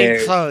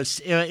be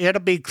close.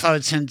 It'll be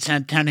close in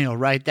Centennial,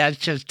 right? That's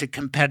just a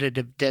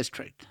competitive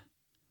district.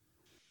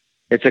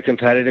 It's a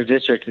competitive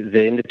district.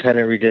 The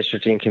Independent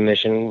Redistricting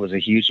Commission was a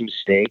huge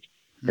mistake.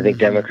 I think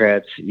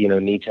Democrats,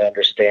 need to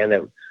understand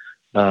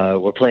that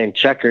we're playing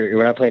checkers.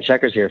 We're not playing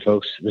checkers here,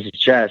 folks. This is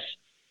chess.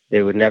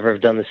 They would never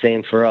have done the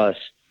same for us.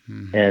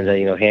 And,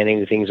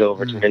 handing things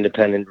over to an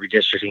Independent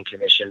Redistricting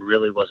Commission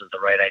really wasn't the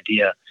right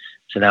idea.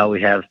 So now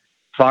we have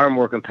far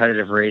more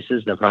competitive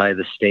races than probably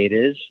the state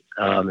is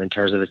in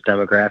terms of its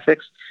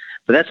demographics.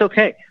 But that's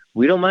okay.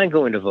 We don't mind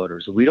going to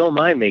voters. We don't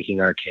mind making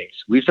our case.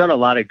 We've done a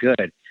lot of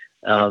good.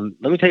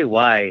 Let me tell you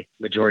why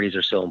majorities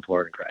are so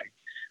important, Craig.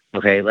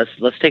 Okay,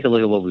 let's take a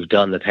look at what we've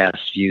done the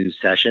past few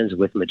sessions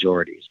with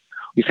majorities.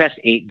 We've passed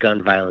 8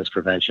 gun violence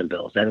prevention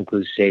bills. That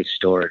includes safe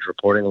storage,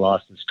 reporting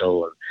lost and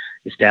stolen,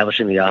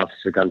 establishing the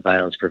Office of Gun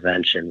Violence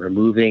Prevention,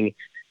 removing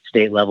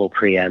state-level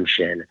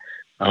preemption,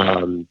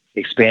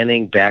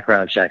 expanding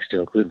background checks to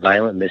include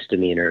violent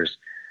misdemeanors.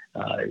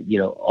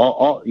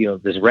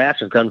 This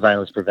raft of gun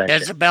violence prevention.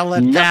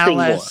 Isabella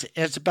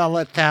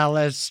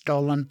Thallis,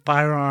 Stolen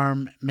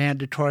Firearm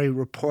Mandatory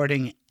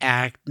Reporting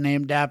Act,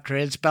 named after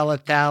Isabella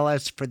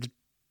Thallis for the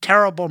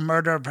terrible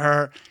murder of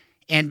her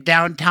in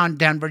downtown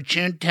Denver,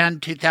 June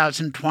 10,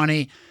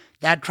 2020.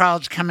 That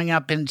trial's coming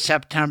up in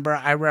September.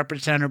 I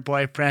represent her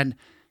boyfriend,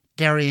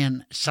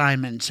 Darian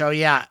Simon. So,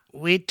 yeah,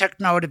 we took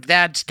note of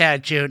that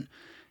statute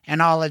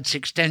and all its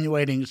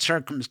extenuating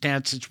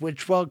circumstances,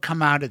 which will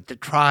come out at the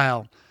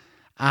trial.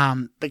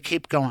 But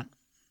keep going.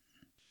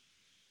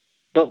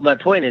 But my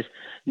point is,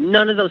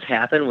 none of those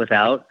happen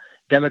without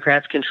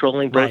Democrats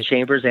controlling both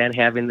chambers and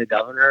having the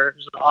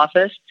governor's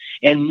office.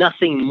 And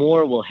nothing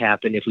more will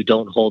happen if we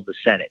don't hold the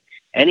Senate.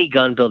 Any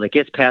gun bill that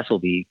gets passed will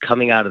be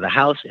coming out of the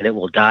House, and it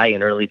will die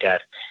an early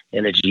death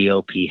in a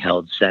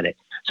GOP-held Senate.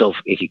 So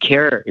if you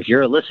care, if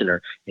you're a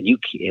listener and you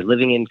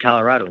living in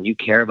Colorado and you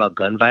care about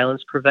gun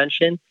violence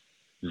prevention,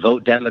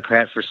 vote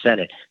Democrat for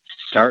Senate.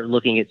 Start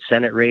looking at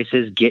Senate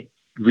races.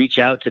 Reach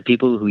out to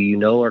people who you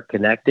know are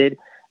connected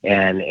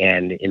and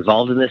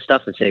involved in this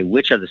stuff, and say,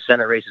 which are the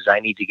Senate races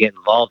I need to get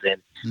involved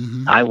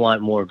in? I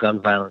want more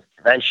gun violence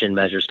prevention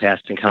measures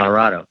passed in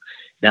Colorado.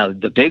 Now,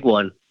 the big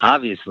one,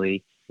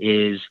 obviously,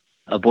 is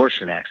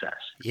abortion access.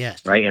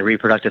 Yes. Right? And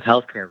reproductive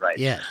health care rights.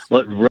 Yes.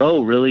 What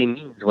Roe really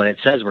means when it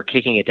says we're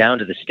kicking it down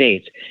to the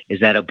states is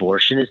that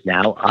abortion is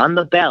now on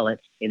the ballot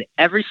in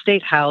every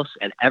state House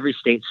and every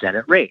state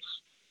Senate race.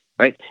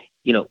 Right?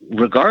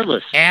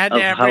 Regardless of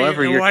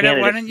however your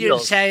candidate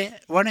feels.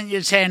 Wouldn't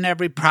you say in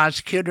every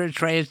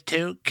prosecutor's race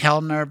too,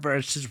 Kellner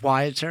versus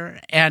Weiser,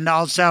 and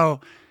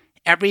also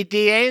every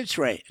DA's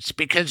race,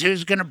 because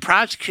who's going to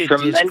prosecute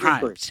these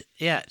crimes?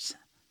 Yes.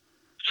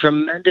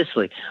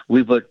 Tremendously.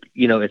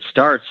 It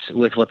starts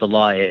with what the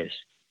law is,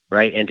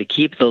 right? And to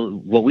keep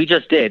what we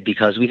just did,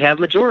 because we have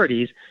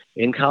majorities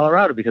in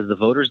Colorado, because the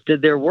voters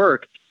did their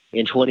work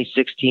in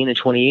 2016 and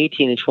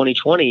 2018 and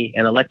 2020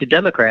 and elected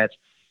Democrats,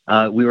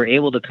 we were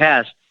able to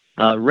pass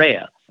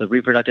REA, the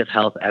Reproductive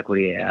Health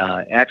Equity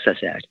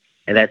Access Act,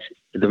 and that's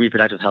the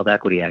Reproductive Health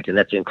Equity Act, and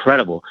that's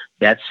incredible.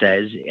 That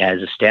says,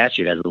 as a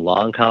statute, as a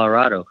law in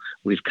Colorado,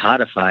 we've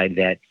codified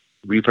that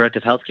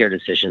reproductive health care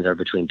decisions are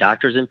between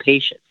doctors and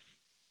patients,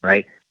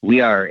 right?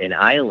 We are an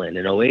island,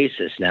 an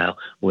oasis now,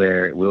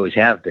 where we always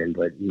have been,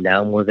 but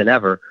now more than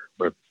ever,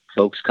 where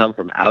folks come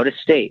from out of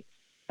state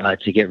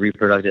to get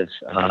reproductive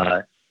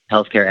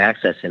health care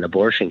access and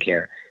abortion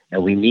care.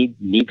 And we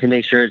need to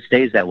make sure it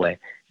stays that way.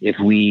 If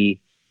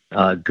we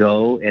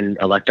go and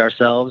elect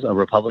ourselves a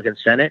Republican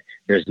Senate,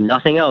 there's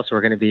nothing else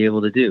we're going to be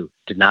able to do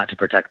not to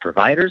protect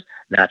providers,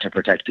 not to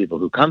protect people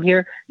who come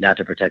here, not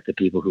to protect the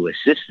people who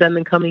assist them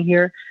in coming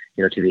here.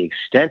 To the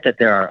extent that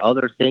there are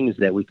other things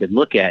that we could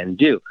look at and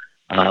do,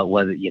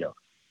 whether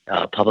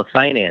public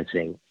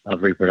financing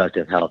of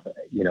reproductive health,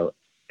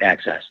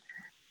 access.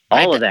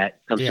 All of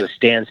that comes to a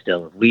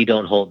standstill if we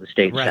don't hold the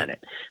state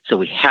Senate. So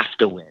we have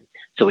to win.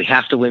 So we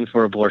have to win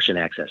for abortion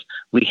access.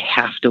 We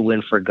have to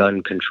win for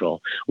gun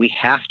control. We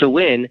have to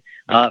win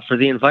for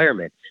the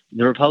environment.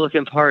 The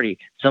Republican Party,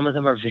 some of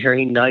them are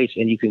very nice,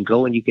 and you can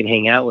go and you can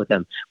hang out with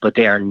them, but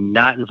they are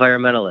not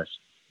environmentalists.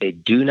 They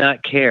do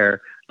not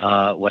care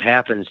what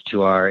happens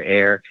to our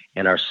air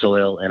and our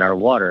soil and our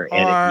water.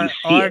 And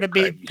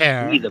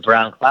you see the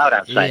brown cloud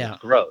outside. It's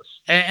gross.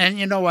 And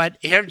you know what?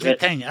 Here's the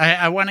thing.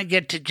 I want to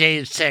get to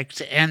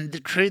J6, and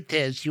the truth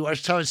is you are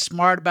so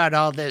smart about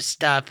all this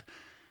stuff.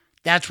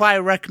 That's why I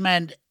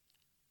recommend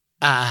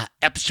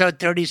episode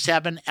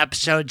 37,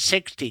 episode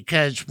 60,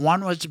 because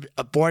one was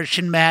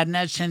abortion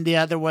madness and the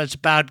other was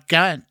about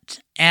guns.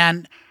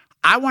 And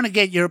I want to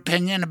get your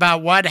opinion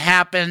about what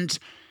happens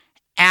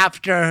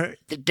after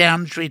the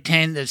Dems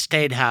retain the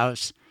State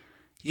House.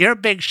 You're a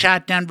big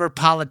shot Denver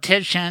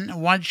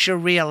politician. Once you're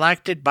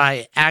reelected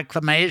by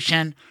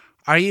acclamation,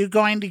 are you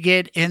going to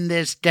get in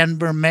this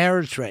Denver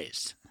mayor's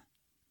race?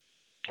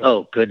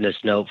 Oh, goodness,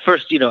 no.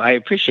 First, I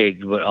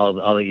appreciate what all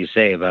that you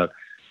say about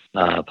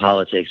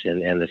politics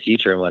and the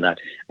future and whatnot.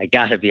 I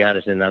got to be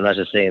honest, and I'm not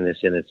just saying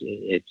this, and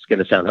it's going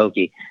to sound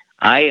hokey.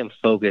 I am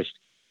focused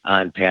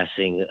on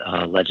passing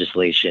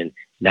legislation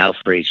now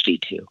for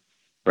HD2,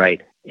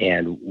 right?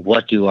 And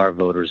what do our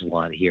voters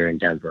want here in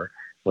Denver?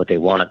 What they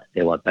want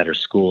better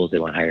schools. They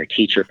want higher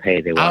teacher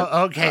pay. They want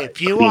okay.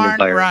 If you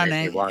aren't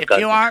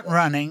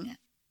running,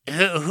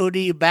 who do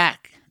you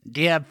back?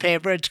 Do you have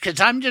favorites? Because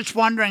I'm just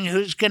wondering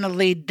who's going to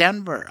lead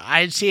Denver.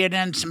 I see it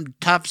in some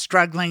tough,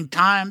 struggling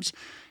times.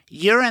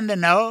 You're in the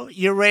know.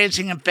 You're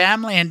raising a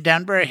family in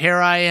Denver. Here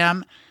I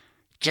am,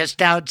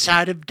 just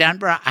outside of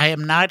Denver. I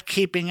am not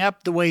keeping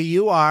up the way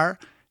you are.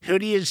 Who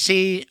do you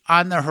see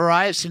on the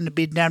horizon to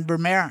be Denver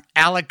mayor?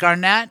 Alec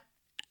Garnett?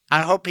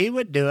 I hope he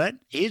would do it.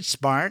 He's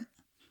smart.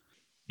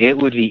 It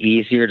would be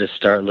easier to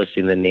start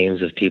listing the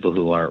names of people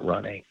who aren't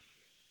running.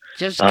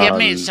 Just give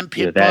me some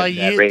people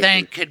you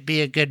think could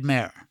be a good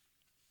mayor.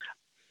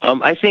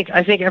 I think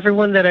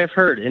everyone that I've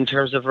heard in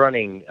terms of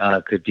running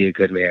could be a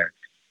good mayor.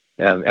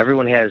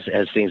 Everyone has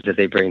things that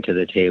they bring to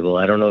the table.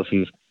 I don't know if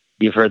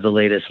you've heard the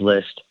latest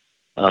list,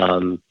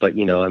 but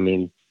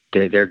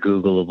they're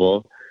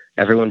Googleable.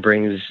 Everyone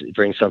brings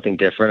something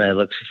different. I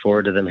look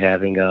forward to them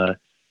having a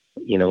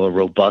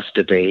robust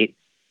debate,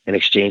 an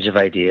exchange of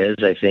ideas.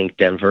 I think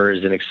Denver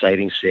is an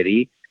exciting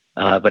city,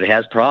 but it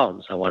has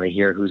problems. I want to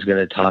hear who's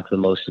going to talk the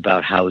most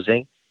about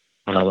housing,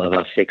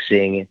 about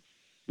fixing,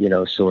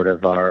 sort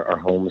of our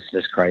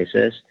homelessness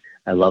crisis.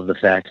 I love the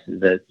fact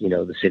that,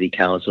 the city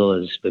council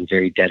has been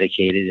very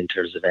dedicated in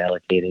terms of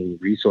allocating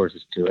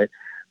resources to it.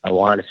 I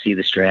want to see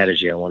the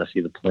strategy. I want to see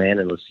the plan,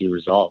 and let's see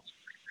results.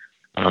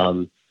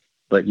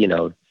 But,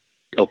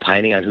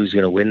 opining on who's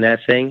going to win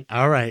that thing.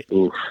 All right.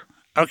 Oof.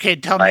 Okay,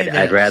 tell me this.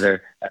 I'd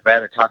rather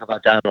talk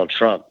about Donald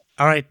Trump.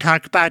 All right,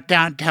 talk about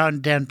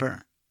downtown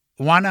Denver.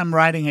 One, I'm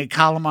writing a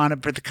column on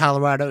it for the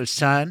Colorado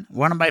Sun.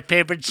 One of my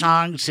favorite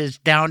songs is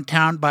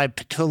Downtown by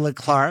Petula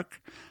Clark.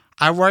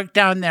 I worked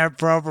down there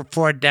for over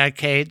 4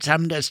 decades.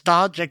 I'm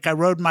nostalgic. I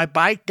rode my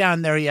bike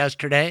down there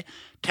yesterday,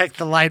 took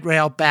the light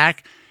rail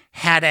back,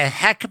 had a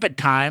heck of a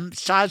time,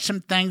 saw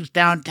some things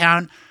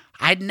downtown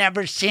I'd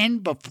never seen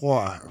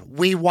before.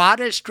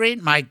 Weewata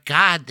Street, my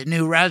God, the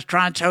new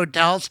restaurants,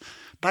 hotels,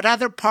 but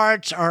other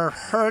parts are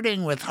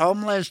hurting with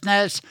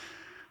homelessness.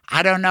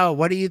 I don't know.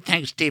 What do you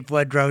think, Steve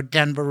Woodrow,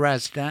 Denver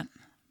resident?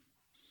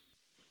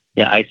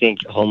 Yeah, I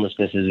think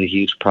homelessness is a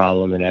huge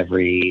problem in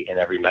every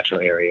metro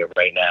area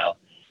right now,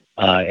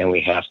 and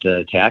we have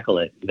to tackle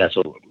it. That's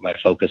what my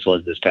focus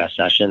was this past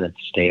session at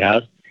the State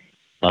House.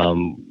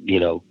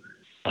 The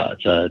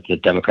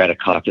Democratic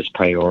caucus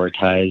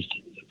prioritized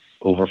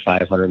over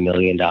 $500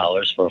 million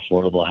for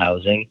affordable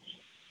housing.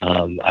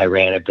 I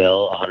ran a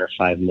bill,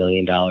 $105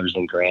 million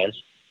in grants.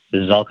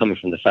 This is all coming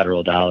from the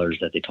federal dollars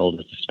that they told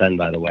us to spend,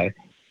 by the way.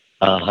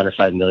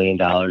 $105 million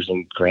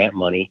in grant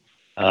money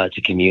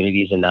to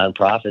communities and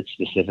nonprofits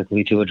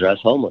specifically to address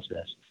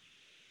homelessness.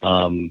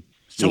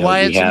 So why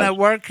isn't it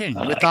working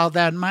with all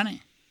that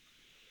money?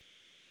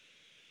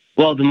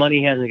 Well, the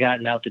money hasn't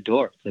gotten out the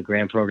door. The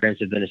grant programs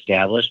have been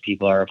established.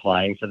 People are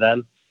applying for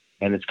them,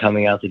 and it's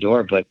coming out the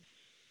door. But,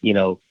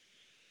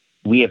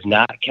 we have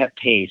not kept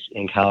pace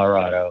in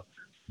Colorado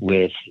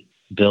with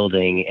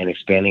building and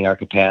expanding our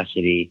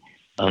capacity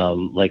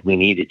like we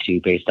needed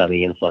to based on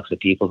the influx of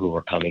people who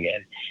were coming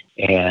in.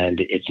 And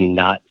it's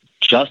not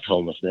just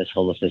homelessness.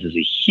 Homelessness is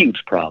a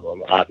huge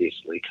problem,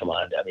 obviously. Come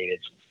on. I mean,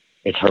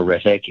 it's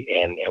horrific.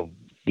 And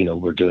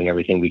we're doing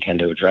everything we can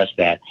to address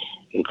that,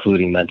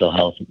 including mental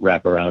health,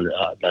 wraparound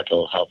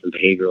mental health and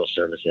behavioral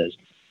services,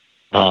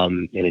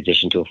 in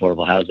addition to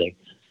affordable housing.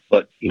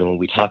 But, when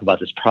we talk about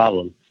this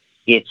problem,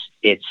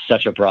 it's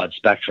such a broad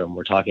spectrum.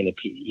 We're talking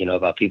to,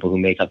 about people who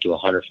make up to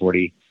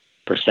 140%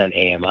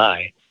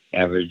 AMI,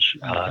 average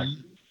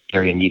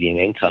area median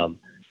income.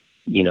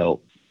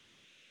 You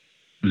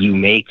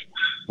make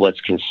what's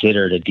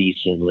considered a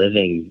decent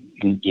living,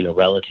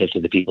 relative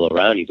to the people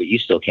around you, but you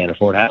still can't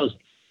afford housing,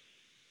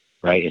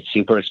 right? It's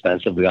super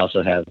expensive. We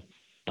also have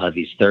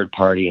these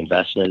third-party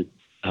investment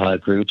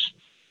groups,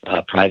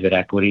 private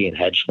equity and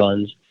hedge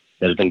funds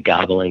that have been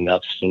gobbling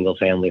up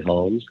single-family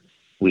homes.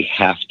 We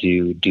have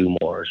to do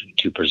more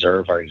to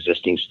preserve our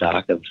existing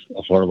stock of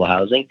affordable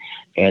housing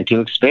and to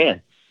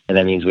expand. And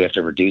that means we have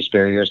to reduce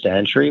barriers to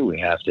entry. We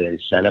have to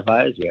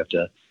incentivize. We have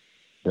to,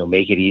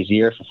 make it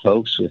easier for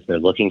folks if they're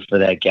looking for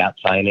that gap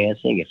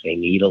financing, if they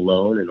need a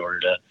loan in order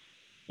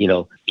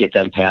to, get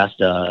them past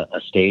a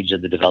stage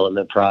of the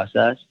development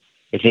process.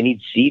 If they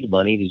need seed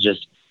money to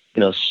just,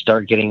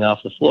 start getting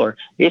off the floor.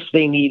 If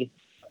they need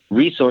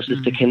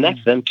resources to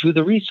connect them to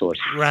the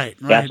resources. Right.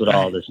 That's what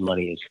all this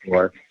money is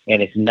for.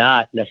 And it's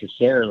not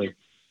necessarily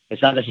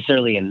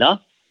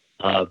enough,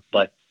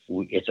 but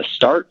it's a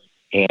start,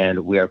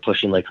 and we are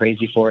pushing like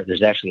crazy for it.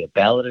 There's actually a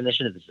ballot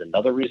initiative. This is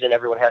another reason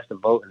everyone has to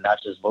vote, and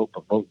not just vote,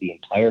 but vote the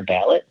entire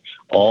ballot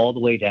all the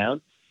way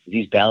down.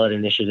 These ballot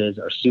initiatives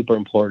are super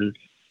important.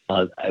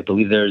 I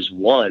believe there's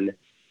one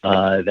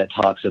that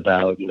talks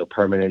about,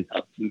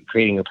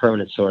 creating a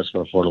permanent source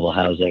for affordable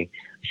housing.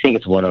 I think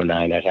it's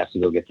 109. I'd have to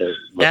go look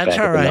back at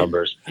the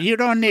numbers. You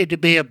don't need to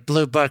be a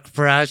blue book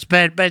for us.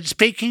 But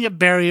speaking of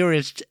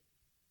barriers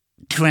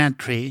to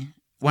entry,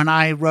 when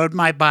I rode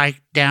my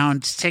bike down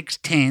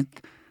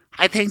 16th,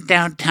 I think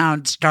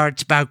downtown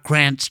starts about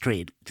Grant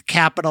Street. The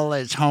Capitol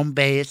is home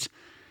base.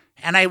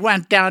 And I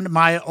went down to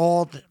my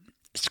old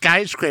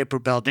skyscraper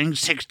building,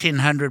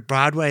 1600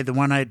 Broadway, the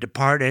one I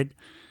departed,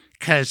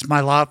 because my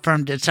law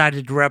firm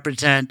decided to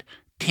represent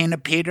Tina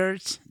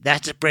Peters.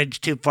 That's a bridge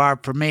too far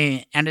for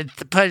me, and it's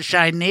the push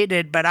I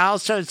needed. But I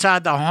also saw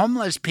the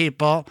homeless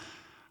people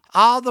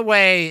all the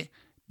way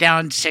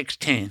down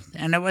 16th,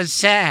 and it was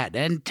sad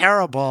and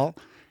terrible.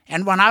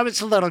 And when I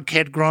was a little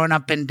kid growing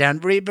up in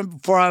Denver, even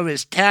before I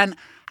was 10,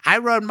 I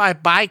rode my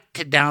bike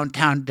to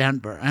downtown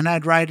Denver, and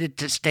I'd ride it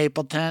to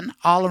Stapleton,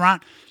 all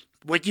around.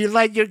 Would you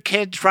let your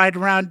kids ride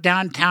around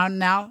downtown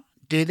now?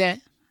 Do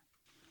they?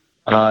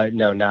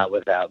 No, not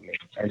without me.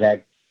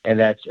 And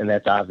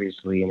that's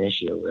obviously an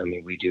issue. I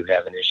mean, we do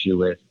have an issue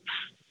with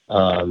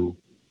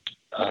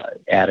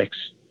addicts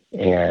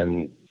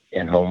and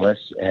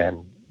homeless,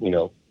 and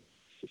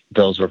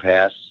bills were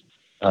passed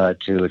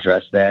to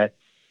address that.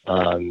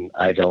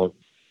 I don't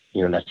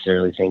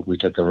necessarily think we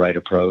took the right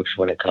approach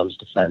when it comes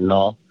to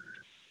fentanyl.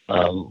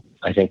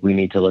 I think we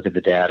need to look at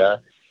the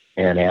data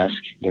and ask,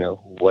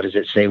 what does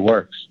it say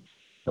works?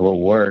 And what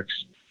works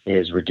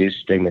is reduced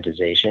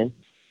stigmatization.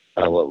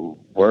 What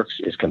works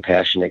is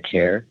compassionate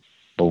care.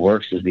 What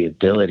works is the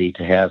ability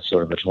to have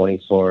sort of a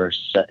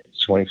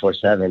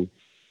 24/7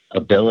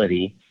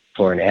 ability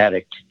for an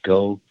addict to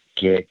go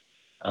get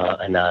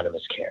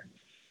anonymous care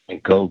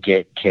and go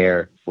get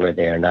care where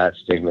they are not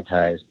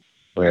stigmatized,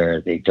 where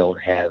they don't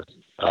have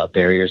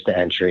barriers to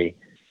entry,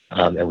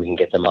 and we can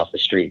get them off the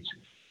streets.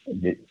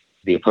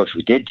 The approach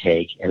we did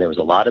take, and there was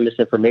a lot of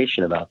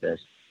misinformation about this,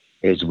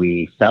 is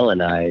we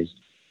felonized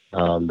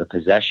the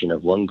possession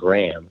of 1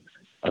 gram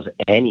of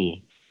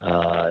any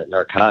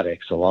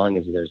narcotic, so long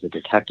as there's a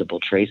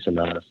detectable trace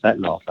amount of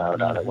fentanyl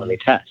found on it when they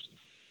test.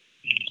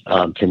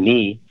 To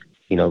me,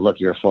 look,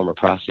 you're a former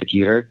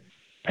prosecutor.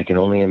 I can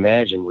only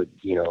imagine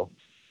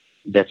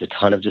that's a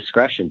ton of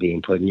discretion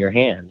being put in your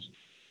hands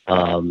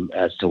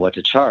as to what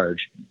to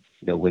charge.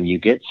 When you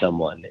get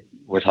someone,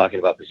 we're talking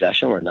about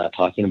possession. We're not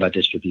talking about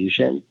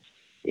distribution.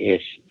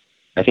 I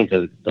think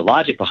the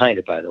logic behind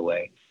it, by the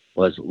way,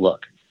 was,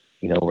 look,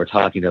 we're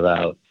talking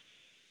about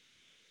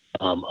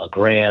a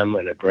gram,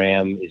 and a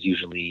gram is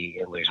usually,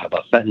 when you're talking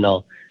about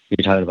fentanyl,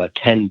 you're talking about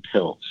 10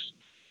 pills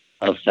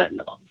of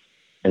fentanyl.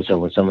 And so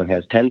when someone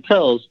has 10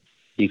 pills,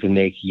 you can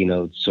make,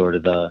 sort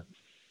of the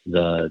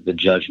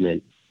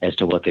judgment as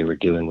to what they were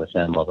doing with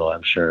them, although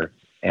I'm sure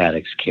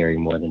addicts carry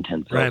more than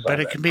 10 pills. Right, but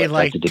it can be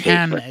like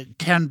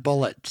 10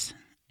 bullets.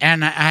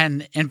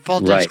 And in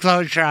full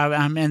disclosure,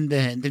 I'm in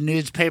the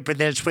newspaper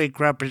this week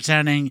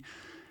representing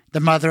the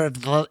mother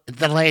of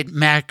the late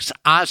Max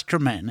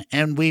Osterman,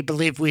 and we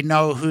believe we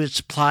know who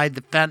supplied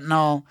the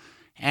fentanyl,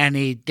 and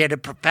he did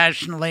it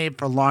professionally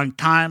for a long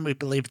time. We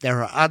believe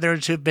there are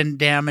others who've been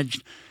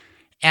damaged,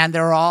 and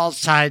there are all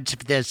sides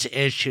of this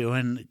issue,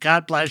 and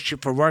God bless you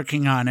for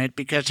working on it,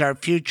 because our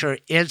future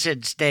is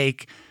at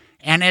stake,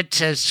 and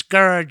it's a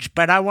scourge.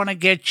 But I want to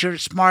get your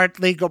smart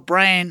legal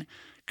brain,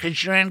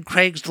 because you're in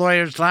Craig's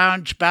Lawyers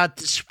Lounge, about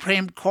the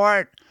Supreme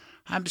Court.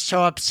 I'm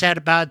so upset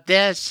about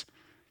this.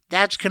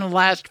 That's going to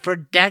last for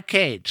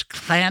decades.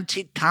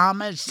 Clancy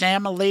Thomas,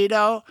 Sam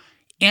Alito,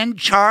 in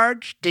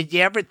charge. Did you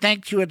ever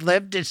think you would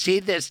live to see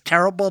this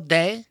terrible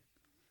day?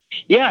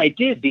 Yeah, I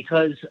did,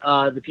 because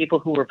the people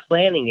who were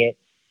planning it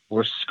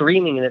were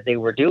screaming that they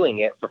were doing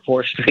it for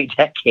 4 straight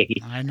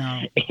decades. I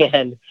know.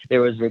 And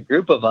there was a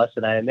group of us,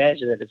 and I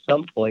imagine that at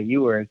some point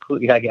you were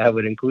I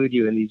would include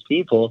you in these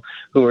people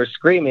who were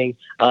screaming,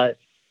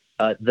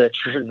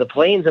 the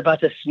plane's about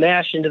to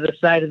smash into the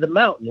side of the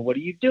mountain. What are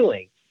you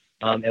doing?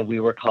 And we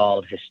were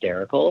called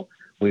hysterical.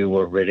 We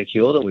were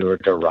ridiculed, and we were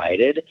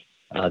derided.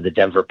 The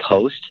Denver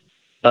Post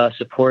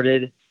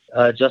supported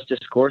Justice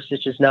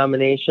Gorsuch's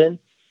nomination.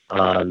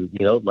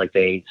 Like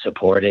they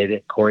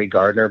supported Cory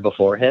Gardner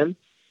before him.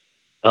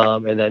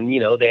 And then,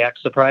 they act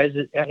surprised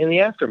in the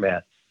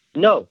aftermath.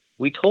 No,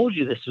 we told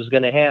you this was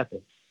going to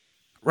happen.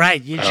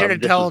 Right. You should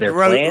have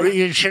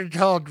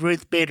told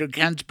Ruth Bader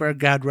Ginsburg,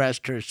 God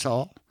rest her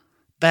soul.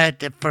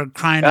 But for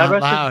crying out loud.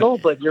 God rest her soul,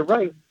 but you're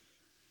right.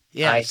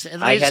 Yes, at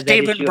least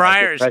Stephen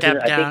Breyer stepped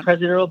down. I think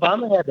President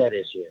Obama had that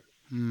issue.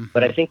 Mm-hmm.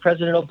 But I think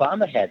President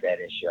Obama had that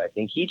issue. I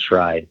think he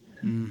tried,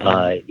 in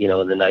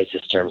the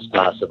nicest terms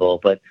possible.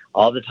 But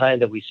all the time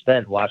that we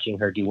spent watching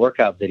her do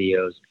workout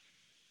videos,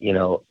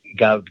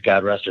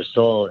 God rest her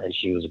soul, and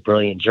she was a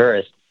brilliant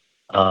jurist.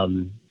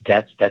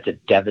 That's a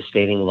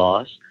devastating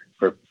loss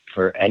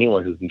for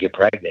anyone who can get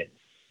pregnant.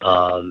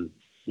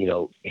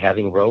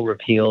 Having Roe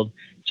repealed,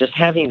 just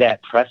having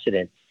that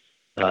precedent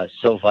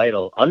so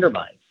vital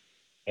undermines.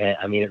 And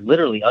I mean, it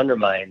literally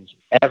undermines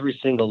every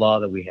single law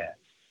that we have.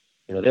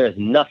 There is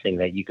nothing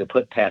that you could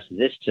put past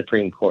this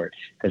Supreme Court,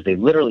 because they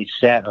literally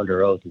sat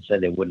under oath and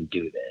said they wouldn't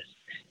do this,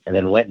 and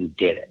then went and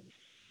did it,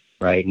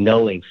 right?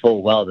 Knowing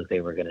full well that they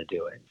were going to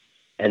do it.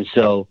 And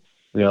so,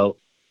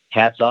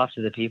 hats off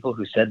to the people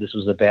who said this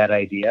was a bad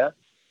idea.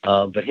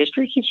 But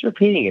history keeps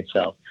repeating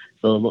itself.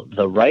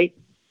 The right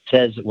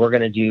says we're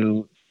going to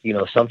do,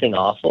 something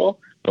awful.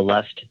 The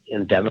left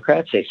and the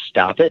Democrats say,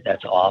 stop it.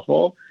 That's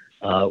awful.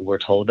 We're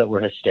told that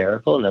we're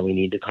hysterical and that we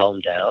need to calm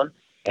down.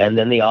 And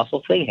then the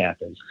awful thing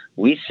happens.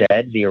 We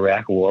said the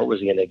Iraq War was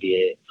going to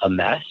be a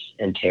mess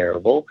and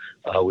terrible.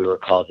 We were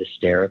called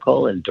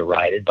hysterical and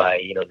derided by,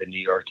 the New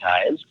York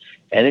Times.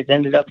 And it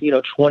ended up,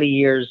 20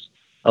 years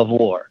of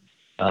war.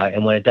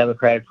 And when a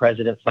Democratic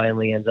president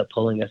finally ends up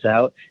pulling us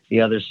out,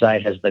 the other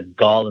side has the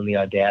gall and the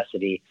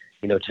audacity,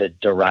 to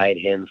deride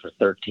him for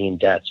 13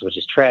 deaths, which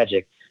is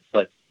tragic.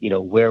 But,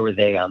 where were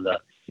they on the,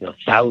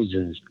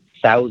 thousands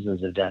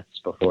of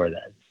deaths before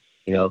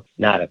then?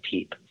 Not a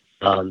peep.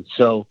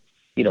 So,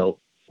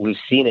 we've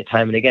seen it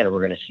time and again, and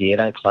we're going to see it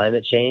on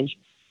climate change.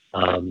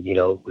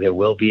 There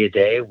will be a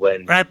day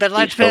when right, but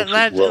let's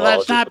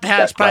not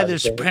pass by the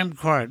Supreme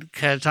Court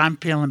because I'm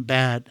feeling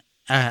bad,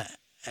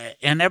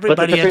 and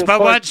everybody is.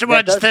 But what's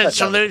the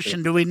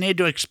solution? Do we need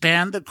to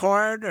expand the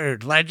court or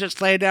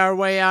legislate our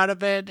way out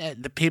of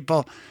it? The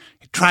people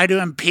try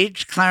to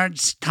impeach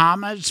Clarence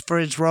Thomas for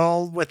his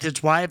role with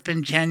his wife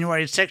in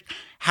January 6th.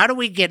 How do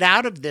we get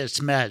out of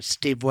this mess,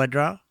 Steve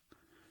Woodrow?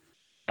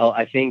 Oh,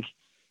 I think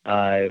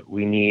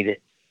we need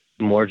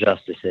more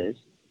justices.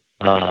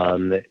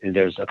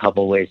 There's a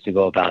couple ways to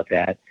go about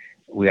that.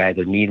 We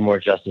either need more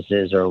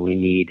justices or we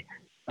need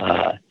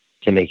to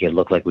make it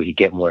look like we could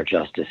get more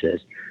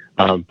justices.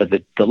 But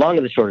the long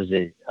and the short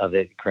of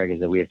it, Craig, is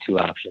that we have two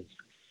options.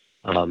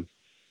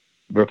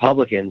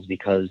 Republicans,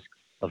 because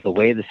of the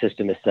way the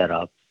system is set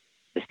up,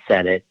 the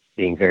Senate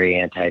being very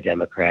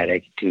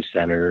anti-democratic, 2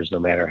 senators, no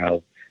matter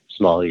how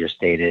small your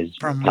state is.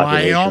 From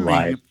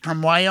Wyoming,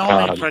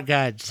 for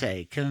God's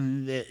sake.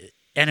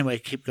 Anyway,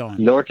 keep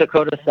going. North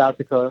Dakota, South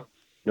Dakota,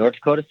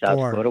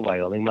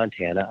 Wyoming,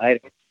 Montana,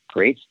 Idaho.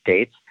 Great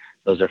states.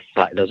 Those are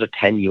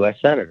 10 U.S.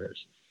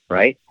 senators,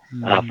 right?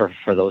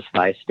 For those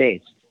 5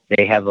 states.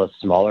 They have a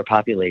smaller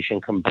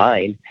population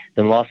combined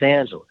than Los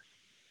Angeles.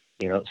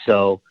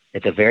 So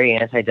it's a very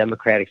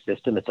anti-democratic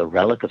system. It's a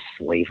relic of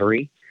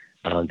slavery.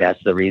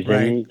 That's the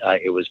reason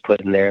it was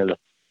put in there in the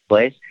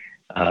place.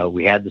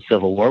 We had the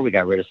Civil War. We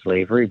got rid of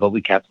slavery, but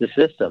we kept the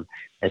system.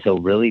 And so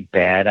really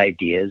bad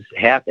ideas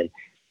happen.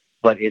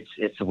 But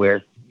it's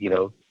where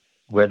the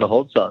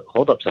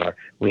holdups are.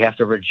 We have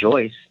to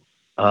rejoice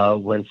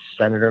when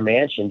Senator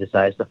Manchin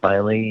decides to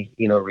finally,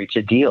 reach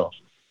a deal.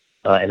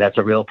 And that's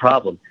a real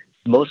problem.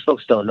 Most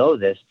folks don't know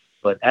this,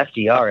 but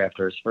FDR,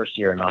 after his first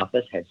year in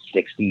office, had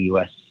 60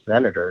 U.S.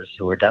 senators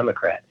who were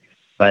Democrat.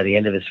 By the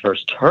end of his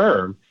first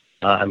term,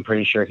 I'm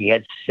pretty sure he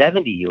had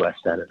 70 U.S.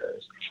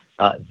 senators.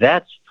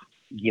 That's,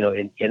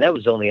 and that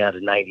was only out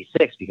of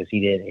 96 because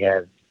he didn't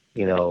have,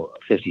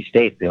 50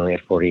 states. They only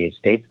had 48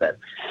 states then.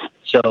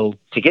 So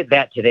to get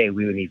that today,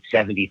 we would need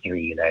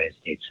 73 United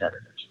States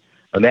senators.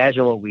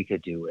 Imagine what we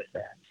could do with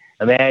that.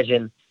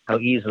 Imagine how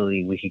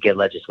easily we could get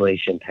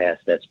legislation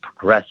passed that's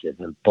progressive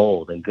and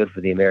bold and good for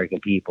the American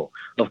people.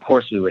 Of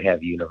course, we would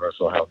have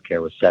universal health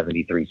care with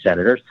 73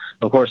 senators.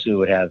 Of course, we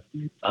would have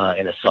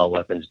an assault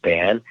weapons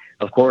ban.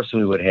 Of course,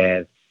 we would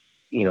have,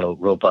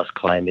 robust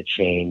climate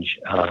change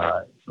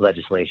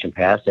legislation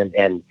passed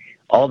and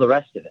all the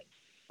rest of it.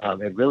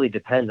 It really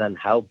depends on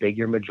how big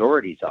your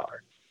majorities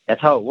are.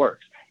 That's how it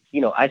works.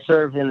 I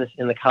serve in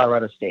the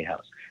Colorado State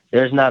House.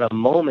 There's not a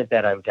moment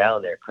that I'm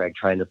down there, Craig,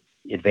 trying to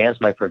advance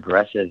my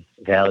progressive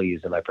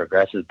values and my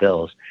progressive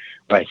bills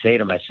where I say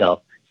to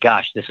myself,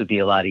 gosh, this would be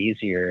a lot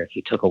easier if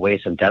you took away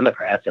some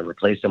Democrats and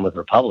replaced them with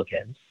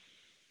Republicans.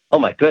 Oh,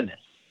 my goodness.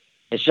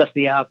 It's just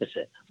the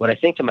opposite. What I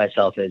think to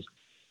myself is,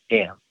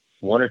 damn,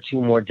 1 or 2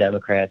 more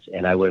Democrats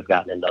and I would have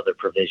gotten another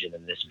provision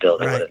in this bill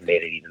that would have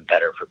made it even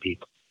better for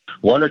people.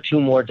 1 or 2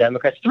 more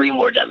Democrats, 3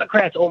 more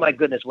Democrats. Oh, my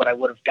goodness, what I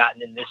would have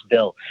gotten in this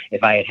bill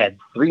if I had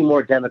 3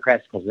 more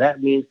Democrats, because that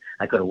means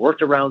I could have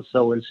worked around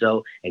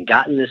so-and-so and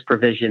gotten this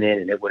provision in,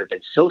 and it would have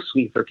been so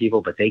sweet for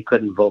people, but they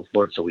couldn't vote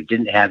for it, so we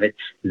didn't have it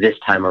this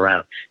time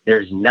around.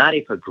 There's not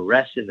a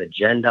progressive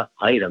agenda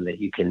item that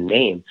you can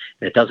name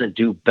that doesn't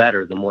do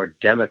better the more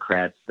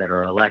Democrats that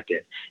are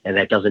elected, and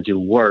that doesn't do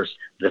worse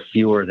the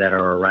fewer that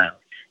are around.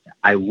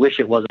 I wish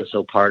it wasn't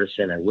so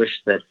partisan. I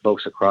wish that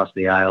folks across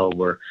the aisle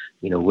were,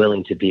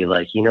 willing to be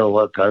like,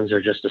 what, guns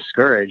are just a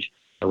scourge,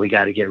 and we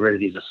got to get rid of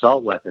these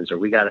assault weapons, or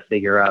we got to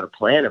figure out a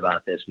plan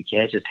about this. We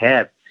can't just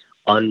have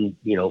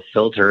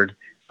filtered,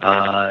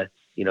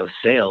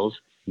 sales,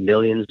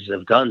 millions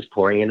of guns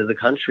pouring into the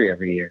country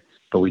every year.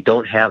 But we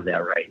don't have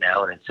that right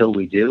now, and until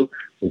we do,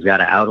 we've got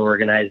to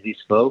out-organize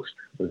these folks.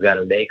 We've got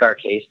to make our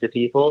case to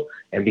people,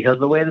 and because of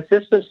the way the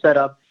system's set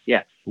up,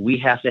 we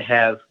have to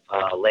have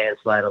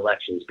landslide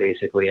elections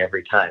basically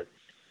every time.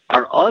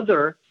 Our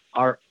other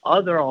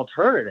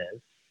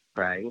alternative,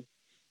 Craig,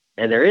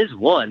 and there is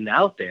one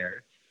out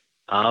there,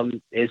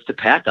 is to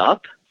pack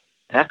up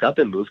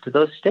and move to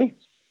those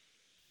states.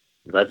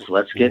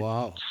 Let's get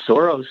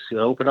Soros to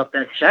open up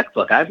that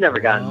checkbook. I've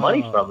never gotten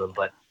money from him,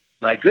 but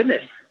my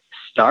goodness,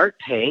 start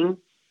paying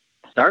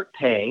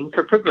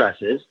for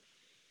progressives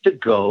to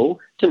go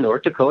to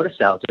North Dakota,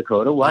 South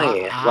Dakota,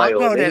 Wyoming,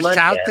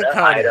 Montana,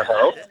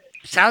 Idaho.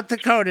 South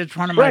Dakota is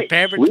one of my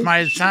favorites.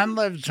 My son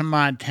lives in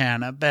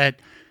Montana, but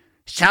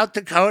South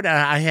Dakota,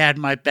 I had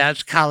my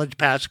best college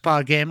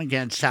basketball game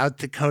against South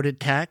Dakota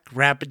Tech.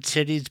 Rapid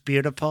City's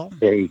beautiful.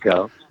 There you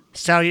go.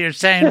 So you're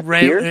saying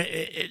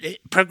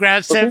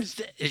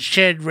progressives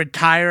should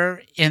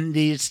retire in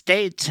these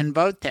states and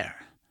vote there?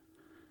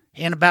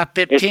 In about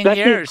 15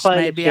 Especially years,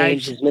 climate maybe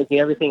change is making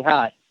everything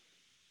hot.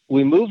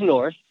 We move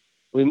north,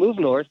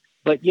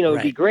 but,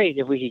 it'd be great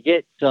if we could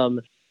get some,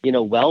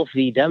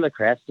 wealthy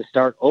Democrats to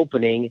start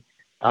opening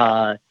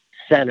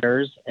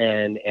centers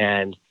and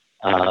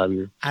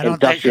I don't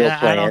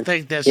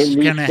think this is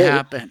going to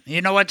happen.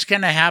 You know what's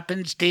going to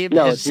happen, Steve?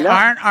 No, it's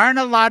not. Aren't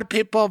a lot of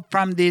people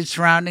from these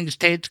surrounding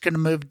states going to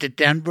move to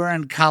Denver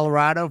and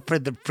Colorado for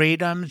the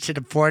freedoms it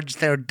affords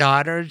their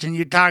daughters? And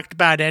you talked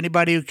about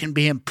anybody who can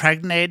be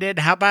impregnated.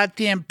 How about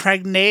the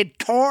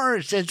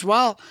impregnators as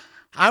well?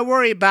 I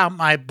worry about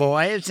my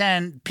boys,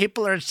 and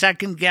people are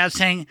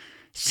second-guessing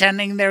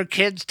sending their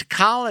kids to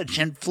college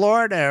in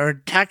Florida or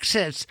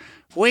Texas.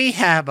 We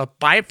have a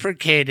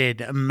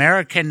bifurcated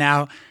America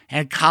now,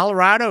 and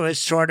Colorado is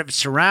sort of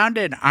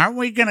surrounded. Aren't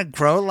we going to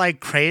grow like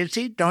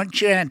crazy?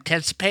 Don't you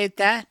anticipate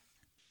that?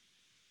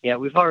 Yeah,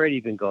 we've already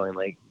been growing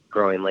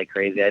like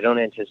crazy. I don't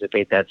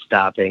anticipate that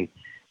stopping.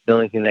 The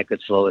only thing that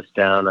could slow us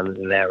down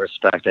in that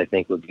respect, I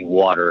think, would be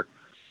water.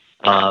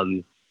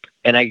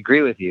 And I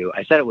agree with you.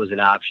 I said it was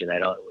an option.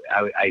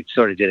 I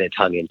sort of did it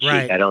tongue in cheek.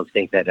 Right. I don't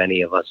think that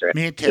any of us are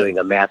doing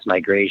a mass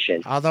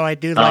migration. Although I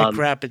do like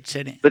Rapid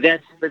City. But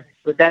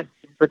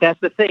that's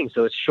the thing.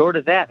 So it's short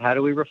of that. How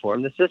do we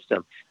reform the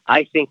system?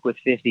 I think with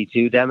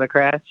 52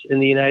 Democrats in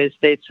the United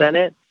States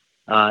Senate,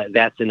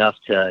 that's enough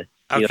to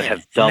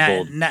have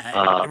doubled.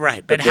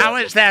 Right. But how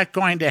is that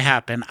going to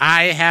happen?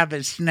 I have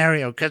a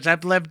scenario because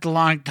I've lived a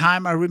long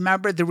time. I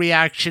remember the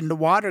reaction to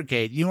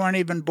Watergate. You weren't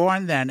even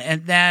born then.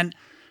 And then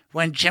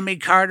when Jimmy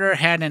Carter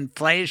had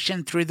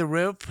inflation through the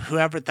roof,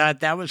 whoever thought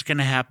that was going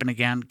to happen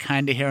again,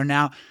 kind of here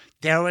now,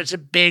 there was a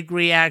big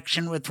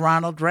reaction with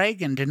Ronald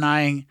Reagan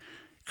denying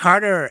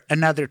Carter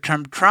another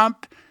term.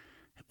 Trump,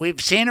 we've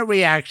seen a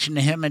reaction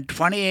to him in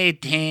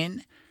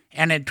 2018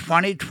 and in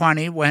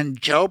 2020 when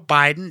Joe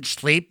Biden,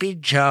 Sleepy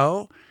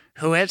Joe,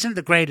 who isn't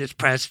the greatest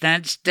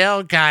president,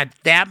 still got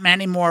that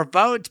many more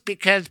votes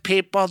because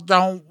people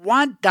don't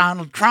want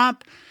Donald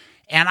Trump.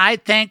 And I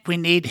think we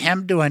need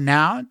him to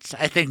announce.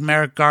 I think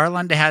Merrick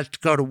Garland has to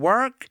go to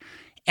work,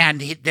 and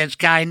this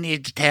guy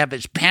needs to have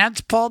his pants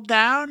pulled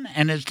down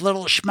and his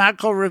little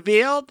schmeckle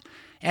revealed.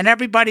 And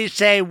everybody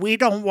say, we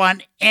don't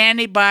want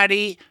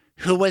anybody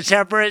who was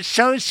ever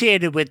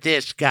associated with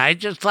this guy.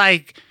 Just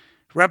like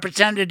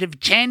Representative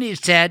Cheney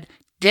said,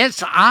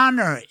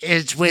 dishonor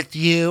is with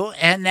you,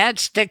 and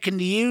that's sticking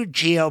to you,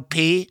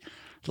 GOP,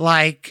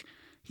 like,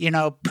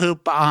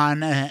 poop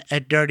on a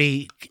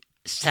dirty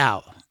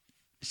sow.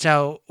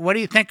 So what do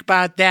you think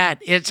about that?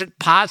 Is it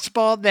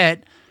possible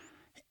that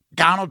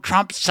Donald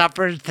Trump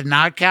suffers the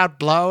knockout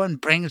blow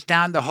and brings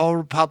down the whole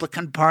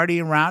Republican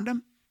Party around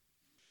him?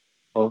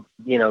 Well,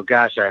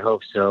 gosh, I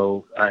hope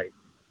so.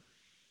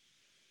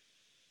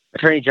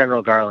 Attorney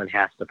General Garland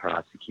has to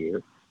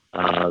prosecute.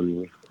 Or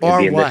be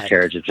a what?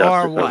 Miscarriage of justice.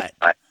 Or what?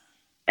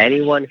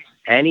 Anyone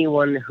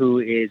who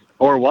is,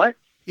 or what?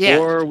 Yeah.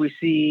 Or we've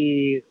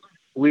seen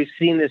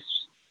this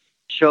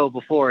show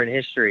before in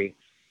history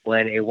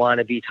when a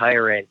wannabe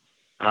tyrant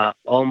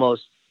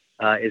almost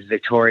is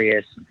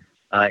victorious,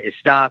 is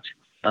stopped,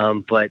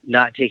 but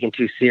not taken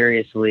too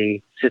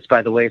seriously, sits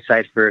by the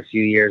wayside for a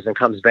few years and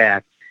comes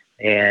back,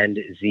 and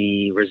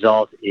the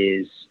result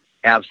is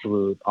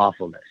absolute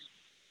awfulness.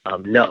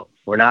 No,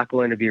 we're not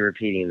going to be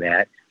repeating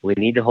that. We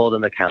need to hold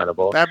them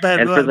accountable. But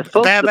and for the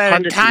folks, the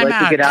pundits who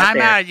like to get out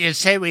there, you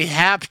say we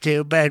have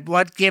to, but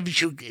what gives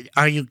you?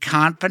 Are you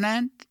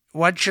confident?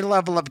 What's your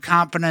level of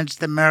confidence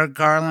that Merrick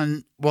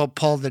Garland will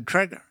pull the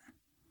trigger?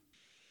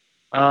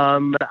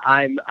 I'm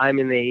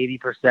in the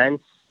 80%.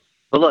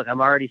 But look,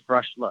 I'm already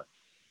frustrated. Look,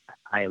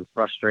 I am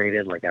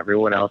frustrated like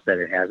everyone else that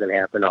it hasn't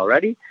happened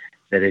already,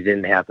 that it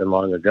didn't happen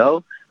long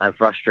ago. I'm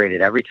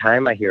frustrated every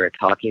time I hear a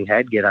talking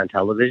head get on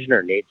television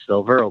or Nate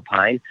Silver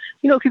opine.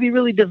 It could be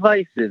really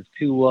divisive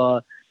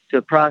to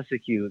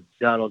prosecute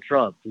Donald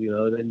Trump.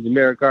 And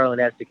Merrick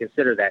Garland has to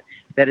consider that.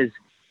 That is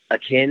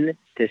akin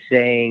to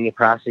saying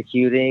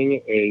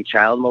prosecuting a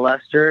child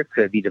molester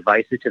could be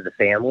divisive to the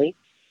family.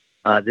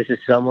 This is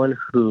someone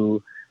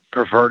who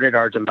perverted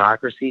our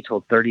democracy,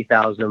 told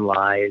 30,000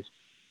 lies,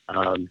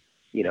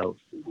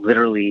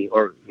 literally,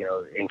 or,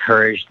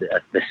 encouraged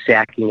the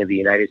sacking of the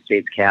United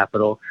States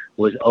Capitol,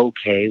 was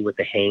okay with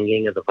the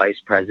hanging of the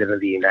Vice President of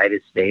the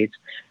United States,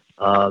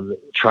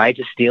 tried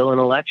to steal an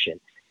election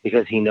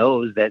because he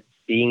knows that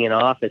being in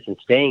office and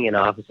staying in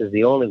office is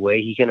the only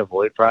way he can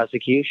avoid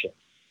prosecution.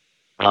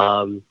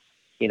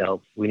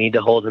 We need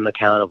to hold him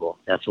accountable.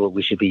 That's what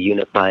we should be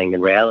unifying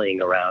and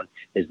rallying around,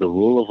 is the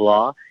rule of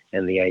law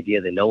and the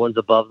idea that no one's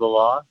above the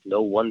law,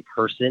 no one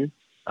person,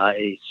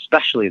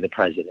 especially the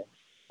president.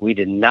 We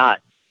did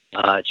not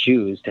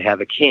choose to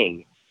have a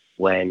king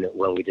when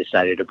we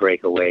decided to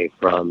break away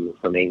from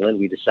England.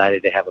 We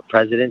decided to have a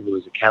president who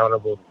was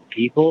accountable to the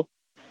people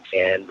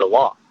and the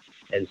law.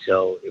 And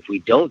so if we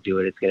don't do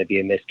it, it's going to be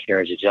a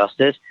miscarriage of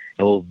justice.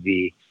 It'll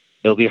be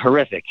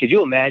horrific. Could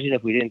you imagine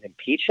if we didn't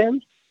impeach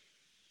him?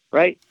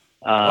 Right?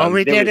 Well,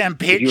 we did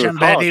impeach him,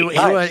 but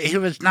he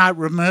was not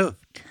removed.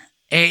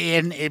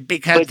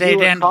 Because they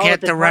didn't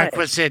get the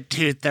requisite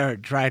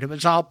 2/3, right? It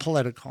was all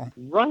political.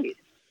 Right.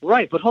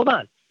 But hold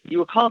on. You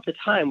recall at the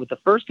time with the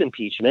first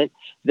impeachment,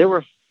 there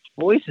were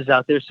voices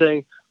out there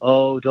saying,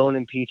 oh, don't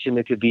impeach him.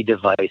 It could be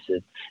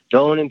divisive.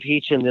 Don't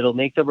impeach him. It'll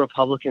make the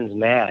Republicans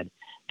mad.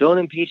 Don't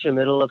impeach him.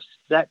 It'll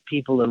upset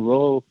people in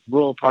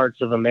rural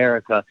parts of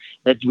America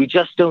that we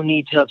just don't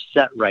need to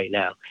upset right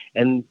now.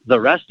 And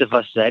the rest of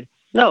us said,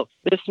 no,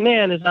 this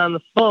man is on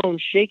the phone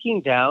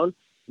shaking down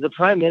the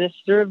prime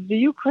minister of the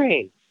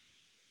Ukraine,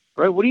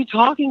 right? What are you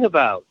talking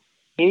about?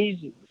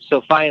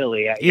 So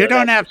finally... You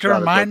don't have to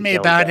remind me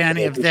about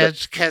any of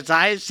this, because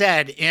I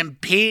said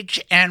impeach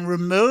and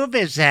remove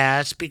his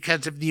ass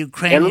because of the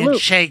Ukrainian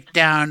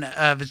shakedown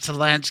of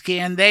Zelensky,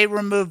 and they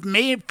removed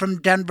me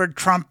from Denver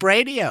Trump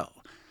Radio,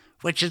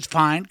 which is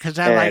fine, because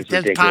I like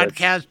this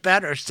podcast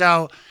better.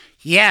 So,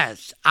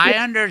 yes, I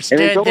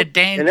understood the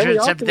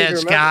dangers of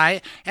this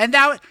guy, and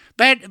that...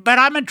 But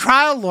I'm a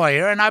trial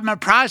lawyer and I'm a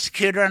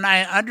prosecutor, and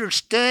I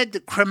understood the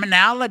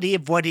criminality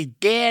of what he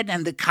did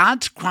and the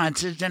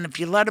consequences. And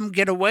if you let him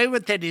get away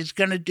with it, he's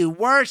going to do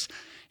worse.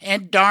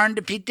 And darned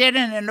if he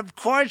didn't. And of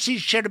course, he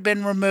should have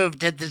been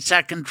removed at the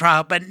second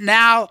trial. But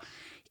now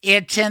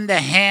it's in the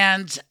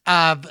hands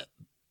of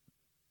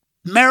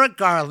Merrick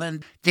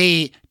Garland,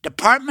 the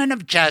Department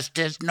of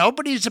Justice.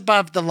 Nobody's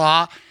above the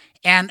law.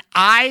 And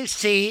I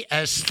see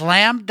a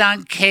slam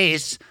dunk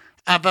case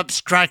of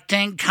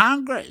obstructing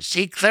Congress.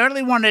 He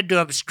clearly wanted to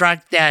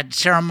obstruct that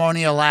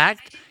ceremonial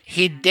act.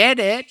 He did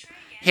it.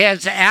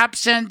 His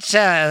absence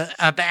of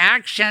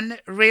action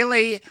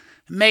really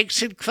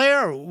makes it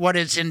clear what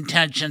his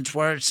intentions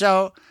were.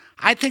 So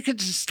I think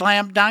it's a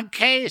slam dunk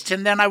case.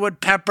 And then I would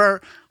pepper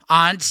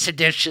on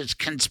seditious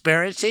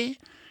conspiracy,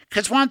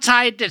 because once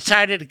I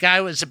decided a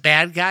guy was a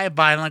bad guy, a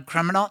violent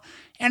criminal,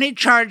 any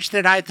charge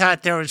that I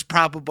thought there was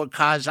probable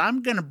cause,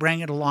 I'm going to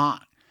bring it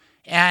along.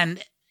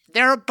 And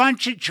there are a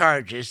bunch of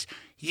charges.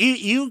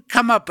 You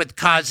come up with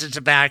causes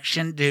of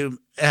action to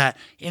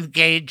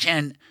engage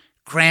in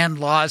grand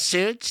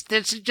lawsuits.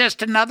 This is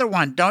just another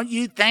one. Don't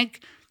you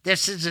think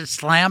this is a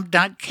slam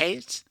dunk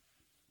case?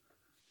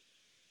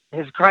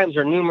 His crimes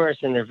are numerous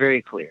and they're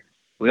very clear.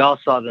 We all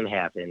saw them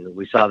happen.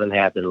 We saw them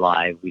happen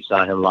live. We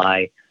saw him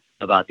lie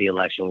about the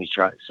election. We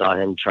saw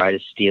him try to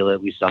steal it.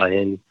 We saw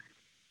him,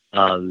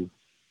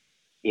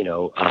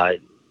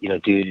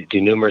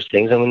 do numerous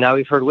things. And now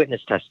we've heard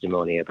witness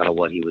testimony about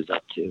what he was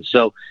up to.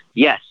 So,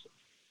 yes,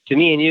 to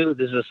me and you,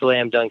 this is a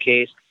slam dunk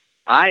case.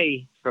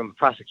 I, from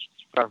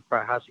a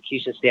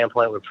prosecution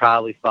standpoint, would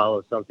probably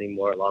follow something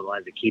more along the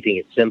lines of keeping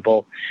it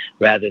simple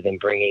rather than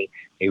bringing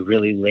a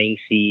really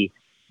lengthy,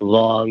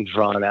 long,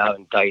 drawn-out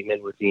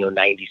indictment with,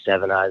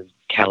 97 odd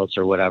counts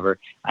or whatever.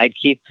 I'd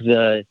keep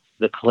the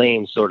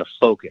claim sort of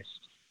focused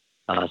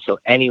so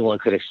anyone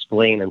could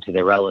explain them to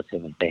their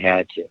relative if they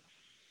had to.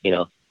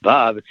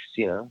 Bob, it's,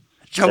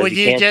 So would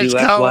you just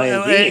go...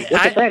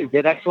 He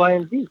did X, Y,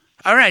 and Z.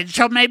 All right,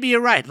 so maybe you're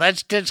right.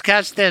 Let's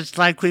discuss this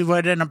like we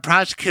would in a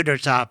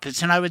prosecutor's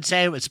office. And I would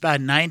say it was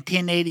about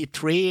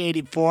 1983,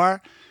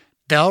 84.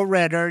 Bill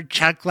Ritter,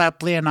 Chuck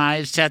Lepley, and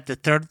I sat the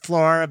third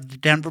floor of the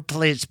Denver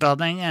Police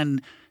Building,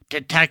 and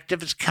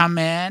detectives come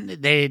in.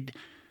 They'd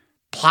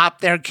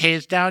plop their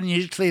case down,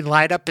 usually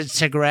light up a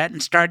cigarette,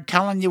 and start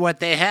telling you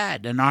what they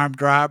had, an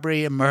armed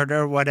robbery, a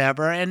murder,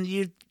 whatever. And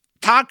you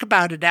talk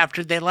about it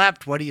after they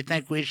left. What do you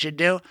think we should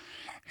do?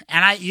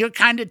 And you're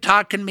kind of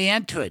talking me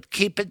into it.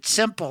 Keep it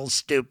simple,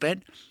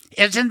 stupid.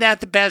 Isn't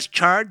that the best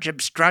charge,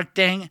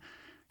 obstructing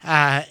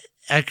a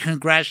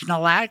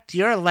congressional act?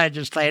 You're a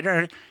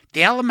legislator.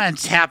 The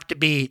elements have to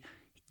be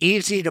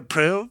easy to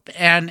prove,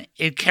 and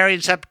it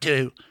carries up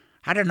to,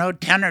 10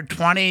 or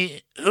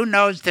 20. Who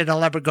knows that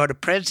he'll ever go to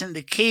prison?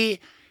 The key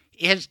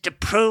is to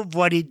prove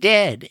what he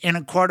did in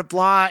a court of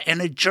law,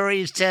 and a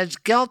jury says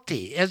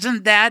guilty.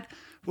 Isn't that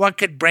what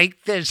could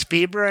break this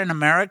fever in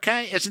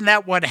America? Isn't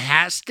that what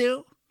has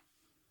to?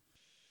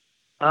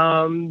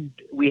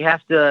 We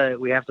have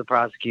to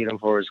prosecute him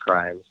for his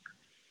crimes.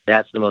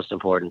 That's the most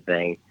important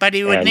thing. But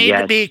he would need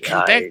to be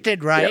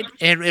convicted, right?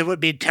 Yeah. It would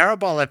be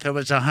terrible if it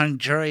was a hung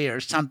jury or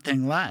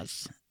something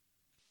less.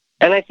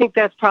 And I think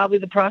that's probably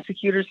the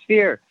prosecutor's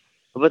fear.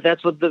 But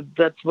that's what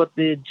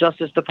the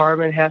Justice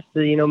Department has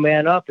to,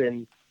 man up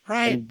and,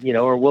 right. And,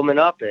 or woman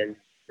up and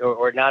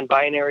or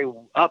non-binary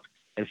up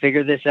and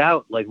figure this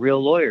out like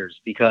real lawyers,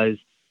 because,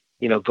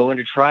 going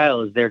to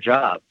trial is their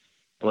job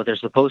and what they're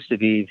supposed to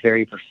be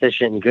very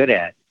proficient and good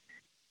at.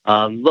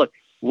 Look,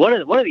 one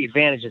of the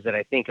advantages that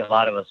I think a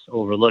lot of us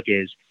overlook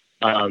is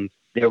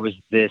there was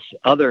this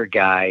other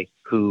guy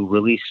who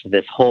released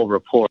this whole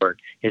report.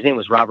 His name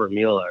was Robert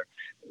Mueller,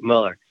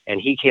 and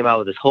he came out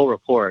with this whole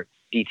report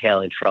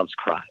detailing Trump's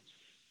crimes,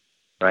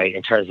 right,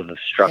 in terms of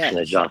obstruction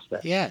of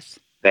justice. Yes.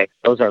 Okay?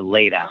 Those are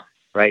laid out,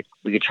 right?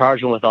 We could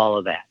charge him with all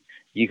of that.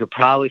 You could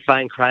probably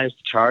find crimes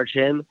to charge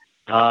him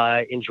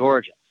in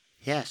Georgia.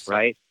 Yes.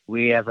 Right?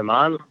 We have him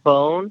on the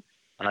phone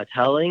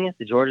telling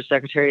the Georgia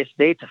Secretary of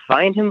State to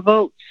find him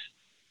votes.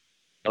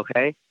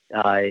 Okay?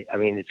 I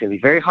mean, it's going to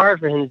be very hard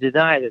for him to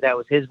deny that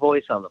was his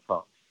voice on the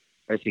phone.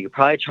 Right? So you could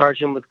probably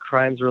charge him with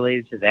crimes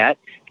related to that.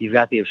 You've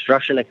got the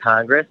obstruction of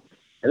Congress.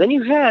 And then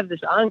you have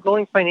this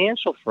ongoing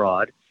financial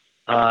fraud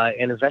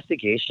and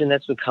investigation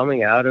that's been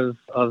coming out of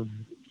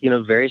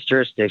various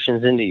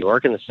jurisdictions in New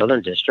York and the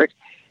Southern District.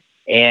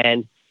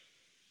 And,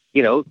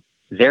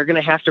 they're going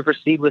to have to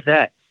proceed with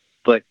that.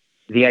 But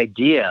the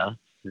idea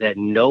that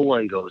no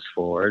one goes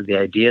forward, the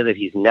idea that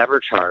he's never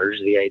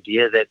charged, the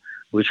idea that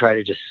we try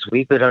to just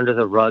sweep it under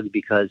the rug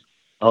because,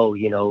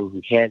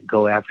 we can't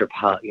go after,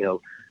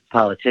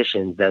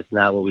 politicians. That's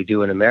not what we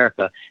do in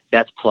America.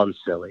 That's plumb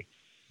silly,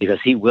 because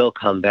he will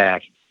come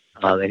back,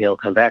 and he'll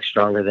come back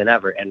stronger than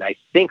ever. And I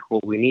think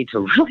what we need to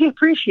really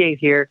appreciate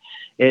here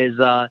is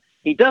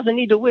he doesn't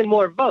need to win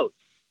more votes,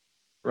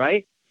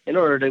 right, in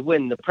order to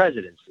win the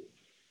presidency.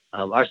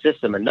 Our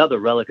system, another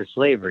relic of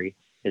slavery,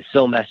 is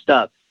so messed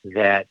up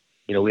that,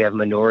 we have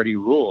minority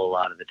rule a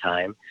lot of the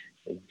time.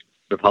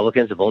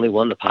 Republicans have only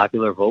won the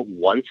popular vote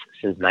once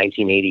since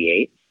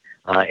 1988.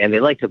 And they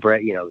like to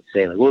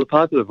say, like, well, the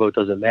popular vote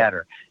doesn't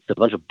matter. It's a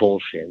bunch of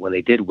bullshit. When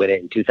they did win it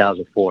in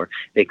 2004,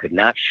 they could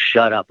not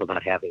shut up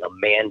about having a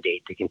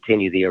mandate to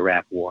continue the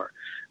Iraq war.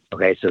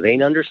 Okay, so they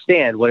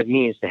understand what it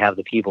means to have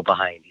the people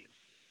behind you.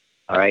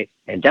 All right,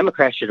 and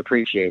Democrats should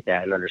appreciate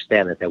that and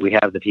understand that we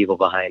have the people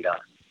behind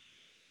us.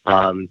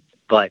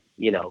 But,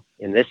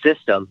 in this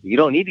system, you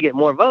don't need to get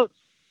more votes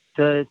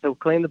to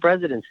claim the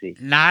presidency.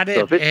 Not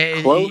so if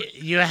it's close,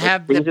 you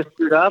have things are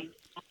screwed up,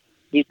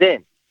 he's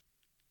in.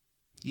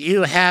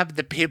 You have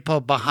the people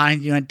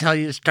behind you until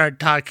you start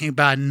talking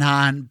about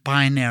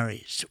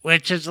non-binaries,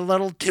 which is a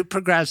little too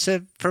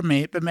progressive for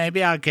me, but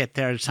maybe I'll get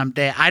there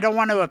someday. I don't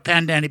want to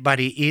offend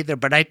anybody either,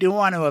 but I do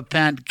want to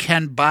offend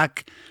Ken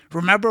Buck.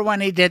 Remember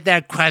when he did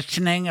that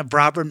questioning of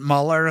Robert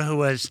Mueller, who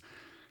was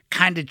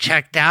kind of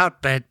checked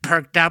out but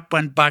perked up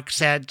when Buck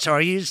said, so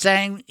are you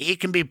saying he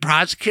can be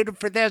prosecuted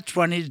for this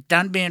when he's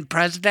done being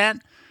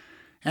president?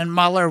 And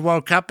Mueller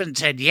woke up and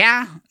said,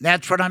 yeah,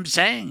 that's what I'm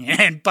saying.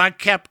 And Buck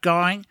kept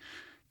going.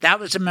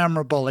 That was a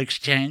memorable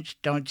exchange,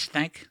 don't you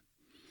think?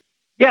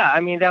 Yeah, I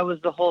mean, that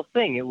was the whole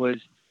thing. It was,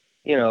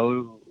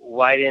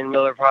 why didn't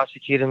Miller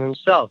prosecute him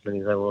himself? And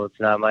he's like, well, it's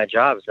not my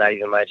job. It's not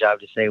even my job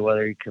to say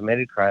whether he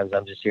committed crimes.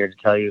 I'm just here to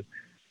tell you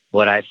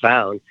what I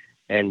found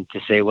and to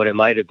say what it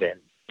might have been.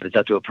 But it's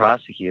up to a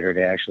prosecutor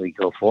to actually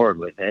go forward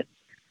with it.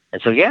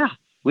 And so, yeah,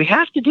 we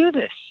have to do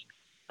this.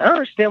 I don't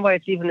understand why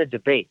it's even a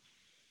debate.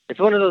 It's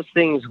one of those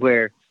things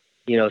where,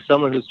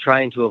 someone who's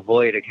trying to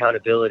avoid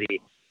accountability,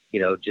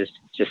 just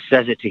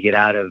says it to get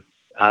out of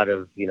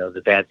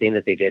the bad thing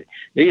that they did.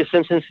 Are you a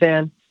Simpsons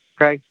fan,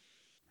 Craig?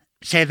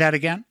 Say that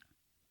again.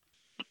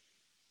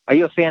 Are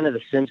you a fan of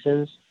The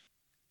Simpsons?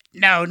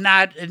 No,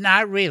 not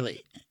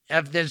really.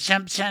 Of The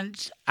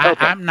Simpsons,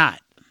 Okay. I'm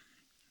not.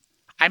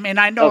 I mean,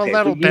 I know a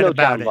little bit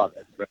about John it.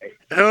 Lovett, right?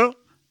 Who?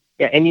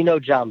 Yeah, and you know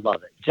John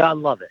Lovett.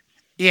 John Lovett.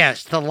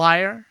 Yes, the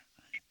liar.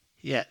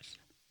 Yes.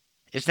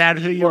 Is that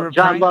who you're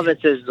referring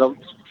to?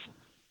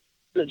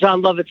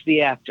 John Lovett's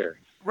the actor.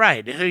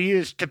 Right, who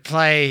used to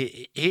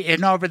play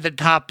an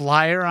over-the-top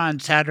liar on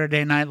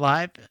Saturday Night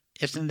Live.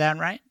 Isn't that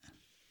right?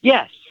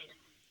 Yes.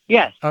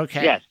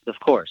 Okay. Yes, of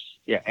course.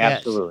 Yeah,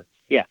 absolutely.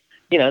 Yes.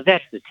 Yeah.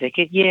 That's the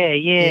ticket. Yeah.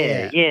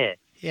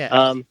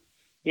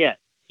 Yeah.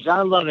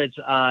 John Lovett's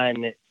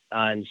on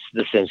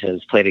The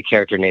Simpsons played a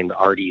character named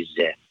Artie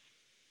Ziff,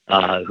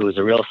 who is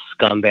a real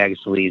scumbag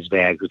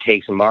sleazebag who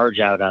takes Marge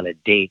out on a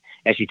date,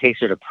 and she takes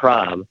her to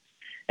prom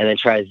and then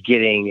tries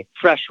getting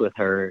fresh with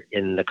her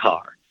in the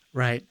car.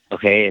 Right.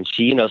 Okay, and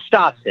she,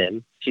 stops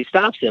him. She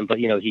stops him, but,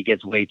 he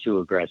gets way too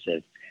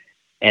aggressive.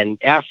 And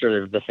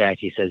after the fact,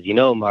 he says,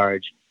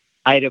 Marge,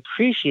 I'd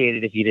appreciate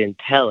it if you didn't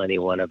tell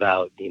anyone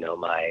about,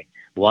 my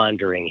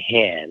wandering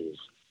hands.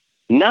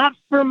 Not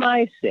for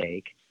my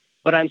sake,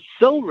 but I'm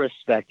so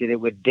respected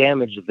it would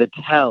damage the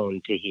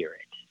town to hear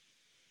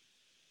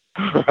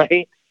it.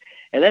 Right?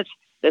 And that's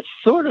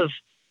sort of,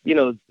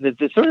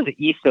 the sort of the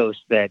ethos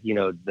that,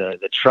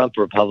 the Trump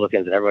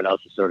Republicans and everyone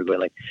else is sort of going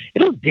like,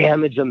 it'll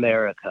damage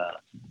America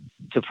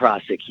to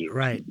prosecute.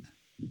 Right.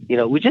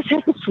 We just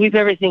have to sweep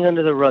everything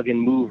under the rug and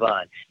move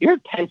on. You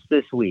heard Pence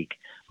this week.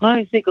 Well,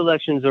 I think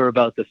elections are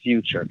about the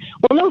future.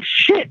 Well, no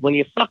shit. When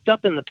you fucked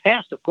up in the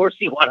past, of course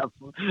you want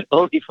to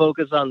only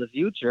focus on the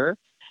future.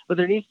 But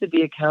there needs to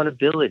be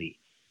accountability,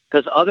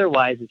 because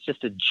otherwise it's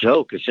just a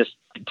joke. It's just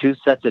two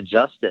sets of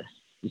justice.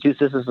 Two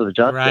systems of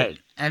justice. Right.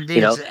 And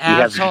these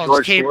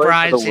assholes keep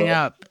rising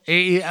up.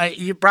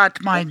 You brought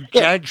to mind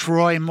Judge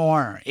Roy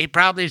Moore. He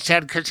probably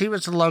said, because he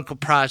was a local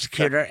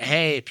prosecutor,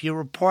 hey, if you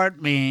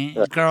report me,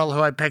 the girl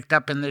who I picked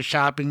up in the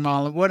shopping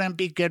mall, it wouldn't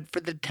be good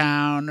for the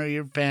town or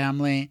your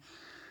family.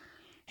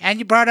 And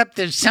you brought up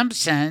The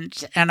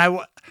Simpsons, and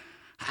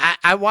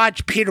I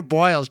watched Peter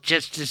Boyles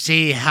just to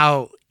see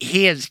how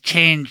he has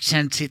changed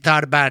since he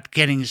thought about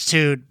getting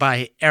sued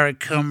by Eric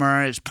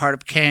Coomer as part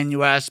of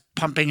KNUS,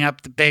 pumping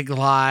up the big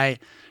lie,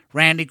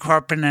 Randy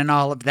Corporon and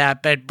all of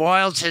that. But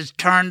Boyles has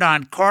turned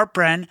on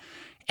Corporon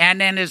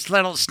And in his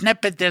little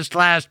snippet this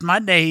last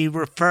Monday, he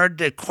referred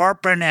to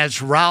Corcoran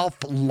as Ralph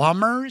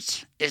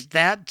Lummers. Is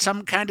that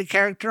some kind of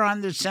character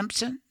on The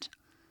Simpsons?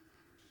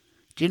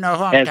 Do you know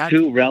who I'm talking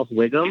about? Ralph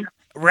Wiggum?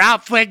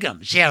 Ralph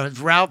Wiggums. Yeah, it was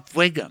Ralph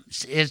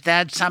Wiggums. Is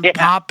that some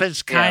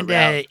pompous kind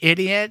of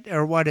idiot,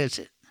 or what is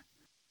it?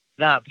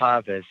 Not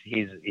pompous.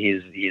 He's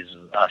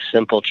a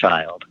simple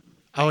child.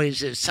 Oh,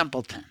 he's a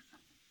simpleton.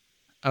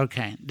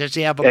 Okay. Does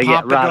he have a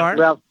pompadour?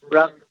 Yeah,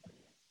 Ralph.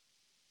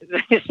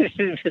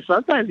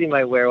 Sometimes he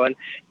might wear one.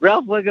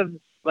 Ralph Wiggums,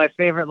 my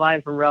favorite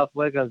line from Ralph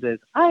Wiggums is,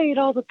 "I ate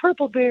all the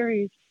purple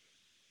berries.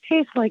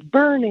 Tastes like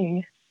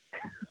burning."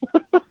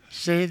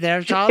 See,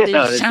 there's all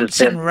these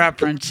Simpson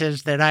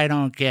references that I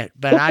don't get,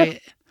 but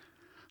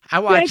I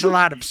watch a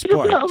lot of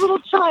sports.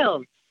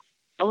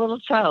 A little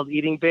child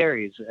eating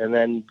berries and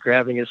then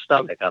grabbing his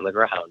stomach on the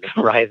ground,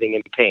 writhing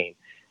in pain.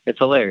 It's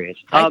hilarious.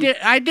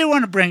 I do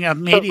want to bring up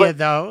media,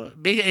 though.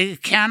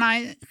 Can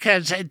I?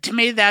 Because to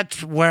me,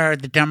 that's where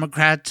the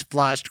Democrats have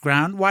lost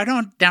ground. Why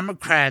don't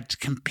Democrats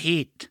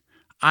compete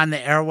on the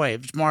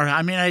airwaves more?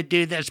 I mean, I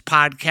do this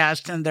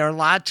podcast, and there are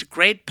lots of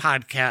great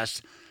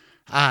podcasts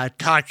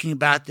talking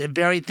about the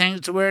very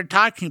things that we're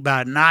talking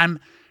about. And I'm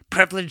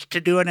privileged to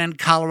do it in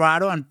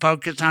Colorado and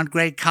focus on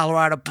great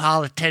Colorado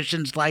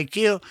politicians like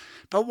you.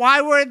 But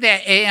why were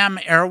the AM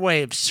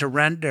airwaves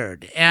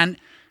surrendered? And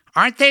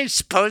aren't they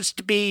supposed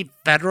to be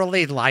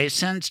federally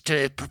licensed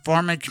to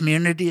perform a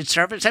community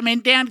service? I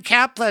mean, Dan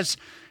Caplis,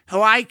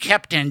 who I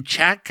kept in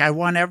check, I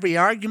won every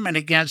argument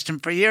against him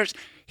for years.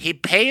 He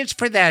pays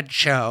for that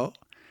show,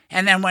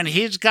 and then when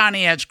he's gone,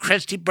 he has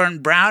Christy Byrne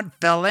Brown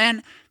fill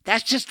in.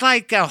 That's just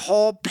like a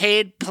whole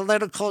paid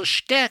political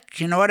shtick.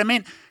 You know what I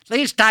mean? At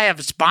least I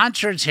have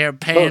sponsors here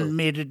paying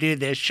me to do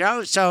this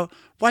show. So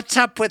what's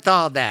up with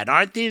all that?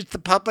 Aren't these the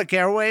public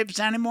airwaves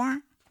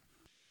anymore?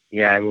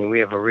 Yeah, I mean, we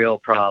have a real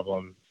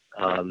problem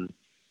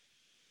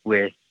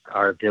with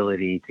our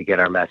ability to get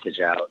our message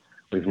out.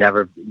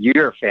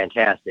 You're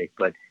fantastic,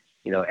 but,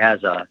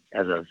 as a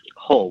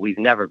whole, we've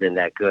never been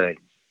that good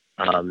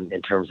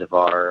in terms of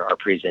our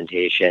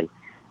presentation.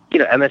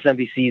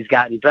 MSNBC's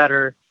gotten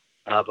better,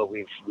 but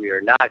we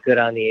are not good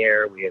on the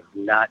air. We have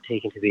not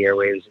taken to the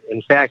airwaves.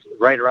 In fact,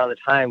 right around the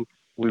time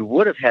we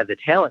would have had the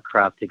talent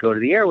crop to go to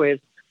the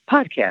airwaves,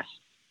 podcasts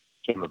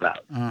came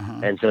about.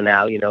 Uh-huh. And so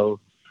now,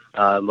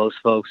 most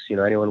folks,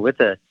 anyone with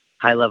a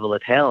high level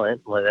of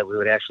talent that we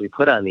would actually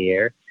put on the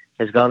air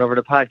has gone over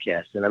to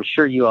podcasts. And I'm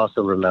sure you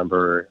also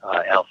remember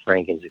Al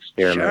Franken's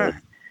experiment.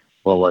 Sure.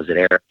 What was it,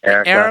 Air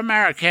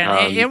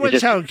America? It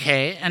was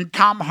okay, and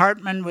Tom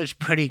Hartman was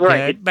pretty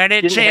good, but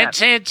it's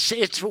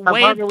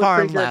way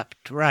far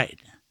left, right?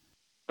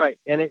 Right,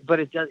 and it's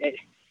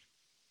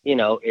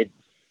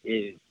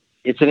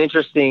an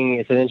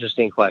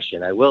interesting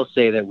question. I will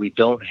say that we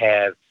don't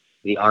have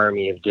the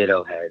army of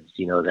ditto heads,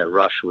 that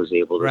Rush was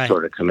able to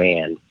sort of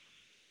command,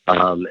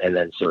 and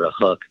then sort of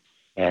hook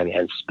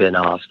and spin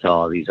off to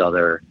all these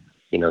other,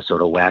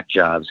 sort of whack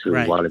jobs who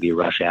want to be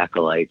Rush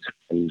acolytes,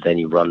 and then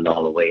you run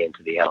all the way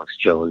into the Alex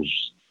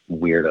Jones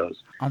weirdos.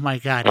 Oh my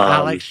God,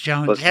 Alex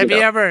Jones! But, have you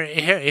ever?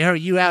 Here,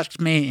 you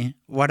asked me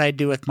what I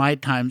do with my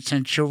time,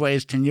 since you're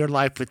wasting your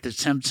life with The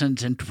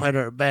Simpsons and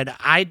Twitter. But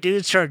I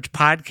do search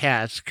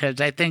podcasts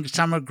because I think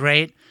some are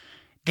great.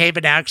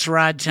 David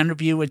Axelrod's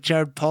interview with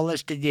Jared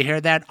Polis, did you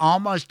hear that?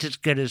 Almost as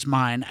good as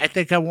mine. I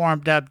think I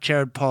warmed up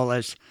Jared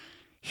Polis.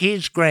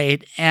 He's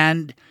great,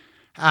 and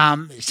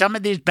some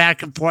of these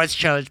back and forth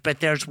shows, but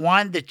there's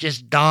one that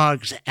just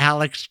dogs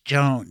Alex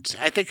Jones.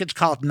 I think it's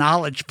called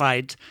Knowledge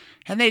Fights,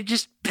 and they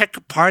just pick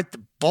apart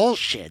the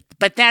bullshit.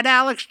 But that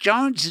Alex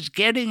Jones is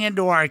getting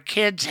into our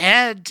kids'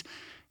 heads,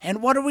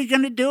 and what are we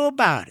going to do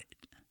about it?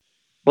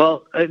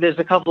 Well, there's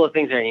a couple of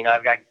things there.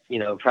 I've got,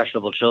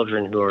 impressionable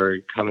children who are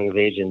coming of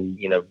age and,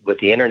 with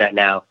the internet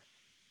now.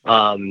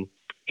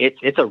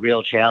 It's a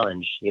real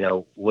challenge.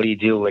 What do you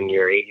do when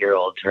your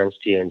 8-year-old turns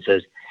to you and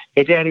says,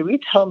 "Hey, Daddy, will you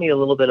tell me a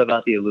little bit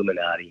about the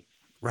Illuminati?"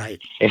 Right.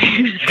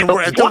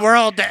 The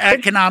World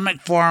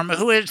Economic Forum.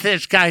 Who is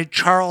this guy,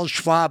 Charles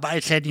Schwab? I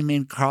said, "You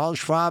mean Carl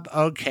Schwab?"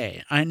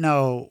 Okay, I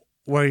know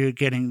where you're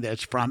getting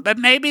this from. But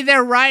maybe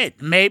they're right.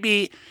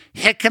 Maybe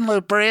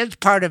Hickenlooper is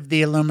part of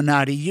the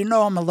Illuminati. You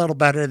know him a little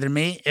better than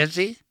me. Is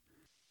he?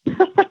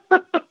 Not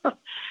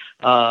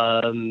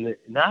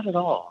at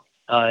all.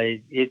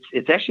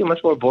 It's actually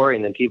much more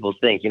boring than people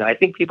think. I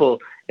think people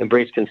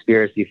embrace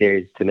conspiracy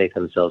theories to make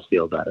themselves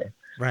feel better.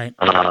 Right.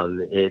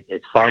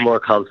 It's far more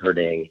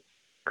comforting,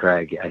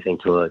 Craig, I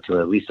think, to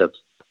at least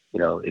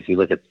if you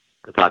look at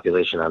the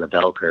population on a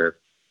bell curve,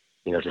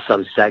 to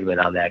some segment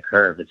on that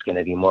curve, it's going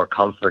to be more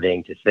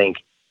comforting to think,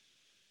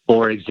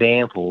 for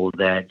example,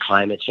 that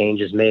climate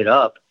change is made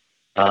up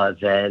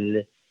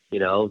than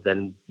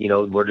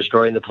we're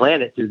destroying the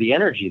planet through the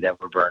energy that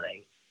we're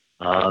burning.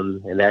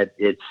 And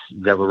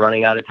that we're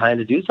running out of time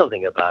to do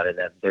something about it,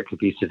 that there could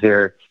be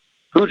severe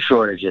food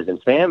shortages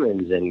and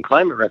famines and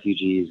climate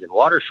refugees and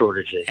water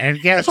shortages.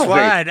 And guess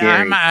what?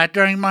 I'm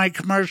during my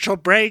commercial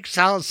breaks,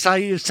 I'll sell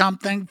you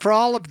something for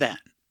all of that.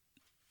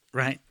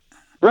 Right.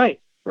 Right.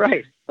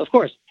 Of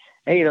course.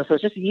 And, so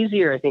it's just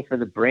easier, I think, for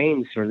the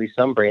brains, or at least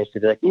some brains, to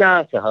be like,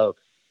 nah, it's a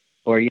hoax.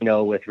 Or,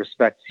 with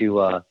respect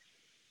to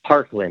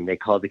Parkland, they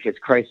called the kids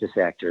crisis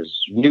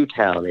actors.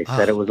 Newtown, they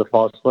said it was a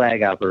false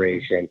flag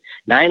operation.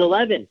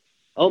 9/11,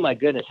 oh my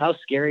goodness, how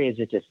scary is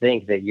it to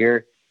think that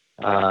your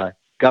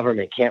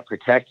government can't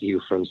protect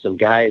you from some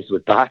guys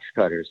with box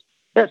cutters?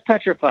 That's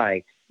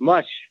petrifying.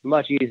 Much,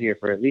 much easier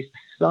for at least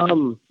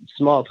some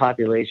small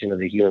population of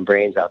the human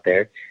brains out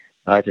there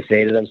to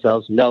say to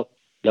themselves, nope,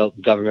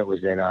 government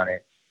was in on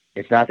it.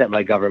 It's not that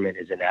my government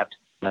is inept.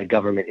 My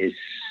government is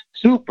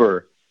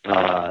super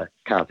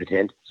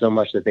competent, so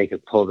much that they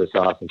could pull this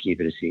off and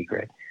keep it a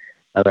secret.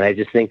 But I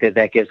just think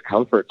that gives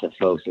comfort to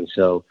folks. And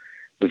so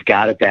we've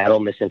got to battle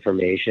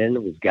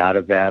misinformation. We've got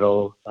to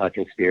battle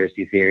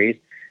conspiracy theories.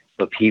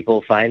 But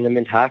people find them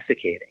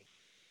intoxicating.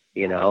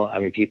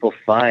 People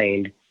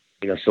find,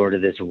 sort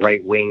of this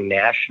right-wing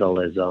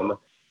nationalism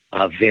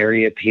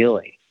very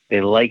appealing.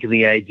 They like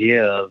the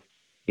idea of,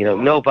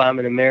 nope, I'm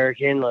an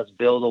American, let's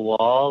build a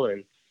wall,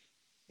 and,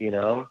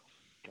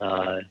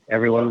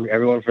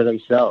 everyone for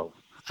themselves.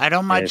 I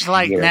don't much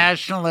like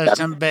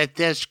nationalism, but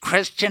this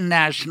Christian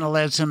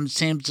nationalism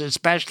seems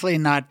especially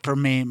not for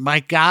me.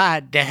 My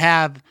God, to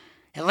have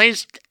at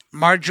least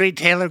Marjorie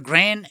Taylor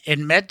Greene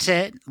admits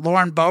it.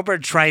 Lauren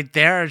Boebert's right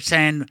there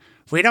saying,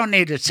 we don't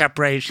need a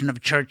separation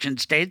of church and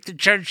state. The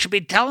church should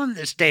be telling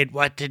the state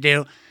what to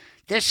do.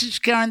 This is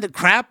scaring the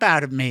crap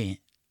out of me,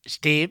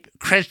 Steve.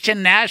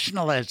 Christian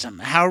nationalism,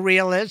 how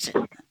real is it?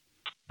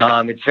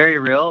 It's very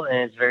real, and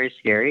it's very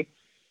scary.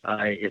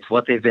 It's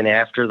what they've been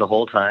after the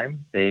whole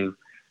time. They've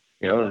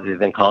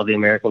been called the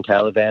American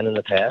Taliban in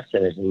the past,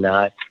 and it's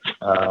not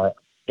an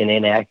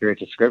inaccurate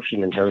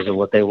description in terms of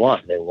what they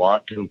want. They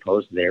want to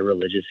impose their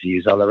religious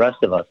views on the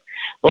rest of us.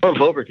 Lauren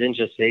Boebert didn't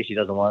just say she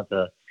doesn't want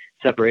the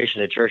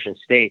separation of church and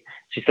state.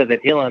 She said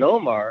that Ilhan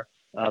Omar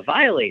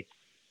violates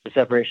the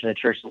separation of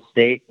church and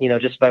state,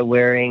 just by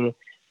wearing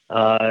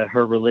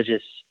her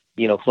religious,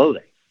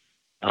 clothing.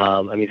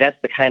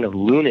 That's the kind of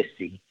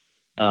lunacy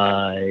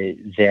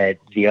that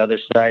the other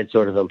side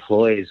sort of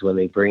employs when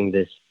they bring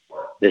this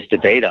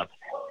debate up.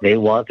 They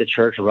want the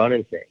church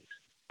running things.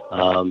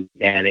 And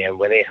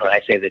when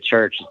I say the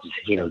church,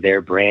 it's,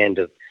 their brand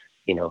of,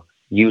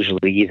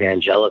 usually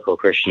evangelical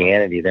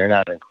Christianity. They're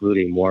not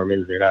including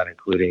Mormons. They're not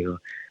including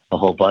a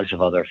whole bunch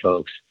of other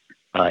folks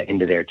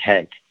into their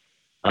tent.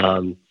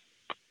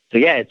 So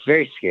yeah, it's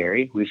very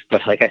scary.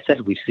 But like I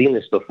said, we've seen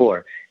this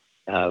before.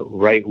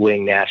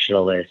 Right-wing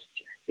nationalists.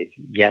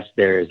 Yes,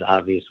 there is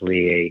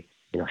obviously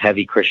a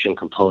heavy Christian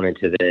component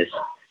to this,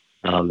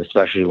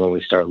 especially when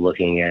we start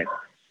looking at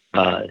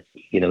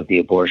the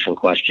abortion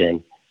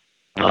question.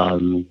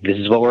 This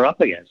is what we're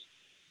up against.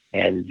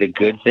 And the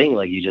good thing,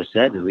 like you just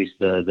said, at least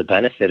the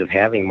benefit of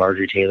having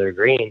Marjorie Taylor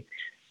Greene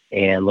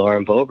and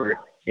Lauren Boebert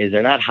is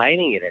they're not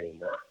hiding it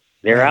anymore.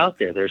 They're out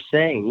there. They're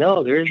saying,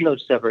 no, there is no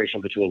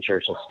separation between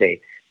church and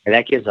state. And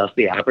that gives us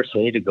the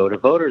opportunity to go to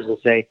voters and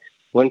say,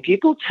 when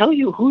people tell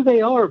you who they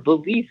are,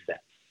 believe them.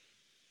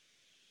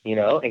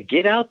 And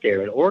get out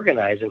there and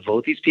organize and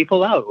vote these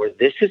people out, or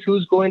this is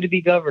who's going to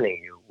be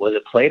governing you. Was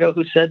it Plato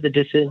who said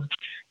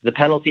the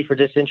penalty for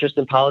disinterest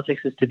in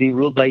politics is to be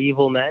ruled by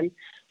evil men?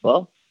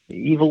 Well,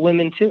 evil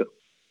women too.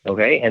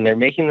 Okay. And they're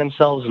making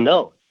themselves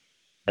known.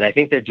 And I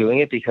think they're doing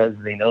it because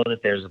they know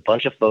that there's a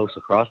bunch of folks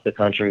across the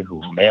country who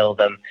will mail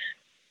them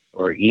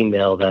or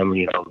email them,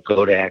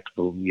 Kodak,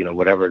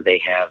 whatever they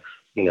have,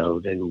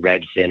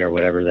 Redfin or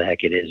whatever the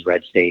heck it is,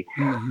 Red State,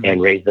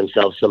 and raise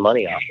themselves some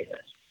money off of this.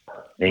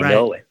 They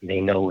know it. They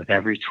know with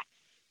every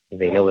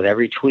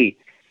tweet,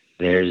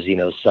 there's,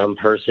 some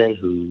person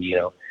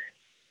who,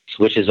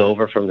 switches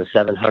over from the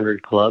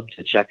 700 Club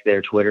to check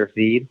their Twitter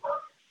feed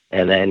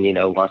and then,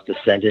 wants to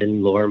send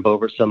in Lauren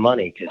Boebert some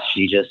money because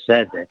she just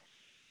said that,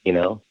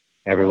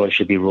 everyone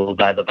should be ruled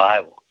by the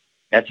Bible.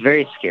 That's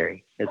very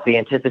scary. It's the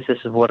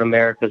antithesis of what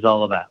America's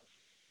all about.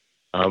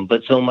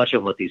 But so much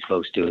of what these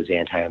folks do is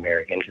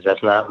anti-American because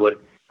that's not what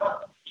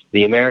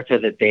the America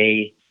that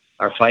they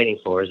are fighting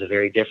for is a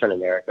very different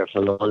America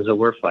from the ones that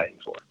we're fighting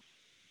for,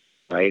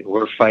 right?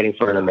 We're fighting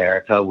for an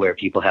America where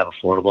people have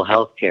affordable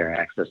health care,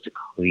 access to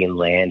clean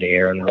land,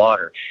 air, and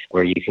water,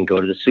 where you can go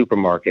to the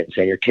supermarket and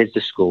send your kids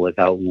to school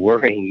without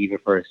worrying even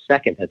for a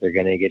second that they're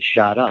going to get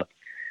shot up.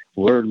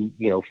 We're,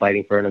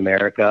 fighting for an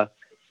America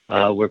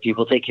where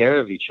people take care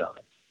of each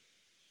other,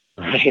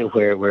 right?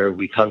 Where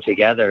we come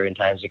together in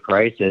times of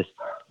crisis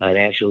and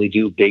actually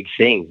do big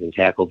things and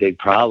tackle big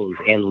problems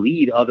and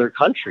lead other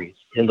countries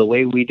in the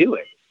way we do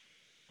it.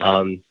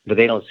 But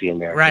they don't see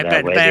America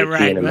that way. They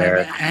see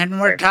America.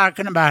 And we're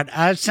talking about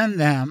us and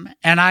them,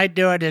 and I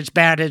do it as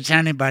bad as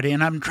anybody,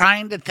 and I'm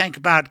trying to think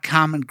about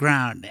common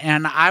ground.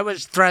 And I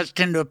was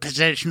thrust into a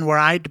position where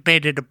I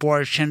debated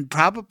abortion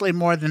probably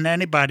more than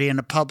anybody in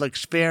the public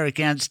sphere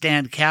against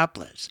Dan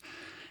Caplis.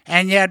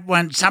 And yet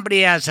when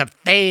somebody has a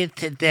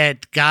faith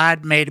that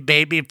God made a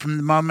baby from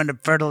the moment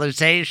of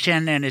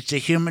fertilization and it's a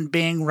human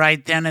being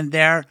right then and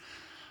there,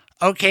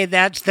 okay,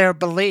 that's their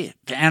belief,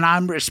 and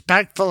I'm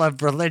respectful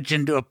of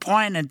religion to a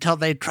point until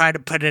they try to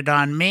put it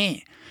on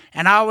me.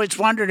 And I always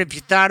wondered if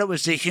you thought it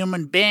was a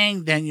human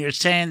being, then you're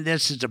saying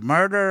this is a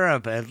murder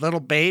of a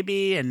little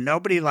baby, and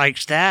nobody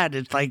likes that.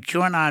 It's like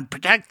QAnon,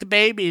 protect the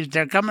babies,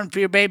 they're coming for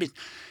your babies.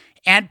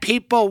 And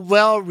people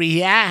will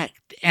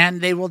react,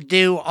 and they will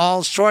do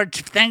all sorts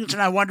of things.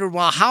 And I wondered,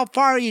 well, how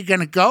far are you going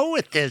to go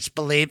with this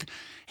belief?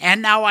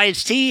 And now I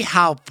see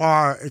how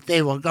far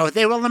they will go.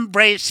 They will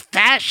embrace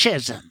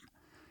fascism.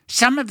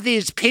 Some of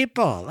these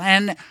people,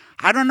 and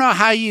I don't know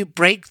how you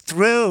break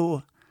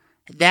through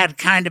that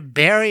kind of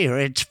barrier.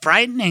 It's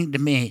frightening to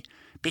me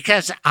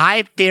because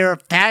I fear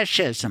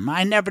fascism.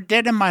 I never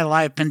did in my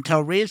life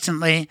until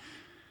recently.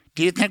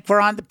 Do you think we're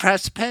on the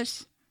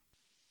precipice?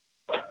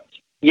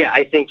 Yeah,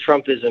 I think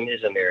Trumpism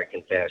is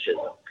American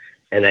fascism.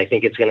 And I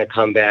think it's going to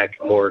come back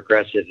more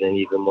aggressive and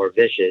even more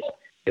vicious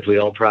if we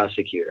don't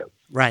prosecute him.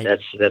 Right.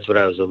 That's what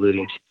I was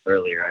alluding to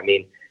earlier. I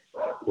mean,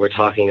 we're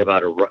talking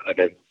about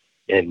an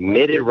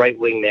admitted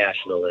right-wing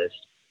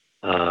nationalist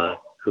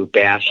who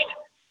bashed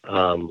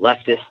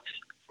leftists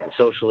and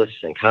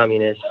socialists and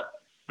communists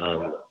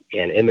and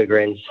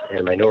immigrants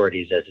and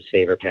minorities as his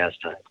favorite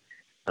pastime.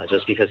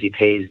 Just because he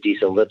pays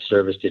decent lip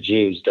service to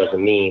Jews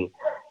doesn't mean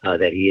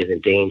that he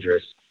isn't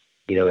dangerous,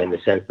 in the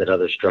sense that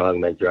other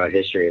strongmen throughout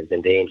history have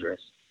been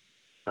dangerous.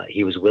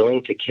 He was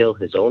willing to kill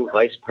his own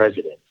vice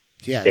president,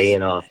 stay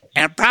in office.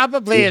 And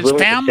probably his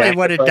family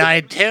would have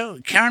died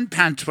too. Karen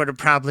Pence would have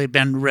probably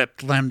been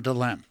ripped limb to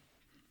limb.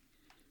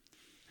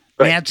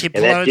 Right. Nancy Pelosi.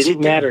 And that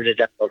didn't matter to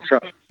Donald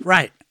Trump.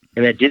 Right.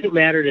 And that didn't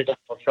matter to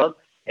Donald Trump.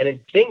 And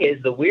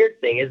the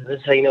weird thing is, this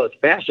is how you know it's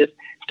fascist,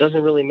 it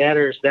doesn't really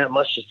matter that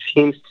much, it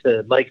seems,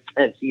 to Mike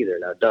Pence either,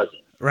 now does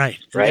it? Right.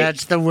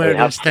 That's the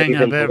weirdest thing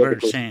I've ever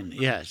seen,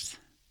 yes.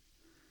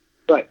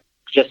 Right.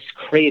 Just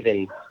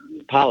craven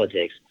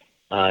politics.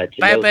 I'd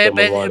put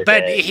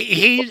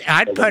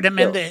him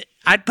in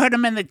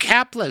the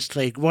capitalist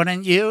league,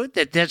 wouldn't you?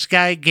 That this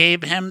guy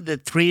gave him the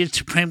 3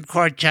 Supreme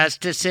Court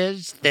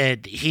justices,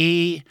 that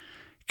he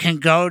can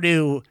go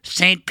to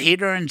St.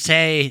 Peter and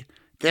say,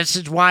 this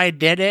is why I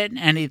did it,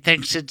 and he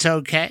thinks it's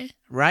okay,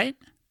 right?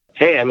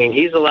 Hey, I mean,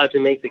 he's allowed to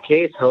make the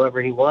case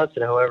however he wants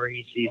and however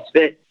he sees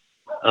fit.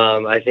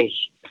 I think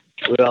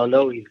we all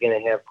know he's going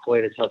to have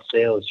quite a tough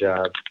sales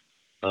job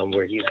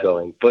where he's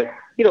going. But,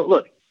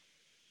 look,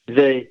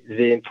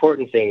 the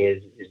important thing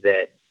is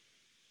that,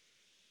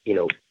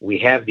 we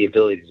have the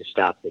ability to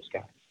stop this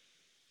guy,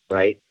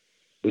 right?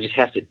 We just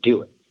have to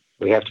do it.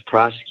 We have to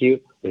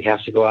prosecute. We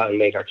have to go out and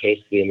make our case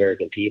to the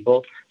American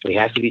people. We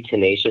have to be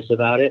tenacious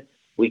about it.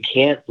 We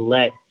can't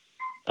let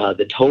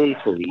the tone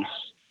police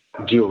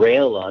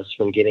derail us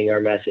from getting our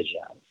message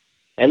out.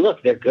 And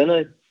look, they're going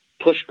to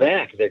push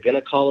back. They're going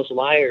to call us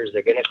liars.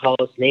 They're going to call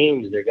us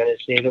names. They're going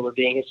to say that we're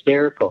being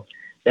hysterical.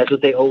 That's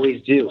what they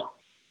always do.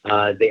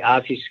 They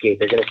obfuscate.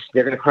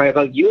 They're going to cry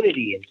about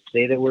unity and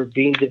say that we're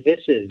being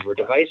divisive,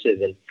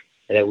 and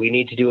that we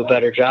need to do a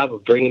better job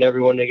of bringing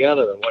everyone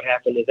together. And what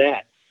happened to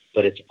that?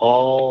 But it's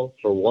all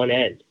for one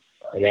end,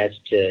 and that's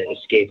to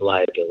escape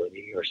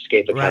liability or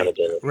escape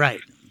accountability.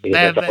 Right.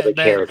 Because that's all they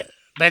care about.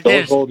 But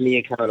don't hold me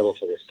accountable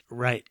for this.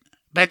 Right.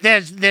 But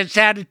there's this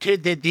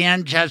attitude that the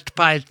end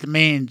justifies the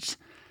means.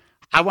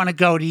 I want to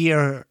go to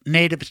your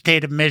native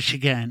state of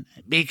Michigan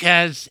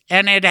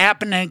and it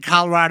happened in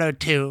Colorado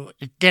too.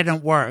 It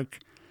didn't work.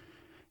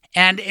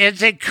 And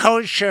is it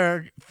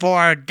kosher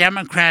for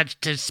Democrats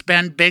to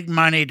spend big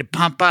money to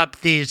pump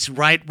up these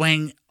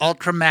right-wing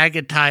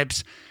ultra-MAGA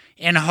types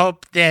in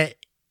hope that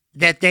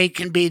they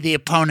can be the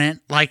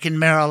opponent, like in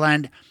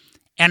Maryland,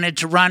 and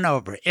it's a run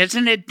over?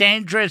 Isn't it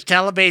dangerous to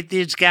elevate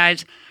these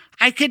guys?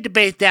 I could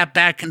debate that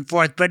back and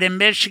forth, but in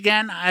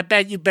Michigan, I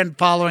bet you've been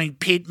following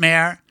Pete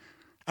Mayer,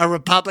 a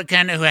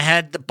Republican who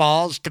had the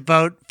balls to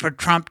vote for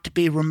Trump to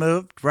be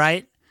removed,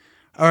 right?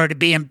 Or to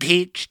be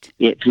impeached.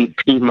 Yeah,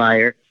 Pete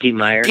Meyer.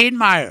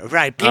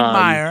 Right, Pete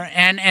Meyer.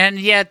 And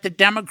yet the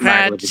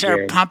Democrats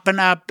are pumping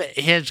up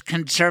his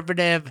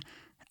conservative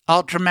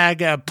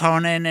ultra-MAGA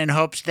opponent in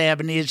hopes they have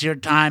an easier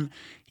time.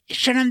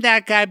 Shouldn't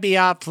that guy be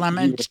off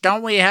limits?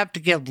 Don't we have to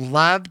give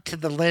love to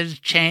the Liz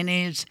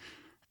Cheneys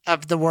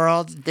of the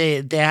world,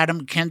 the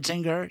Adam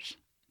Kinzingers?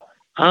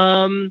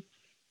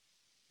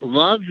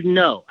 Love,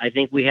 no. I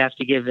think we have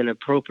to give an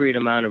appropriate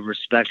amount of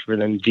respect for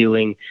them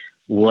doing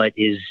what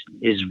is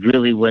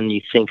really, when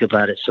you think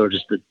about it, sort of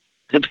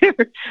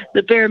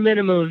the bare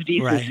minimum of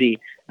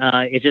decency.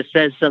 Right. It just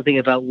says something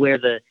about where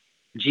the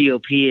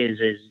GOP is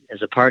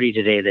as a party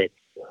today, that,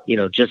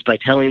 just by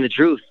telling the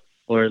truth,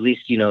 or at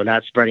least,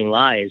 not spreading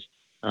lies,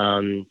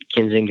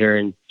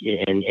 Kinzinger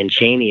and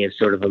Cheney have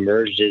sort of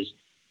emerged as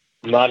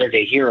modern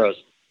day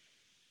heroes.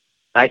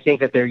 I think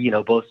that they're,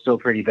 both still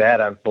pretty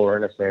bad on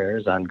foreign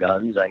affairs, on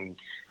guns, on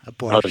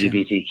abortion,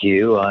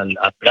 LGBTQ, on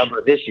a number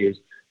of issues.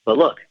 But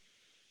look,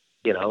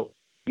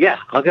 yeah,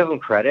 I'll give them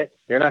credit.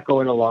 They're not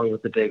going along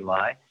with the big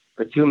lie,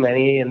 but too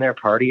many in their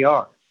party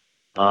are.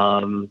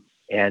 And,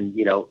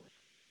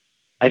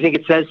 I think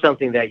it says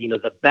something that,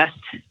 the best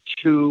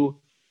 2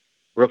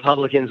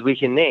 Republicans we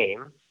can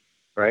name,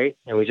 right,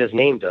 and we just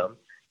named them,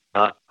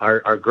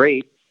 are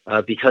great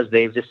because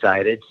they've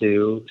decided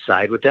to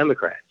side with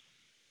Democrats.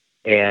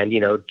 And,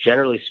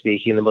 generally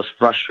speaking, the most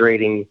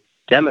frustrating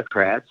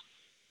Democrats,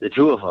 the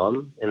two of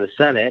them in the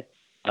Senate,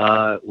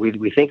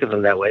 we think of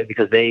them that way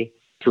because they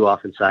too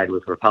often side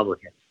with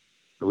Republicans.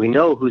 But we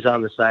know who's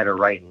on the side of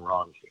right and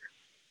wrong here.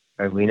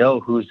 Right? We know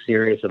who's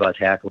serious about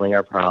tackling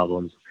our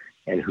problems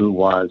and who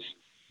wants,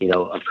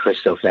 a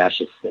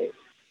Christo-fascist state.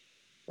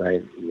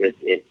 Right?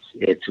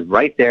 It's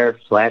right there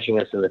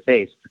flashing us in the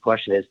face. The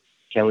question is,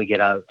 can we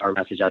get our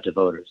message out to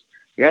voters?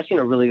 You're asking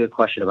a really good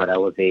question about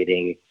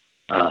elevating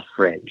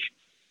fringe.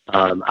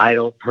 I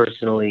don't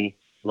personally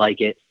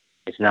like it.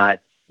 It's not,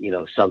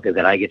 something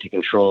that I get to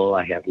control.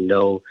 I have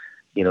no,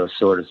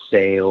 sort of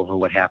say over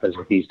what happens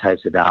with these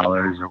types of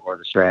dollars or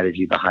the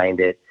strategy behind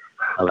it.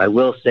 I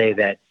will say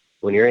that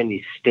when you're in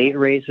these state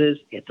races,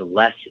 it's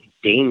less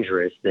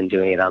dangerous than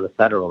doing it on the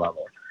federal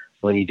level.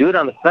 When you do it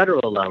on the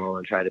federal level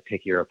and try to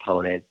pick your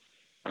opponent,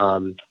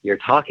 you're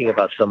talking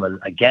about someone,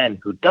 again,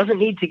 who doesn't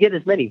need to get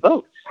as many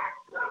votes,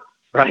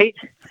 right?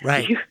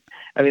 Right.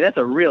 That's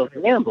a real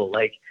gamble.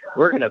 Like,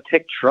 we're going to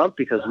pick Trump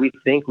because we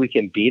think we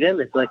can beat him.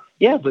 It's like,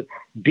 yeah, but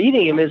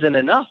beating him isn't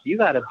enough. You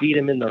got to beat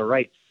him in the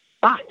right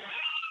spots.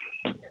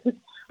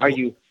 Are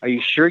you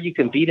sure you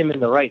can beat him in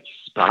the right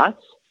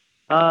spots,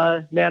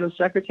 Madam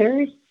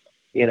Secretary?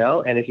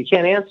 And if you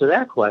can't answer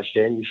that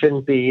question, you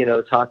shouldn't be,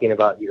 talking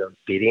about,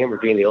 beating him or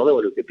being the only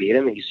one who could beat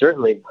him. And you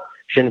certainly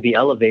shouldn't be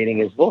elevating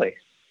his voice.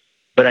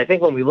 But I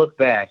think when we look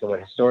back and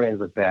when historians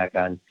look back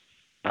on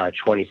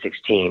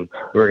 2016,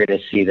 we're going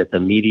to see that the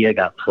media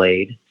got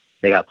played.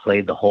 They got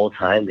played the whole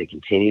time. They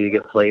continue to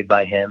get played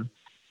by him.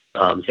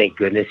 Thank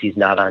goodness he's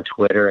not on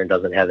Twitter and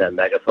doesn't have that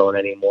megaphone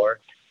anymore.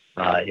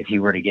 If he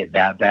were to get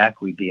that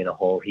back, we'd be in a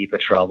whole heap of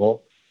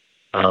trouble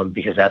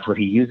because that's what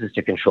he uses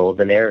to control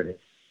the narrative.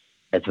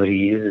 That's what he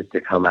uses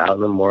to come out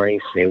in the morning,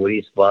 say what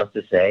he wants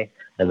to say,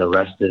 and the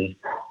rest of,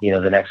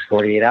 the next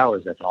 48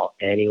 hours, that's all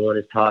anyone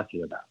is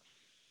talking about.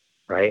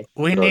 Right?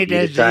 We need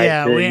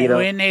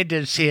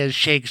to see a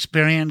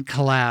Shakespearean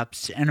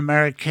collapse in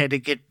America to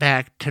get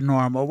back to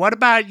normal. What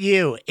about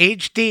you?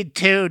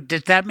 HD2,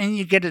 does that mean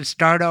you get to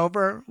start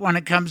over when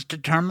it comes to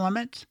term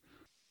limits?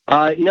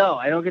 No,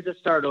 I don't get to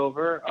start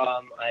over.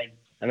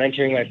 I'm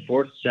entering my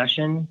fourth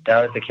session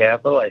down at the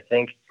CapHill. I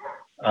think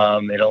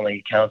it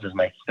only counts as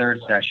my third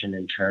session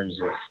in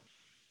terms of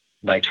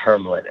my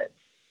term limit.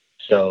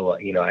 So,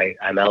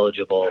 I'm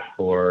eligible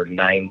for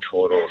 9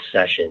 total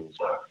sessions.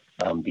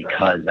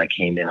 Because I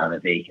came in on a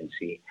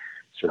vacancy.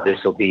 So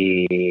this will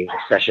be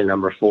session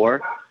number 4.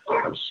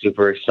 I'm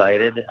super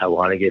excited. I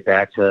want to get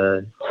back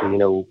to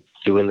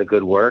doing the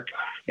good work.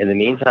 In the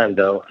meantime,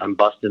 though, I'm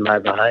busting my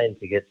behind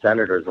to get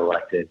senators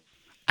elected.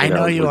 I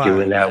know you are.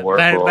 Doing that work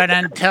but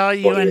until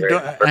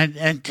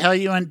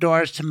you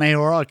endorse a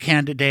mayoral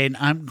candidate,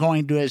 I'm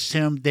going to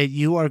assume that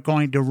you are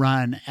going to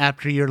run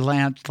after your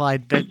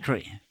landslide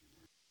victory.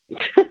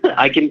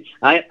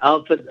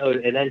 I'll put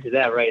an end to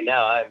that right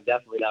now. I'm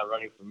definitely not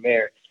running for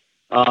mayor.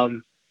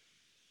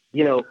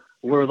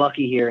 We're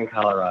lucky here in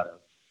Colorado.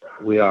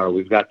 We are.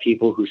 We've got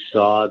people who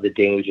saw the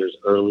dangers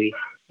early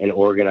and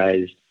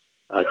organized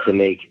to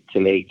make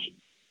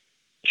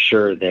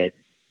sure that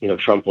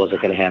Trump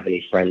wasn't going to have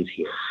any friends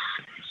here.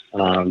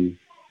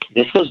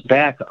 This goes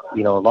back a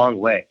long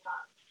way.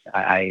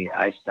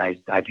 I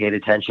paid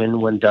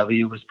attention when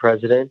W was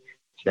president.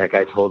 That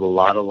guy told a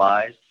lot of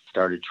lies.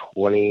 Started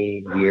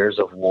 20 years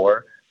of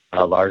war,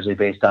 largely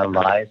based on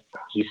lies.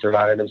 He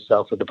surrounded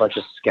himself with a bunch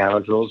of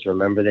scoundrels.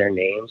 Remember their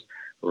names: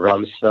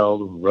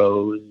 Rumsfeld,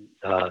 Rose,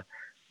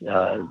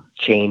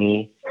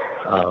 Cheney,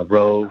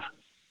 Rove,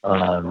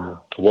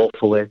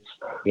 Wolfowitz.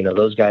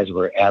 Those guys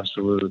were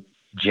absolute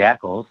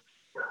jackals.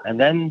 And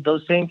then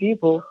those same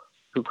people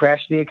who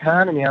crashed the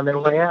economy on their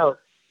way out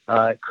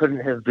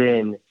couldn't have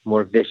been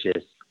more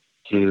vicious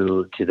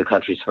to the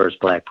country's first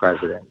black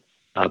president,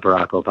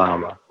 Barack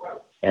Obama.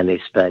 And they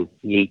spent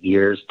 8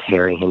 years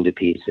tearing him to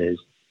pieces,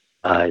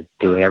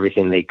 doing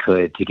everything they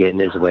could to get in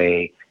his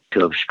way,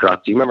 to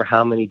obstruct. Do you remember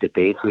how many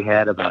debates we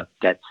had about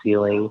debt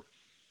ceiling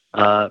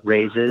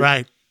raises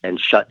and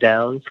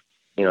shutdowns?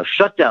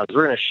 Shutdowns.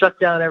 We're going to shut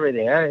down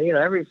everything.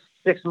 Every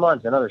 6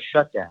 months, another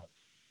shutdown.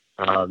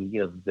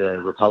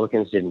 The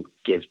Republicans didn't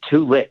give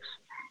 2 licks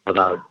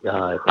about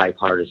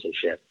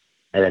bipartisanship.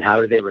 And then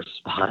how did they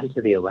respond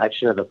to the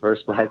election of the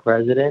first black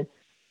president?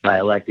 By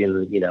electing,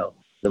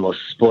 the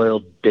most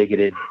spoiled,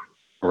 bigoted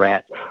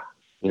rat,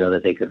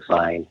 that they could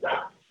find.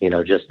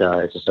 Just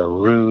a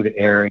rude,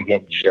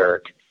 arrogant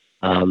jerk.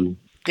 Who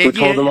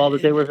told them all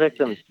that they were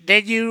victims.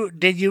 Did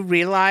you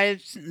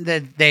realize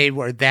that they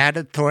were that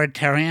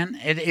authoritarian?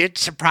 It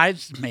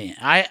surprised me.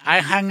 I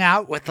hung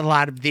out with a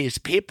lot of these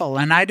people,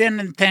 and I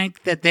didn't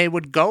think that they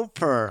would go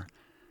for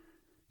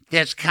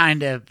this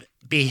kind of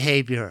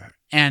behavior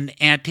and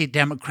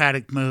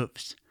anti-democratic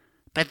moves,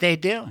 but they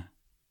do.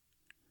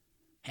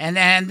 And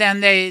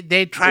then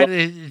they try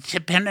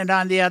to pin it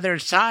on the other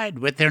side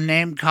with their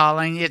name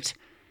calling. It's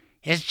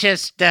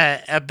just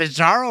a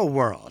bizarro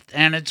world,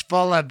 and it's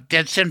full of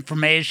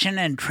disinformation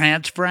and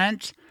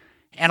transference,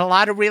 and a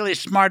lot of really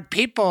smart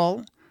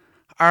people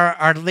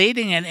are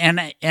leading it.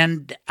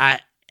 And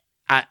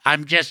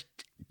I'm just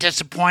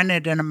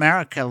disappointed in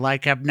America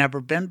like I've never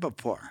been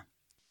before.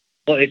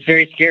 Well, it's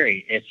very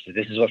scary.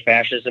 This is what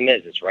fascism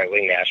is. It's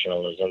right-wing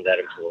nationalism that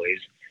employs,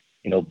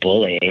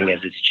 bullying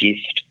as its chief,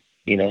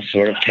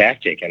 sort of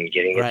tactic and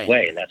getting its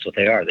way. And that's what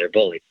they are. They're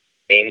bullies.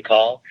 Name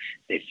call,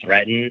 they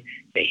threaten,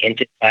 they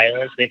hint at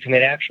violence, they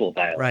commit actual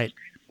violence. Right.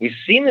 We've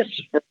seen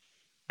this for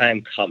a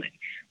time coming,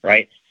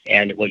 right?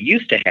 And what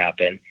used to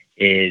happen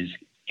is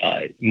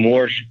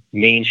more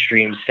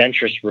mainstream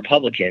centrist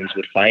Republicans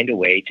would find a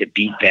way to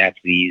beat back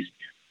these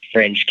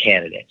fringe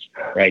candidates,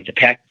 right? The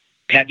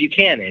Pat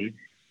Buchanan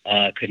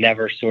could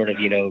never sort of,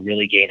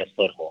 really gain a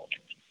foothold,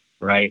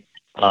 right?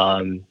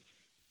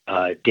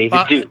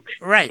 David Duke,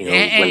 right?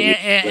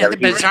 And the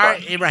bizarre,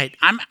 right?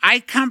 I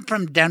come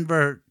from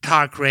Denver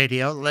talk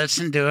radio.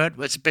 Listened to it.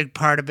 Was a big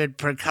part of it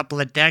for a couple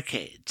of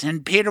decades.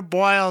 And Peter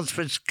Boyles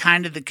was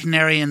kind of the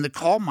canary in the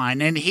coal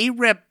mine, and he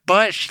ripped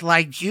Bush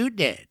like you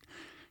did.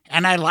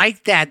 And I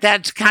like that.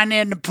 That's kind of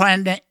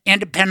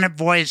independent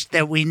voice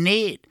that we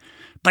need.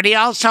 But he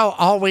also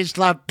always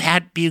loved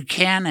Pat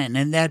Buchanan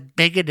and that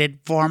bigoted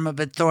form of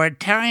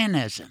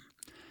authoritarianism.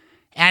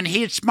 And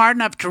he's smart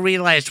enough to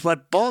realize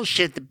what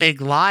bullshit the big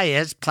lie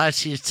is,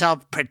 plus he's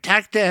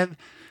self-protective.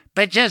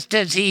 But just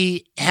as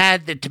he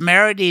had the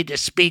temerity to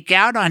speak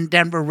out on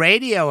Denver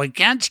radio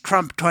against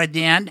Trump toward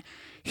the end,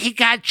 he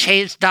got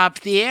chased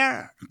off the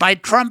air by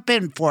Trump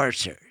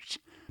enforcers.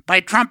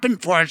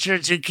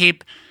 Who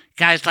keep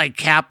guys like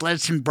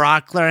Kaplis and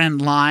Brockler in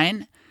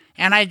line.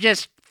 And I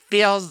just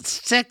feel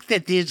sick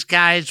that these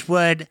guys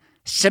would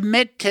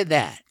submit to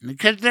that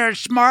because they're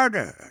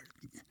smarter.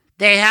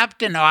 They have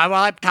to know. Well,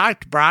 I've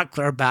talked to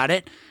Brockler about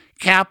it.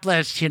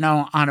 Kaplis,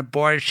 on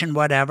abortion,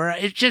 whatever.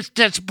 It's just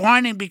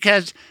disappointing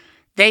because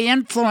they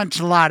influence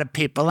a lot of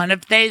people. And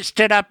if they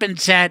stood up and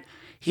said,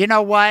 you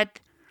know what,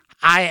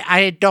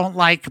 I don't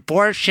like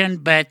abortion,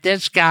 but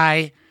this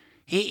guy,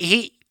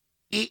 he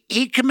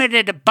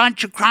committed a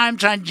bunch of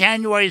crimes on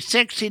January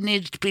 6th. He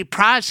needs to be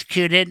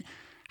prosecuted.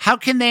 How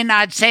can they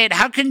not say it?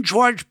 How can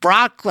George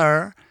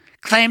Brockler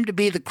claim to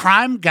be the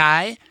crime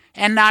guy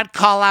and not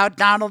call out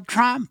Donald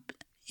Trump?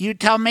 You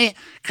tell me,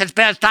 because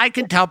best I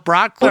can tell,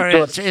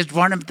 Brockler is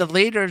one of the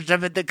leaders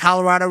of the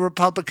Colorado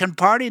Republican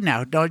Party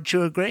now. Don't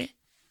you agree?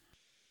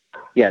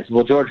 Yes.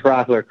 Well, George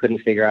Brockler couldn't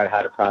figure out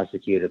how to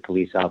prosecute a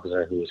police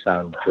officer who was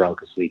found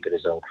drunk asleep in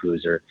his own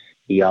cruiser.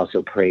 He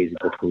also praised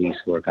the police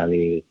work and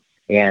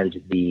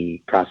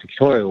the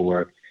prosecutorial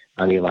work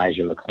on the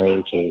Elijah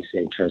McClain case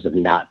in terms of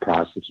not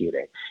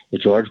prosecuting.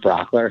 If George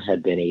Brockler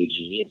had been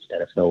AG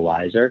instead of Phil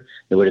Weiser,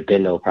 there would have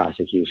been no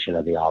prosecution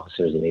of the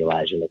officers in the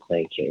Elijah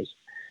McClain case.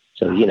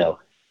 So,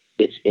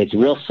 it's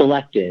real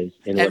selective.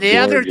 And the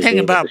other thing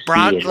about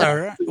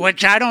Brockler,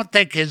 which I don't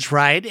think is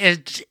right,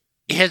 is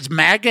his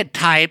MAGA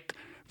type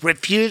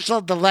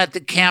refusal to let the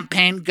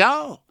campaign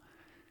go.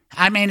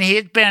 I mean,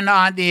 he's been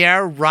on the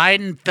air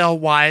riding Phil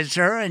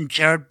Weiser and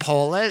Jared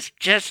Polis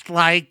just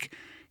like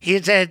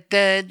he's at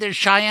the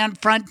Cheyenne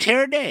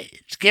Frontier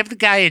days. Give the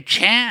guy a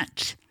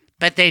chance.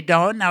 But they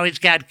don't. Now he's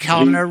got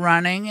Kellner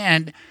running,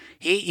 and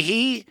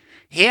he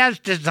has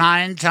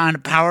designs on a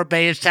power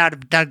base out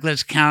of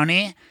Douglas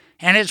County,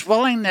 and his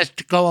willingness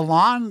to go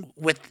along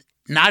with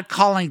not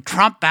calling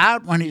Trump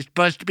out when he's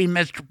supposed to be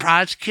Mr.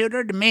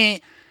 Prosecutor, to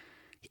me,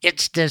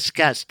 it's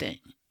disgusting.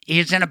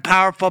 He's in a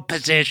powerful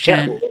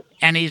position,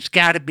 and he's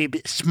got to be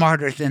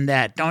smarter than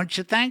that, don't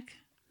you think?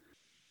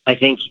 I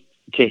think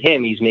to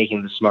him, he's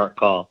making the smart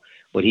call.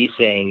 What he's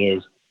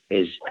saying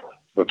is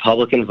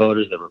Republican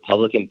voters, the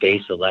Republican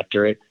base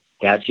electorate,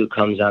 that's who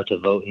comes out to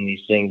vote in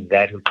these things.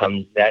 That's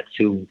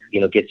who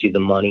gets you the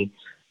money.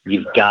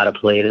 You've got to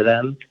play to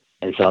them.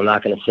 And so I'm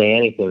not going to say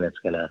anything that's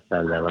going to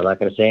offend them. I'm not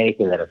going to say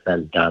anything that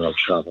offends Donald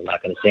Trump. I'm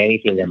not going to say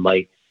anything that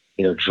might,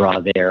 draw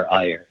their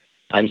ire.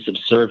 I'm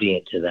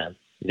subservient to them.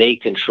 They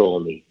control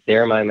me.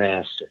 They're my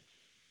master.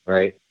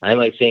 Right? I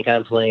might think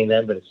I'm playing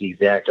them, but it's the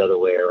exact other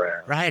way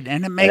around. Right,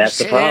 and it makes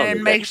for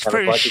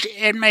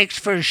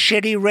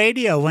shitty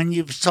radio when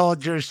you've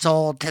sold your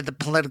soul to the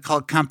political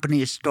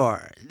company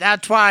store.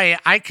 That's why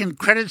I can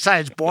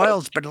criticize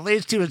Boyles, but at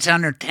least he was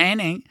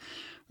entertaining.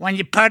 When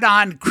you put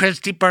on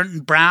Christy Burton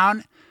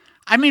Brown,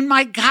 I mean,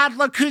 my God,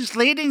 look who's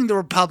leading the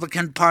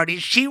Republican Party.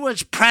 She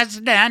was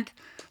president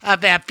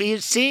of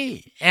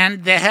FEC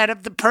and the head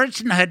of the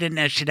Personhood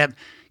Initiative.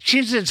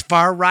 She's as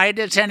far right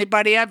as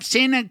anybody I've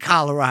seen in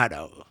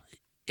Colorado.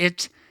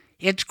 It's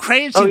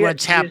crazy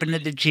what's happened to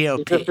the GOP.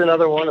 She's just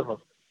another one of them.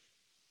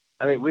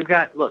 I mean,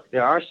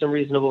 there are some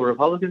reasonable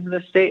Republicans in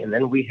this state, and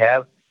then we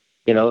have,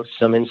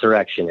 some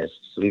insurrectionists.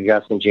 We've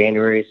got some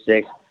January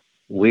 6th.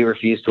 We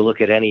refuse to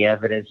look at any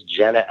evidence.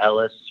 Jenna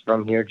Ellis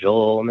from here,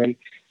 Joel Ullman.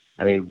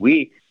 I mean,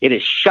 it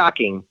is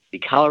shocking, the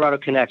Colorado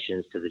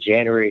connections to the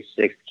January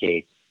 6th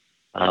case.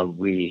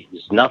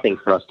 There's nothing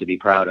for us to be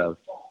proud of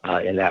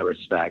in that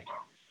respect.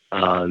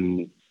 But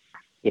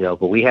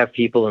we have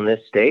people in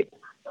this state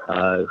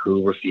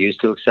who refuse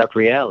to accept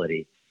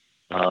reality.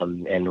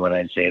 And when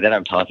I say that,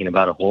 I'm talking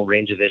about a whole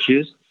range of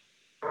issues.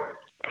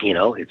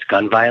 It's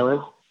gun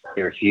violence.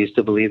 They refuse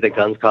to believe that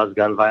guns cause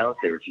gun violence.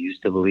 They refuse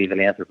to believe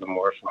in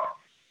anthropomorphism.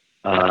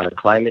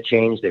 climate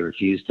change. They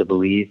refuse to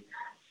believe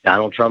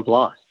Donald Trump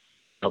lost.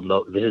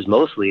 This is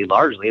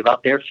largely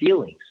about their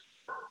feelings.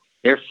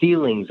 Their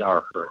feelings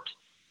are hurt.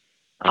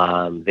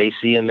 They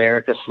see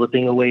America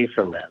slipping away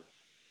from them.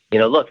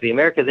 Look, the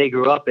America they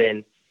grew up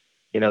in,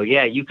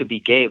 yeah, you could be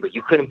gay, but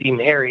you couldn't be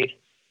married,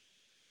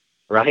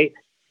 right?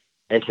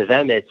 And to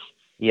them, it's,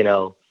 it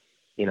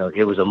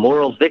was a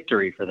moral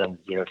victory for them,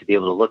 to be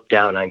able to look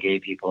down on gay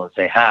people and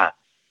say,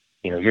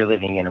 you're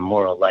living in a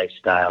moral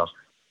lifestyle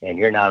and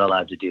you're not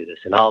allowed to do this.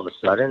 And all of a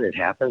sudden it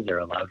happens. They're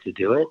allowed to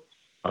do it.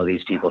 All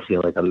these people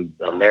feel like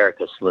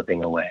America's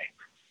slipping away.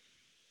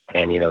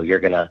 And, you're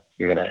going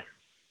to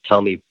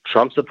tell me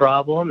Trump's the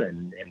problem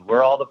and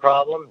we're all the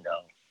problem? No,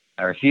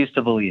 I refuse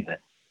to believe it.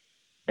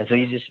 And so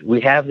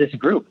we have this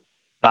group.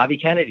 Bobby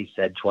Kennedy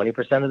said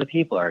 20% of the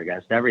people are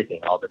against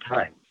everything all the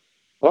time.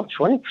 Well,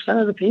 20%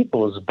 of the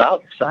people is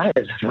about the size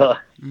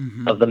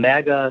of the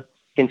MAGA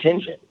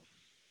contingent.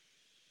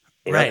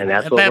 Right. And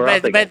that's what we're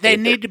up against. But they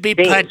need to be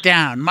put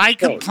down. My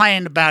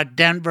complaint about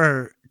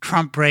Denver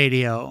Trump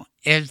radio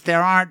is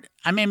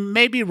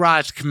maybe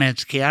Ross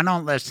Kaminsky. I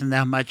don't listen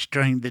that much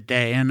during the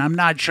day, and I'm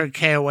not sure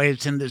KOA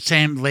is in the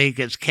same league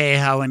as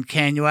KHO and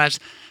KNUS,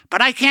 but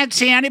I can't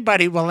see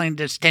anybody willing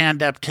to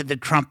stand up to the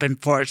Trump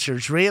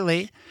enforcers,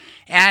 really.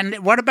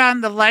 And what about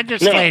in the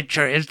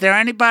legislature? No. Is there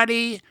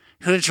anybody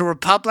who's a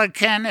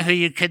Republican who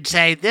you could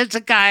say, there's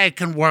a guy I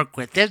can work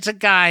with, there's a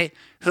guy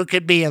who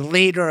could be a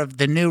leader of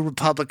the new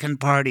Republican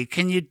Party?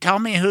 Can you tell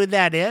me who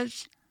that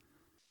is?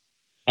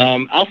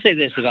 I'll say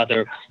this about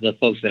the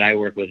folks that I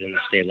work with in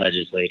the state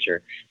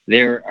legislature.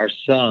 There are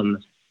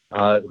some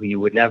who you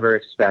would never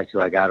expect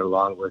who I got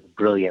along with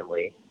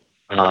brilliantly,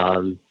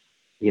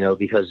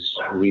 because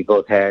we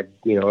both had,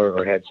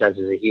 or had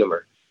senses of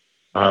humor.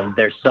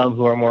 There's some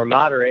who are more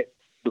moderate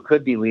who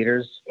could be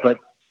leaders, but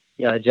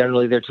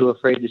generally they're too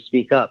afraid to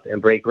speak up and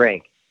break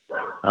rank.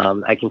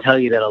 I can tell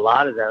you that a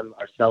lot of them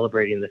are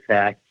celebrating the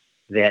fact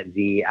that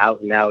the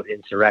out-and-out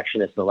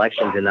insurrectionist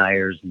election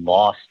deniers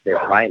lost their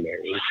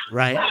primaries.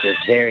 Right. They're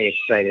very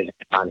excited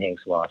that John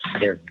Hanks lost.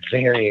 They're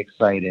very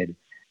excited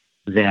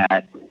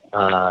that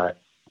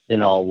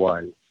Inall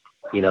won.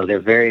 They're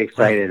very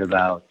excited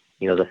about,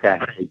 the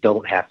fact that they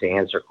don't have to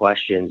answer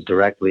questions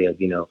directly of,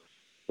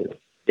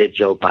 did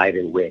Joe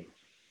Biden win?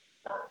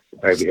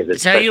 Right, because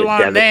it's so you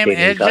won't name it.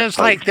 It's just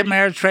punch. Like the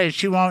mayor's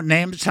race. You won't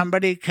name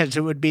somebody because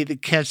it would be the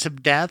kiss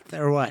of death,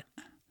 or what?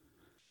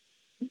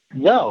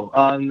 No,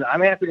 I'm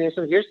happy to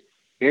answer.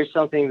 Here's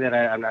something that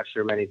I'm not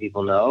sure many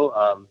people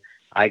know.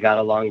 I got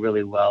along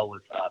really well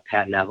with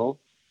Pat Neville.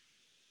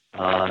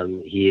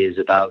 He is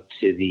about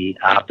to the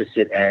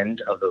opposite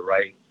end of the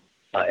right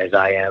as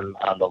I am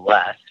on the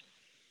left.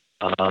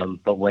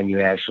 But when you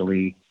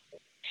actually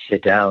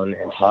sit down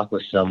and talk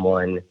with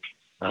someone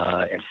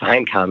and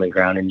find common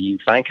ground, and you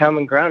find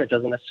common ground, it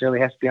doesn't necessarily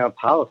have to be on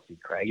policy,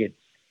 Craig. It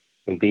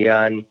can be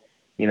on,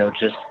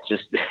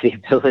 just the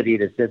ability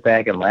to sit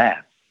back and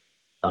laugh.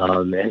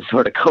 And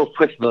sort of cope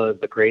with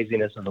the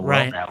craziness of the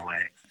world that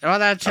way. Well,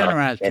 that's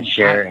interesting. And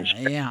share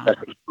yeah.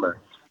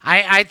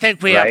 I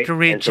think we have to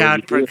reach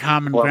out for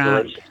common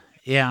ground.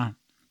 Yeah.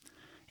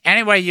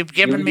 Anyway, you've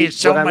given me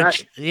so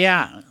much.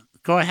 Yeah.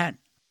 Go ahead.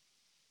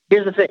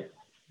 Here's the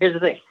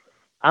thing.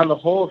 On the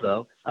whole,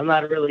 though, I'm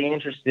not really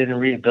interested in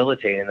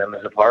rehabilitating them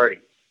as a party.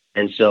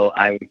 And so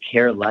I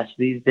care less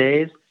these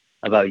days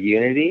about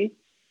unity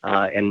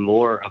and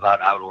more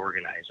about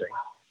out-organizing.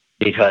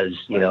 Because,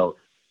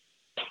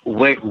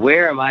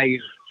 where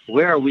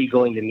are we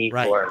going to meet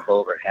Lauren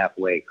Boebert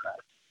halfway, Craig?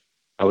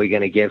 Are we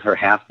going to give her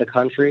half the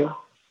country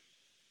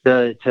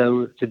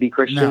to be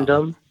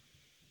Christendom?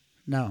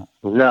 No.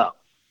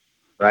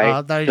 Right?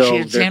 Although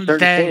so she seems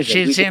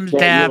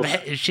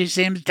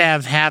to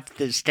have half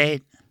the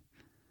state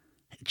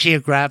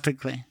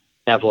geographically.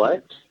 Have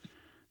what?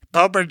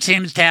 Boebert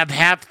seems to have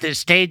half the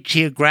state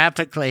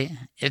geographically.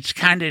 It's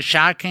kind of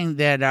shocking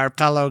that our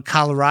fellow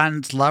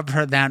Coloradans love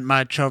her that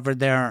much over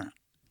there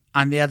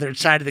on the other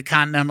side of the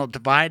Continental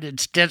Divide.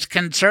 It's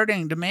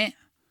disconcerting to me.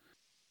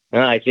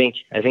 No, I think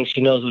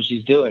she knows what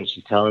she's doing.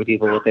 She's telling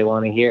people what they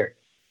want to hear.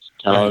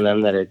 She's telling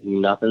them that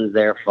nothing's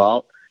their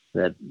fault,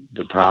 that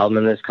the problem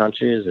in this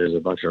country is there's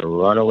a bunch of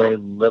runaway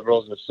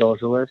liberals and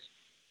socialists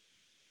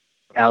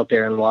out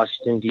there in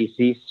Washington,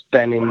 D.C.,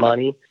 spending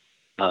money,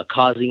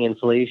 causing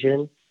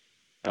inflation,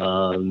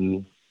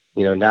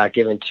 not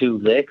giving two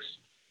licks.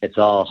 It's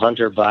all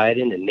Hunter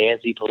Biden and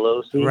Nancy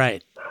Pelosi.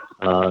 Right.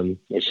 And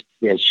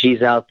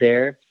she's out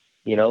there,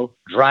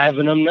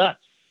 driving them nuts.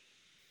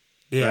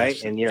 Yes.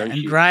 Right?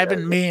 And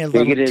driving me a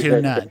little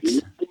too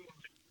nuts.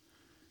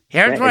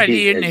 Here's what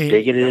you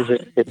need.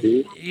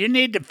 You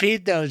need to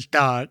feed those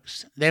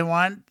dogs. They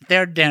want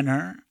their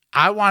dinner.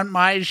 I want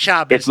my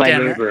Shabbos it's my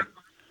dinner. Neighbor.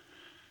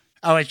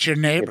 Oh, it's your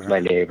neighbor. It's my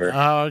neighbor.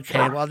 Oh,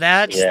 okay. Well,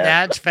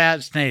 that's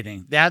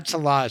fascinating. That's a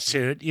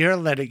lawsuit. You're a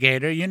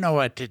litigator. You know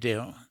what to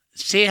do.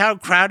 See how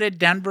crowded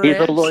Denver is?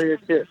 He's a lawyer,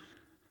 too.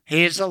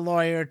 He's a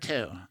lawyer,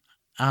 too.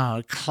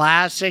 Oh,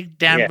 classic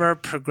Denver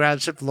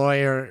progressive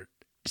lawyer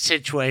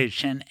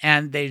situation.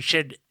 And they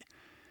should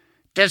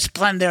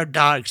discipline their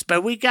dogs.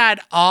 But we got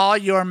all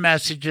your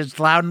messages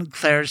loud and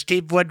clear.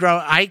 Steve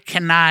Woodrow, I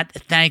cannot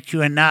thank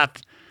you enough.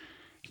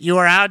 You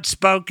are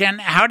outspoken.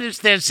 How does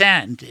this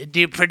end?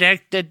 Do you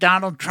predict that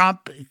Donald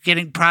Trump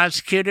getting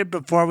prosecuted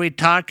before we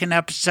talk in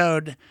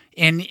episode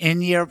in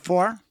year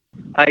 4?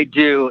 I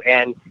do.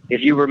 And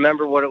if you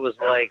remember what it was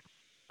like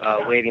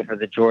waiting for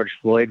the George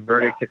Floyd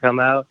verdict to come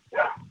out,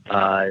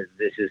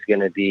 this is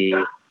going to be,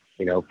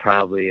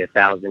 probably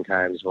 1,000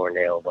 times more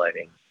nail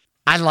biting.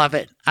 I love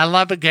it. I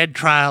love a good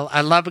trial.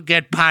 I love a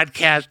good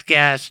podcast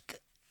guest.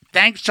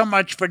 Thanks so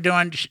much for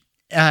doing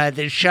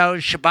the show.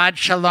 Shabbat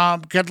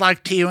Shalom. Good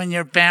luck to you and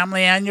your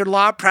family and your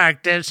law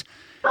practice.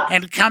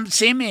 And come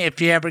see me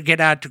if you ever get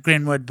out to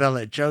Greenwood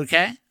Village,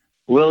 okay?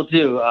 Will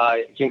do.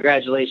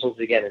 Congratulations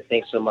again, and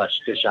thanks so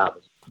much. Good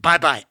Shabbos.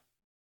 Bye-bye.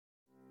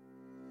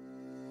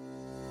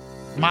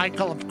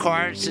 Michael, of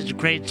course, is a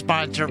great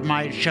sponsor of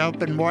my show,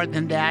 but more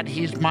than that,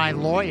 he's my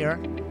lawyer,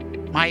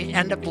 my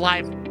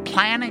end-of-life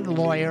planning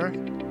lawyer,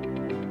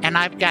 and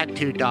I've got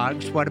 2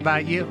 dogs. What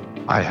about you?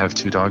 I have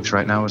 2 dogs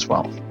right now as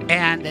well.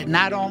 And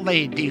not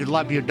only do you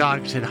love your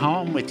dogs at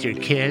home with your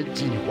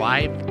kids and your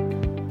wife,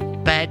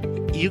 but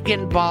you get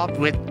involved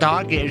with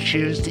dog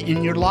issues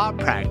in your law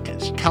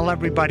practice. Tell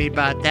everybody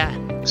about that.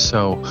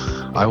 So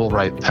I will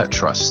write pet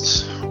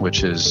trusts,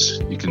 which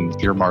is you can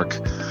earmark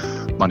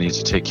money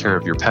to take care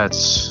of your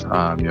pets.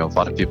 A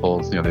lot of people,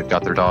 they've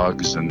got their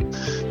dogs and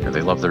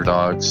they love their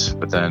dogs.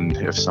 But then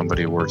if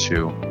somebody were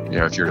to,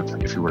 if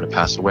you were to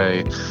pass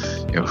away,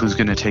 who's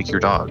going to take your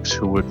dogs?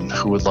 Who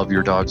would love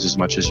your dogs as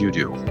much as you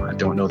do? I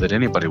don't know that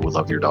anybody would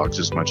love your dogs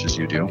as much as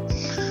you do.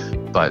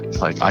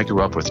 But I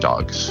grew up with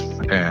dogs,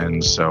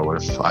 and so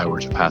if I were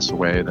to pass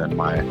away, then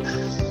my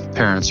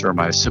parents or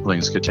my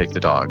siblings could take the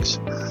dogs.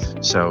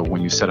 So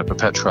when you set up a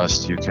pet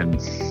trust, you can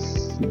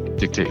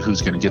dictate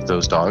who's going to get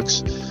those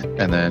dogs,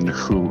 and then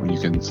who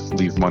you can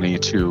leave money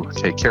to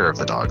take care of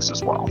the dogs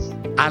as well.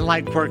 I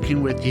like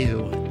working with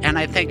you, and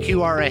I think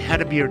you are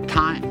ahead of your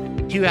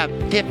time. You have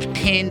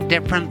 15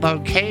 different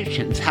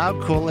locations. How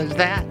cool is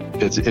that?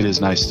 It is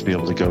nice to be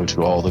able to go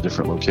to all the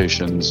different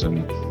locations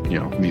and,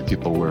 meet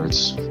people where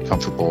it's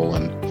comfortable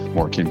and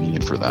more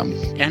convenient for them.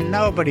 And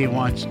nobody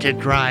wants to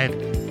drive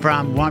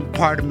from one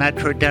part of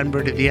Metro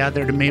Denver to the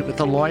other to meet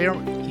with a lawyer.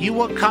 You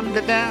will come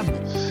to them.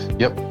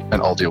 Yep, and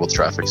I'll deal with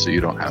traffic so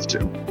you don't have to.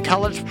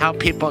 Tell us how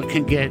people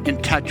can get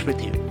in touch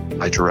with you.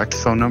 My direct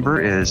phone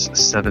number is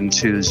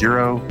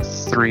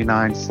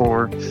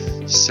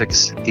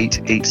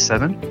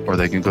 720-394-6887, or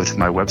they can go to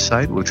my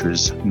website, which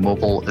is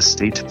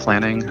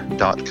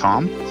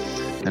mobileestateplanning.com.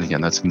 And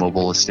again, that's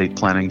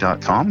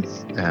mobileestateplanning.com.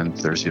 And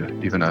there's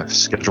even a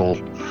schedule,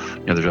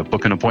 there's a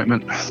book an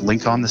appointment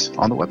link on the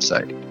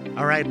website.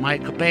 All right,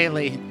 Michael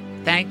Bailey,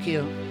 thank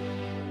you.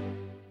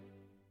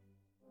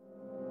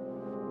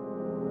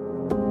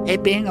 Hey,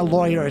 being a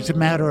lawyer is a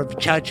matter of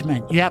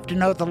judgment. You have to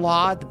know the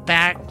law, the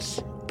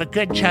facts, but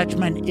good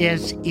judgment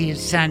is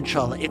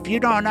essential. If you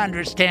don't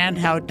understand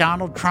how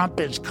Donald Trump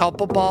is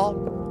culpable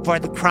for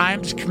the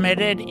crimes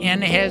committed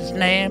in his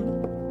name,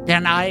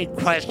 then I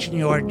question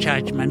your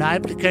judgment. I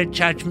have the good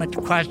judgment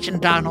to question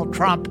Donald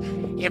Trump.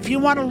 If you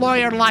want a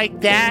lawyer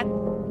like that,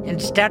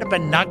 instead of a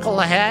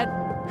knucklehead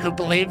who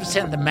believes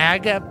in the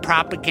MAGA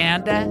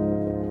propaganda,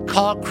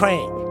 call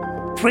Craig.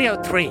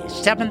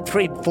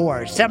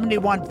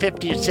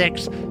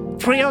 303-734-7156.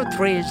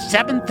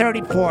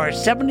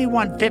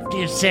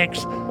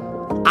 303-734-7156.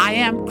 I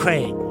am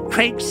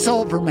Craig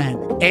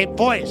Silverman, a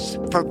voice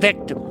for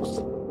victims.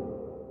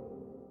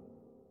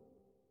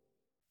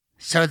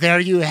 So there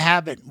you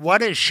have it.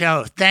 What a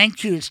show.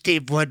 Thank you,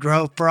 Steve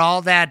Woodrow, for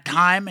all that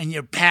time and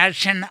your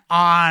passion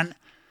on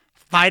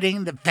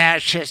fighting the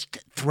fascist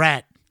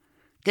threat.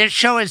 This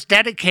show is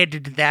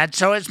dedicated to that.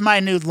 So is my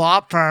new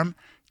law firm.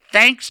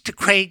 Thanks to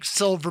Craig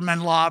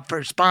Silverman Law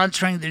for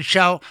sponsoring the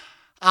show,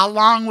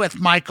 along with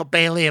Michael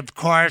Bailey, of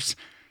course.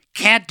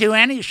 Can't do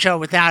any show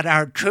without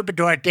our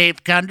Troubadour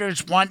Dave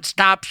Gunders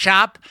one-stop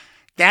shop.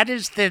 That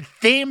is the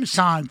theme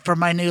song for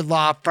my new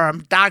law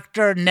firm.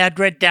 Dr.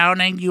 Nedra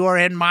Downing, you are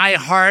in my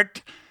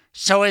heart.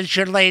 So is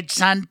your late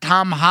son,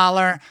 Tom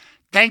Hollar.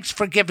 Thanks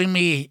for giving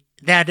me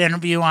that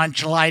interview on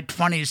July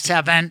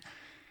 27.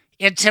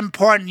 It's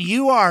important.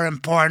 You are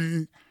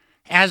important.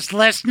 As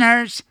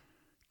listeners,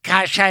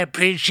 gosh, I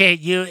appreciate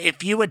you.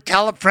 If you would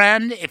tell a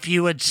friend, if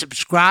you would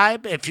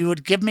subscribe, if you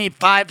would give me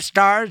 5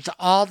 stars,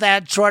 all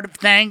that sort of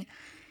thing,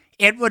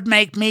 it would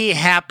make me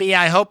happy.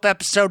 I hope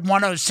episode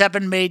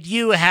 107 made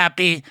you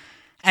happy.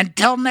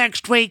 Until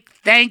next week,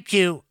 thank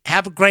you.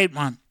 Have a great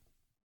one.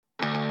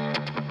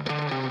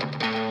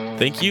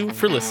 Thank you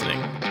for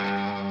listening.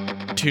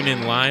 Tune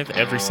in live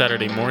every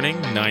Saturday morning,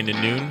 9 to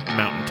noon,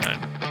 Mountain Time.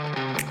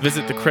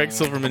 Visit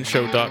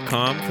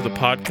thecraigsilvermanshow.com for the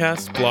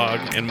podcast, blog,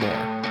 and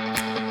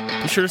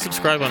more. Be sure to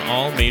subscribe on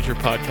all major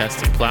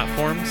podcasting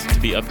platforms to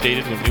be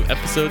updated when new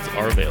episodes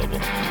are available.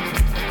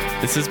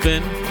 This has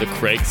been The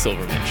Craig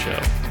Silverman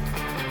Show.